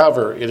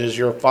uncover. It is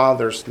your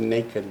father's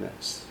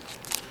nakedness.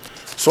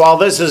 So while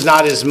this is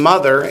not his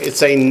mother,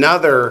 it's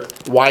another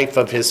wife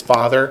of his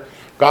father.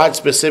 God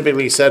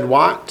specifically said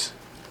what?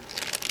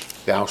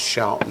 Thou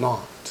shalt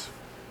not.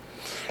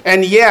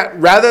 And yet,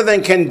 rather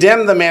than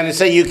condemn the man and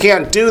say, you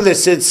can't do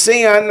this, it's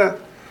sin,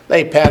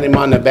 they pat him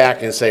on the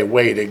back and say,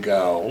 way to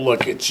go,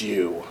 look at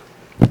you.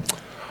 It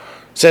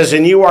says,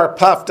 and you are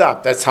puffed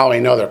up. That's how I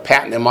know they're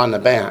patting him on the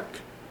back.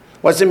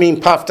 What does it mean,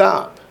 puffed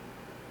up?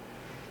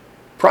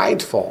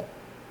 Prideful.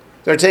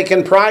 They're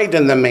taking pride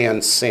in the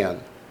man's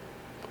sin.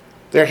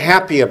 They're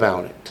happy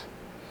about it.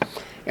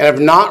 And have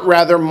not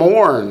rather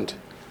mourned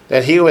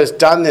that he who has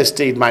done this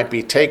deed might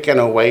be taken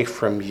away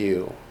from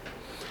you.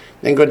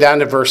 Then go down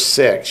to verse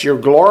 6. Your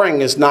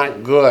glorying is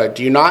not good.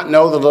 Do you not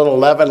know the little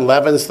leaven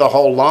leavens the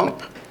whole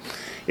lump?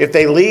 If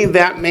they leave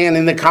that man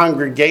in the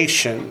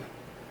congregation,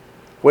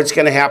 what's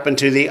going to happen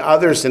to the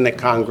others in the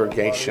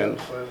congregation?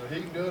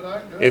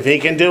 If he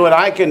can do it,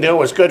 I can do it.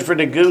 What's good for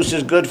the goose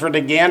is good for the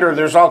gander.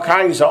 There's all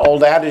kinds of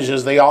old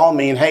adages. They all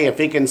mean, hey, if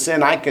he can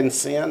sin, I can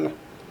sin.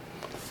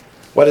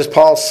 What does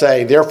Paul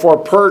say? Therefore,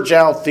 purge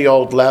out the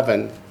old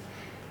leaven.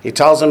 He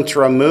tells him to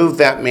remove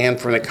that man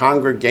from the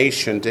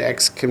congregation, to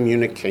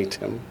excommunicate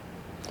him,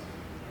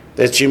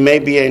 that you may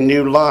be a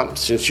new lump,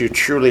 since you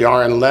truly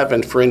are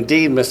unleavened. For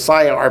indeed,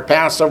 Messiah, our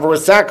Passover,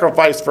 was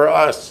sacrificed for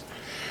us.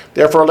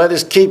 Therefore, let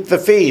us keep the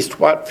feast.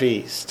 What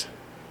feast?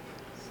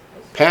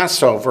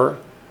 Passover.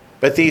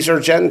 But these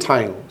are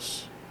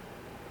Gentiles.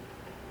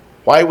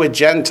 Why would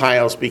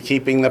Gentiles be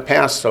keeping the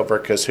Passover?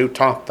 Because who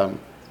taught them?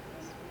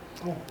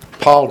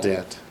 Paul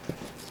did.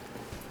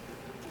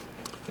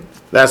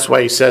 That's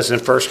why he says in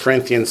 1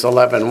 Corinthians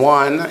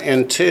 11:1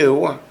 and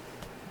 2,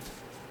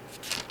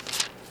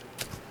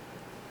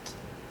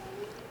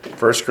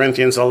 1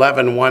 Corinthians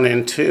 11, 1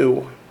 and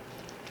 2.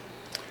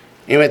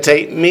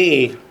 Imitate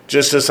me,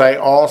 just as I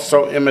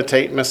also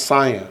imitate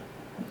Messiah.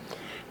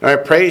 Now I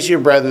praise you,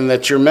 brethren,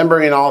 that you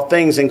remember in all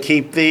things and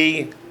keep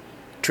the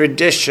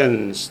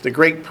traditions, the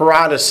Greek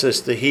paradosis,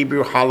 the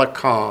Hebrew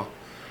halakha,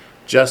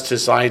 just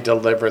as I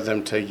deliver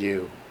them to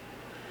you.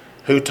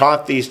 Who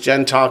taught these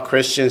Gentile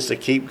Christians to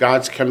keep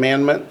God's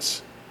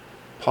commandments?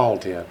 Paul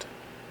did.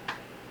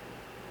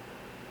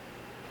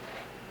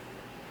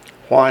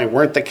 Why?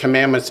 Weren't the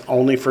commandments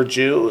only for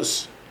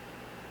Jews?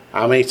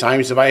 How many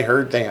times have I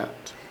heard that?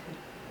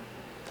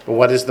 But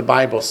what does the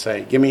Bible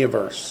say? Give me a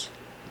verse.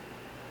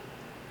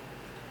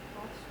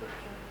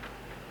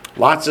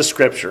 Lots of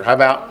scripture. How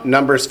about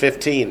Numbers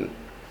 15,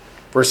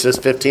 verses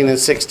 15 and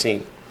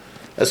 16?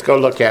 Let's go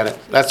look at it.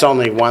 That's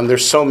only one.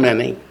 There's so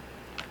many.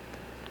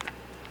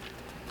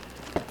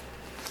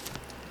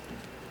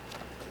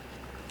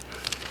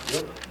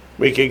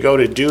 We could go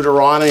to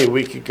Deuteronomy.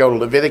 We could go to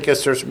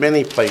Leviticus. There's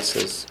many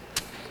places.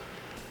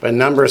 But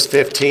Numbers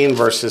 15,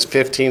 verses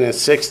 15 and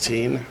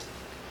 16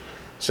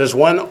 says,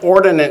 one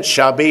ordinance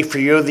shall be for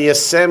you the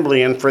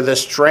assembly and for the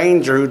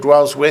stranger who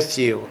dwells with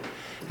you,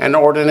 an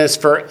ordinance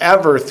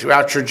forever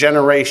throughout your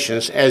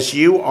generations. As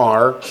you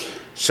are,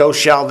 so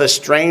shall the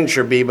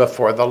stranger be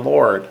before the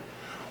Lord.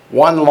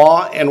 One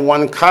law and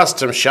one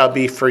custom shall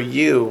be for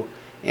you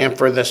and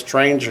for the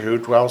stranger who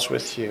dwells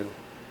with you.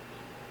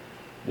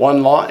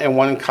 One law and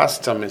one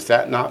custom. Is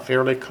that not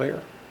fairly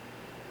clear?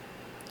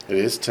 It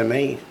is to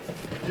me.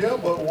 Yeah,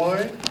 but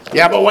Wayne.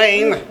 Yeah, but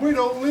Wayne. We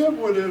don't live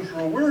with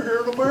Israel. We're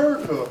here in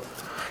America.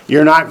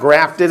 You're not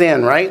grafted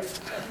in, right?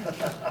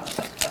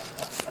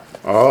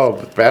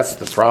 Oh, that's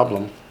the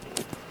problem.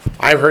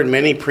 I've heard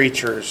many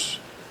preachers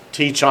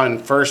teach on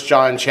 1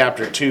 John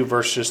chapter 2,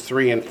 verses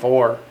 3 and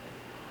 4.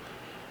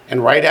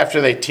 And right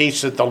after they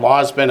teach that the law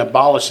has been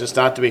abolished, it's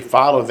not to be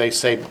followed, they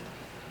say,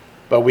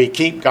 but we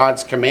keep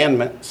God's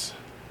commandments.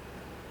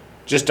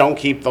 Just don't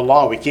keep the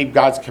law. We keep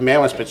God's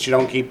commandments, but you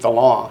don't keep the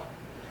law.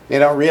 They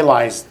don't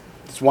realize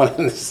it's one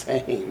and the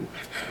same.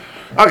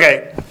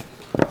 Okay,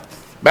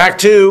 back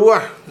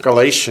to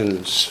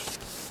Galatians.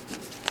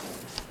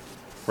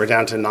 We're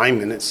down to 9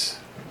 minutes.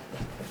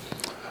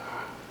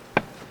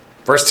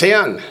 Verse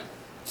 10.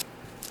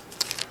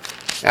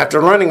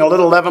 After learning a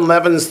little leaven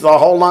leavens the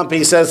whole lump,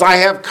 he says, I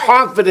have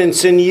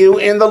confidence in you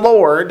in the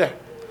Lord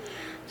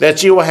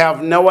that you will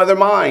have no other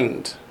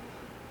mind.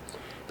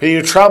 But he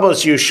who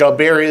troubles you shall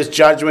bear his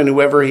judgment,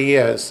 whoever he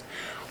is.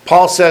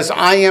 Paul says,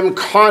 I am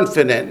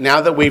confident, now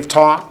that we've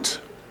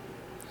talked,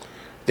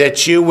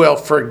 that you will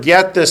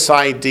forget this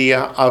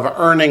idea of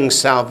earning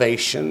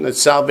salvation, that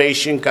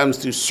salvation comes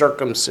through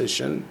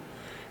circumcision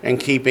and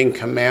keeping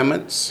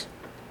commandments.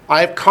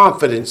 I have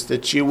confidence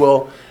that you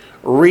will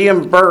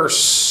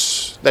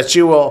reimburse, that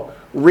you will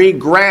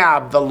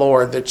re-grab the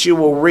Lord, that you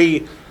will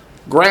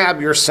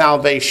re-grab your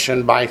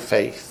salvation by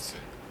faith.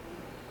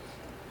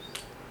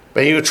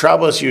 But he who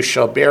troubles you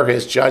shall bear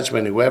his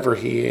judgment, whoever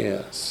he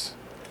is.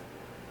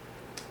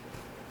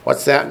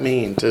 What's that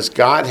mean? Does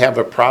God have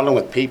a problem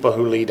with people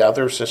who lead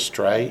others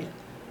astray?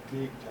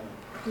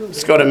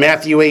 Let's go to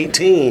Matthew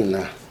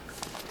 18.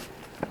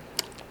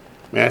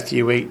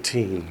 Matthew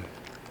 18.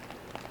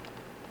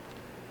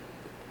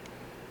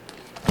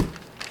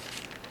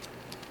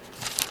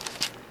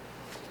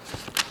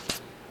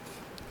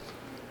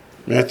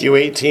 Matthew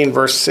 18,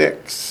 verse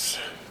 6.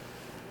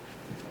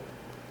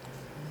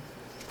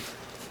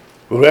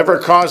 Whoever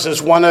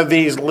causes one of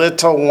these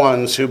little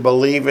ones who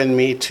believe in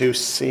me to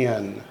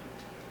sin.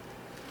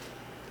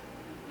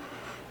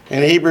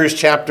 In Hebrews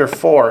chapter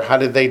 4, how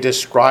did they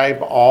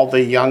describe all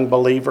the young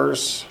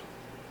believers?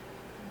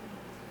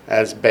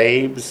 As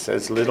babes,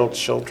 as little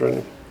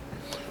children.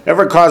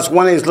 Whoever caused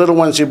one of these little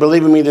ones who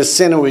believe in me to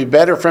sin, it would be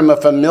better for him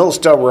if a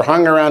millstone were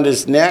hung around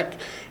his neck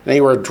and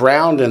he were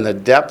drowned in the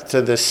depth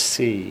of the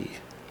sea.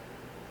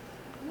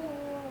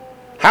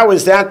 How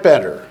is that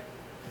better?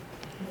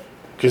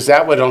 Because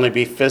that would only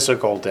be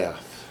physical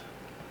death.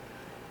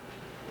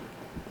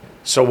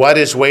 So what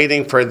is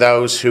waiting for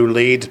those who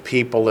lead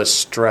people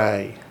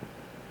astray,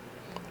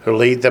 who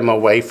lead them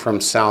away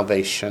from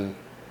salvation?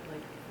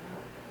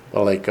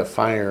 The lake of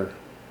fire.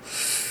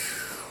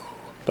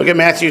 Look at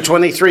Matthew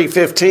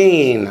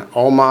 23:15.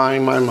 Oh my,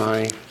 my,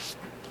 my.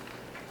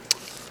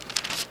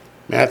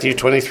 Matthew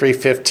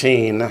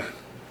 23:15.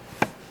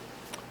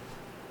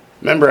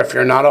 Remember, if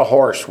you're not a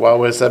horse,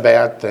 woe is a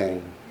bad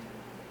thing.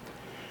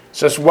 It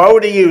says, woe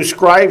to you,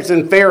 scribes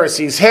and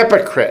Pharisees,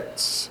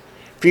 hypocrites!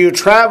 For you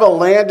travel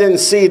land and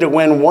sea to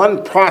win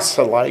one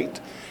proselyte.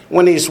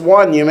 When he's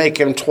won, you make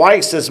him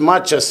twice as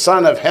much a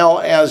son of hell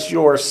as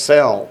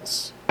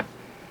yourselves.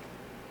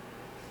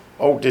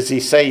 Oh, does he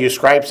say you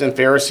scribes and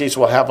Pharisees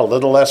will have a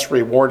little less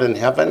reward in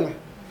heaven?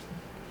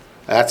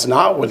 That's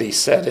not what he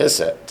said, is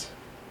it?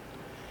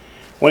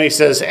 When he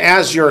says,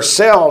 as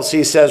yourselves,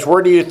 he says,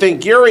 where do you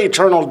think your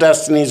eternal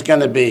destiny is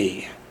going to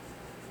be?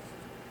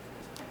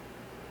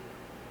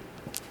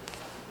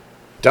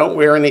 Don't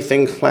wear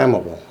anything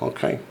flammable,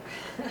 okay?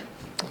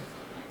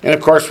 And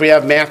of course, we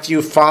have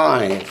Matthew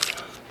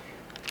 5,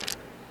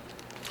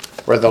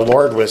 where the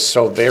Lord was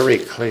so very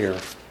clear.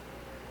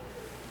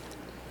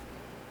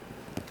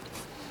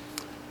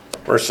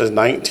 Verses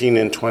 19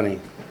 and 20.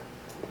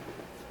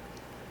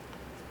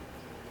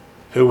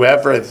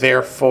 Whoever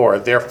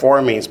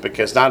therefore means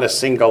because not a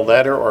single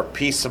letter or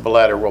piece of a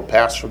letter will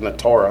pass from the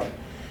Torah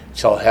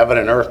till heaven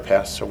and earth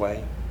pass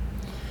away.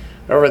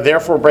 Whoever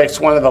therefore breaks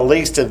one of the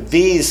least of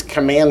these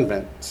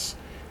commandments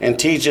and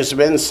teaches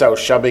men so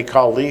shall be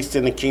called least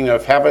in the kingdom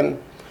of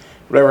heaven.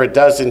 Whoever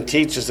does and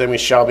teaches them, he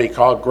shall be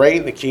called great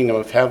in the kingdom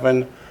of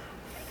heaven.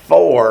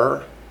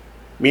 For,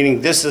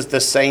 meaning this is the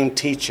same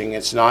teaching,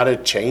 it's not a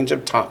change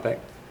of topic.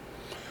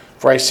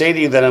 For I say to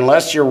you that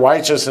unless your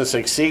righteousness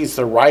exceeds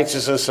the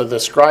righteousness of the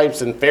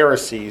scribes and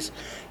Pharisees,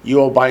 you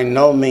will by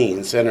no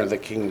means enter the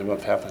kingdom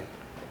of heaven.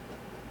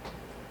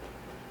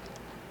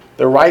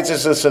 The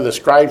righteousness of the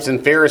scribes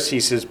and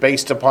Pharisees is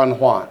based upon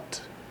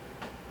what?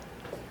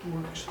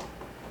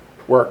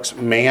 Works.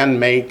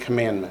 Man-made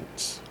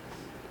commandments.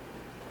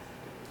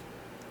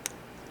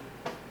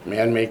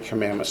 Man-made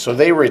commandments. So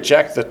they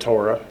reject the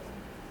Torah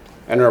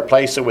and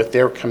replace it with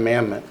their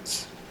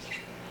commandments.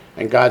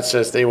 And God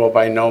says they will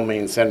by no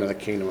means enter the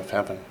kingdom of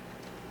heaven.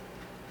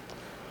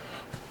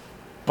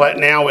 But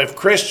now if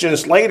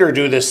Christians later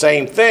do the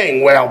same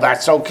thing, well,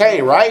 that's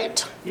okay,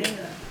 right? Yeah.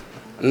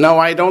 No,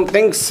 I don't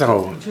think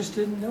so. I just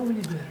didn't know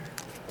any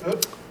better.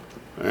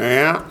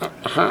 Yeah.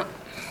 Uh-huh.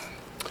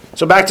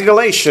 So back to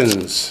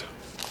Galatians.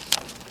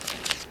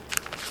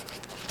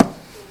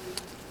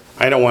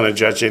 I don't want to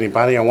judge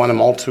anybody. I want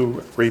them all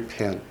to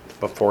repent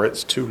before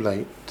it's too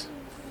late.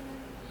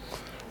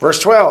 Verse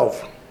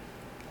 12.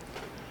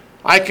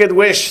 I could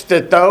wish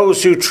that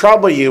those who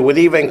trouble you would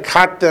even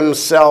cut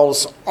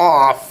themselves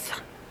off.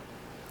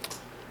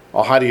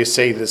 Well, how do you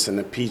say this in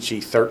a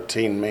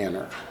PG-13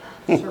 manner?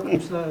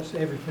 Circumcise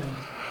everything.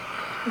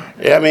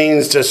 It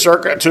means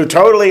to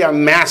totally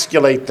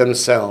emasculate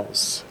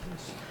themselves.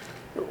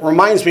 It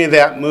reminds me of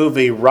that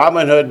movie,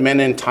 Robin Hood Men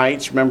in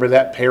Tights. Remember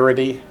that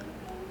parody?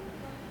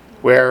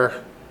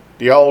 Where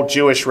the old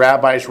Jewish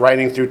rabbi's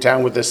riding through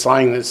town with a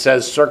sign that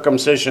says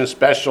circumcision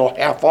special,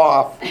 half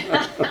off.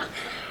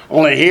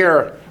 Only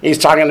here, he's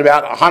talking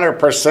about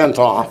 100%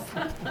 off.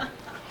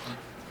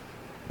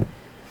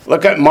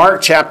 Look at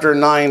Mark chapter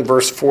 9,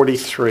 verse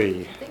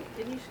 43.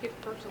 Didn't you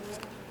skip verse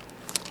 11?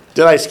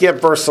 Did I skip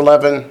verse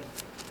 11?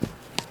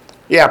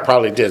 Yeah, I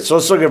probably did. So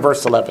let's look at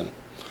verse 11.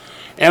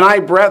 And I,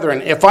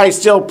 brethren, if I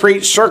still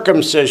preach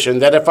circumcision,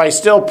 that if I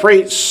still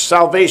preach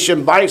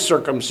salvation by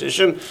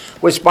circumcision,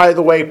 which, by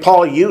the way,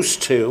 Paul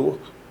used to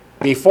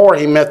before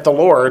he met the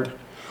Lord,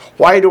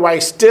 why do I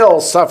still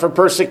suffer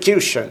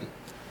persecution?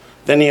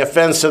 Then the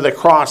offense of the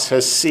cross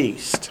has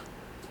ceased.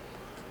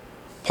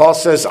 Paul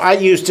says, I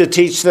used to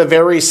teach the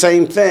very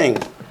same thing.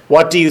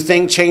 What do you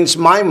think changed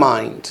my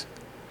mind?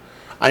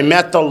 I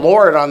met the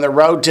Lord on the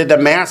road to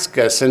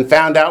Damascus and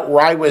found out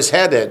where I was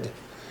headed.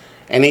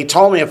 And he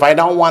told me if I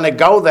don't want to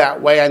go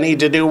that way, I need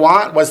to do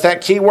what? What's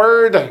that key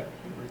word?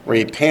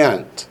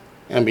 Repent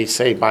and be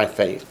saved by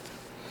faith.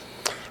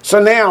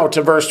 So now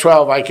to verse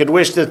 12. I could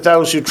wish that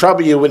those who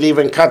trouble you would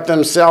even cut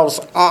themselves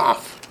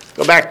off.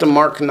 Go back to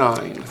Mark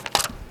 9.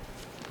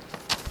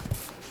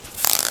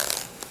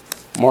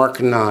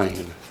 Mark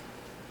 9,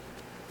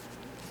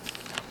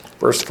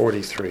 verse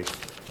 43.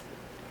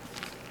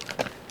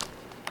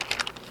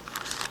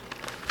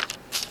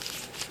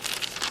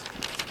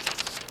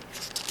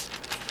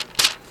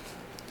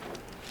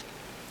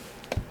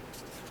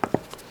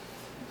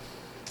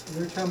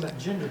 They're talking about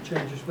gender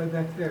changes way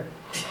back there.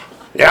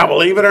 Yeah,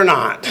 believe it or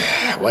not,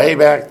 way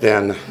back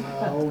then.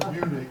 Old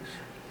eunuchs.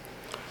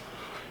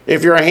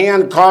 If your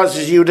hand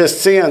causes you to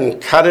sin,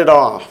 cut it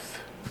off.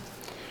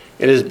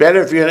 It is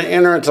better for you to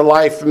enter into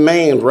life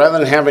maimed rather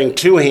than having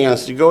two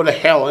hands to go to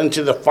hell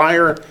into the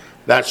fire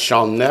that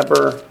shall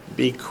never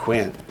be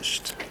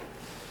quenched.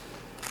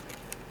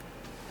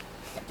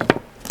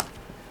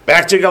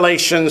 Back to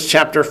Galatians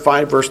chapter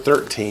 5, verse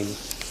 13.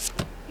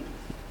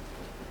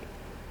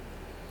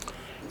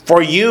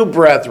 For you,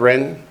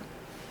 brethren,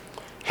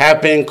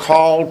 have been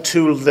called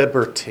to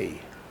liberty.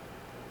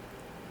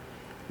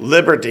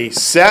 Liberty,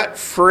 set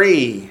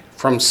free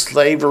from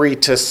slavery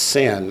to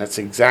sin. That's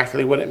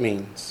exactly what it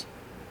means.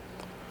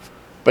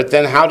 But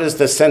then how does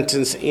the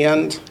sentence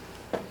end?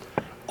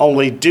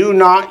 Only do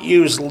not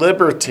use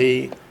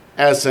liberty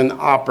as an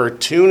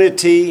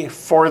opportunity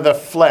for the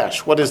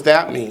flesh. What does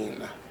that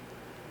mean?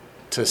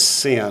 To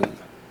sin.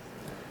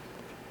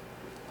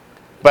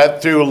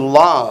 But through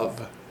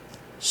love,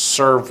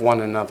 serve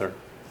one another.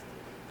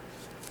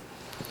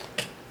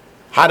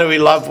 How do we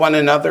love one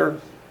another?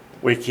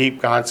 We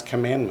keep God's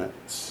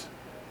commandments.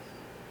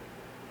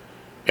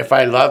 If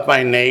I love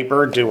my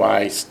neighbor, do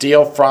I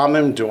steal from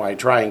him? Do I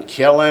try and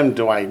kill him?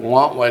 Do I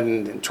want one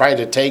and try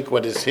to take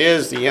what is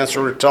his? The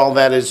answer to all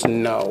that is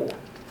no.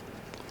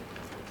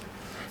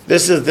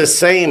 This is the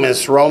same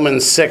as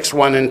Romans 6,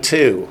 1 and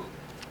 2.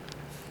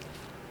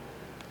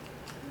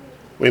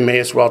 We may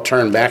as well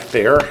turn back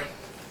there.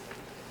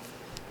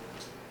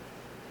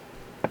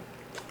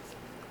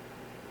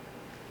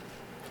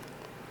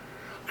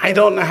 I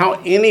don't know how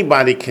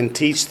anybody can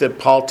teach that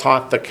Paul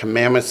taught the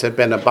commandments have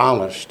been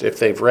abolished if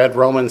they've read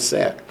Romans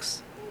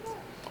 6.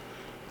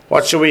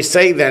 What shall we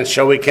say then?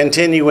 Shall we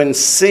continue in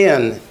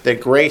sin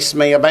that grace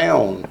may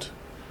abound?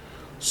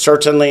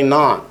 Certainly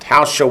not.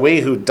 How shall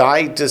we who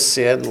died to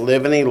sin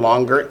live any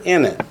longer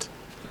in it?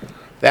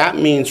 That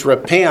means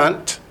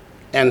repent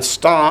and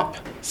stop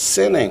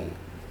sinning.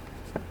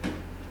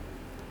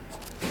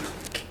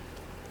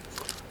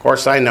 Of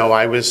course, I know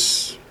I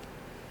was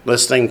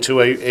listening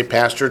to a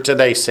pastor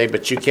today say,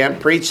 but you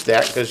can't preach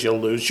that because you'll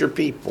lose your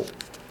people.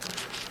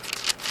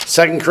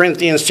 2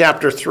 Corinthians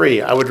chapter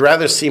 3, I would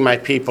rather see my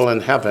people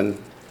in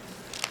heaven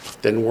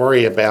than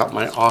worry about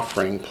my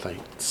offering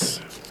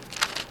plates.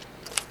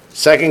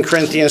 2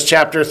 Corinthians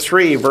chapter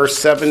 3, verse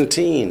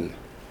 17.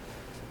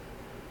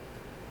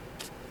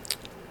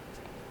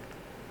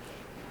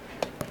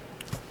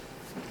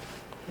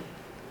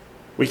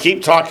 We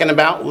keep talking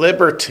about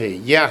liberty,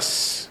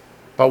 yes,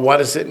 but what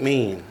does it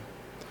mean?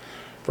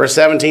 Verse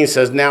 17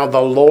 says, now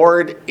the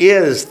Lord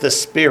is the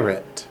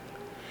Spirit,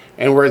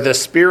 and where the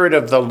Spirit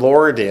of the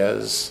Lord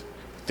is,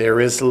 there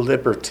is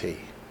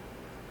liberty.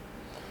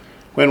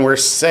 When we're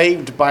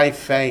saved by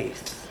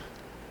faith,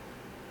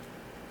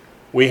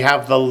 we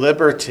have the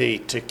liberty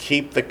to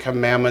keep the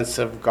commandments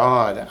of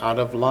God out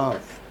of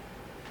love.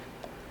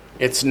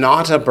 It's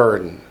not a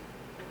burden.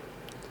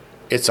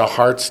 It's a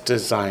heart's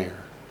desire.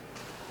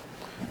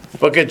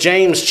 Book of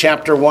James,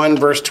 chapter 1,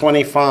 verse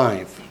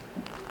 25.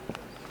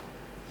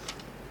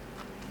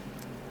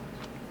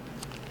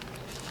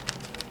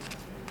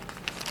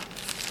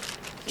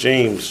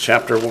 James,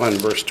 chapter 1,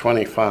 verse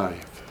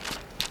 25.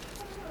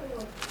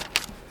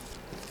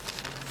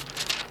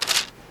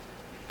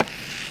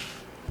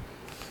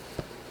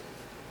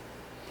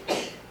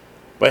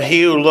 But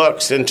he who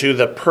looks into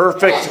the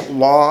perfect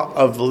law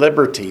of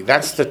liberty,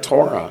 that's the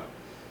Torah.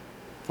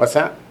 What's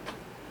that?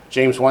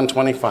 James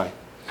 1:25.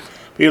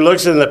 He who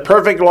looks into the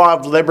perfect law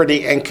of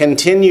liberty and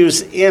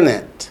continues in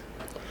it,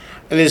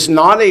 and is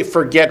not a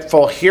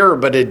forgetful hearer,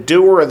 but a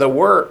doer of the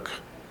work,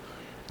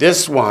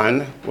 this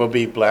one will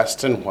be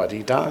blessed in what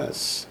he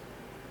does.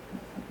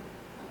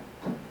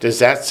 Does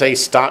that say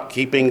stop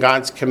keeping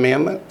God's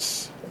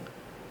commandments?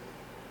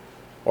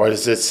 Or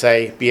does it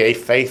say be a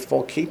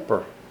faithful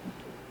keeper?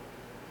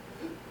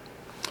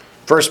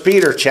 1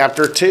 Peter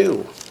chapter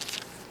 2.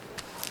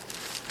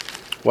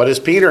 What does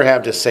Peter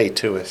have to say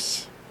to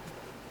us?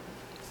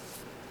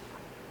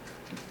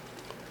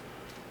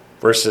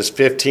 Verses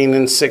 15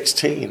 and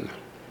 16.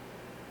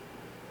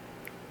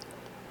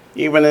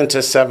 Even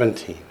into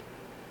 17.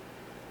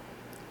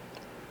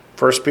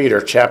 1 Peter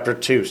chapter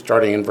 2,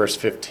 starting in verse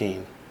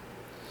 15.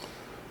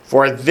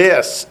 For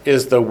this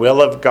is the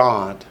will of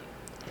God,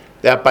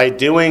 that by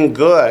doing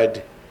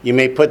good you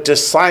may put to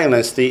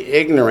silence the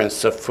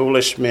ignorance of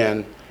foolish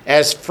men,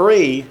 as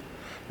free,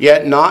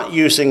 yet not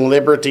using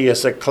liberty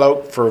as a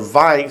cloak for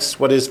vice.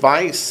 What is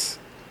vice?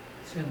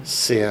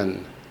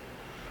 Sin.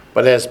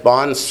 But as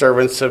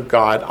bondservants of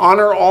God,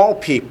 honor all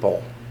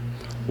people,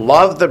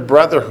 love the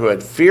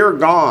brotherhood, fear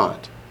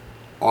God,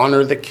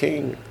 honor the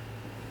king.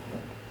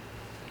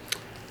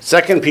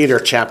 2 Peter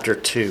chapter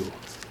 2.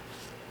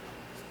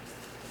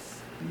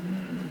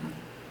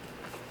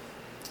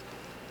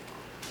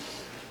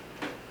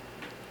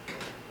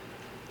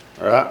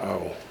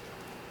 Uh-oh.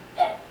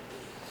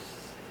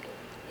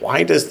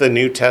 Why does the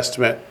New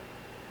Testament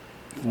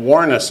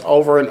warn us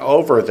over and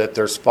over that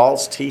there's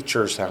false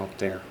teachers out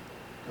there?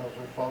 Because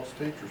there are false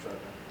teachers out there.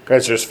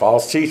 Because there's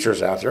false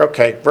teachers out there.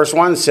 Okay, verse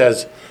 1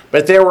 says,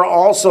 but there were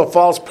also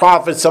false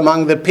prophets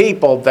among the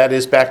people, that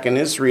is back in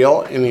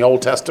Israel in the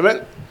Old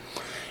Testament,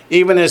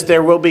 even as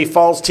there will be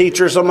false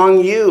teachers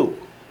among you,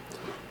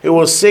 who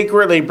will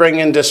secretly bring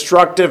in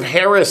destructive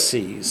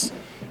heresies,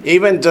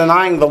 even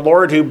denying the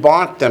Lord who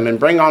bought them, and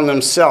bring on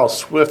themselves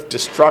swift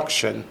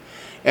destruction.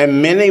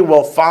 And many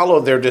will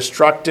follow their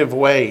destructive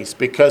ways,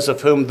 because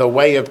of whom the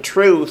way of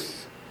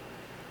truth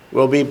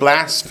will be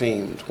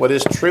blasphemed. What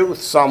is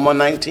truth? Psalm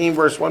 119,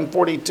 verse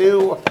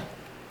 142.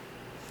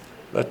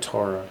 The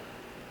Torah.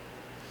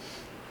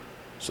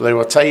 So they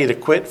will tell you to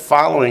quit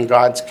following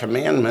God's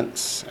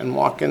commandments and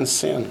walk in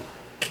sin.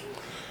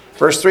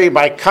 Verse 3,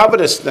 by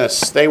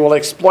covetousness they will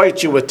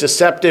exploit you with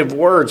deceptive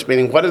words,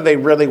 meaning what do they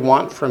really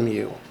want from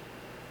you?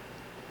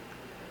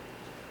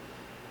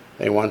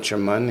 They want your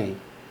money.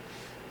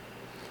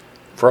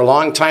 For a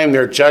long time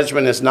their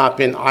judgment has not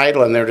been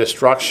idle, and their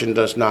destruction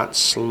does not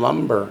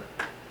slumber.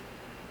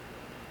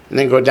 And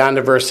then go down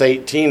to verse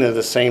 18 of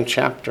the same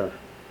chapter.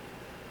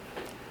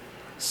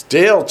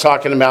 Still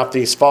talking about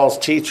these false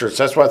teachers.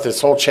 That's what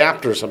this whole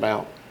chapter is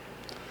about.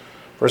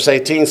 Verse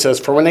 18 says,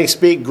 for when they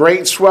speak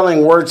great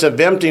swelling words of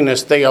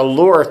emptiness, they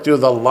allure through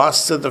the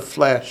lusts of the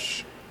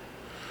flesh,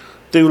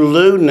 through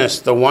lewdness,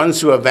 the ones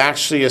who have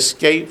actually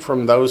escaped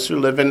from those who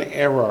live in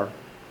error.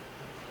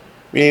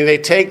 Meaning they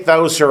take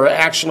those who are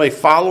actually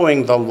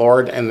following the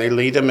Lord and they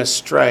lead them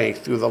astray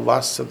through the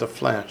lusts of the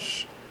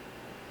flesh.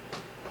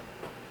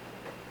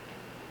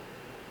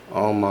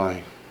 Oh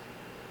my.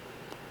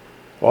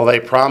 While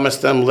they promise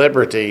them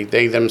liberty,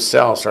 they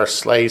themselves are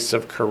slaves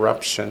of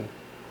corruption.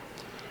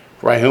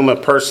 By whom a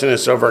person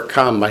is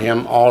overcome, by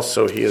him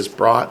also he is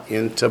brought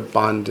into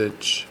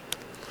bondage.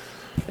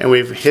 And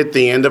we've hit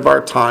the end of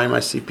our time.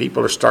 I see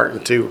people are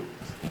starting to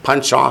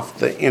punch off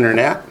the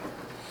internet.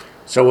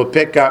 So we'll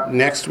pick up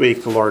next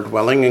week, Lord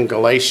willing, in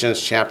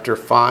Galatians chapter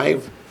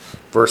 5,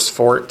 verse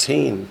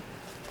 14.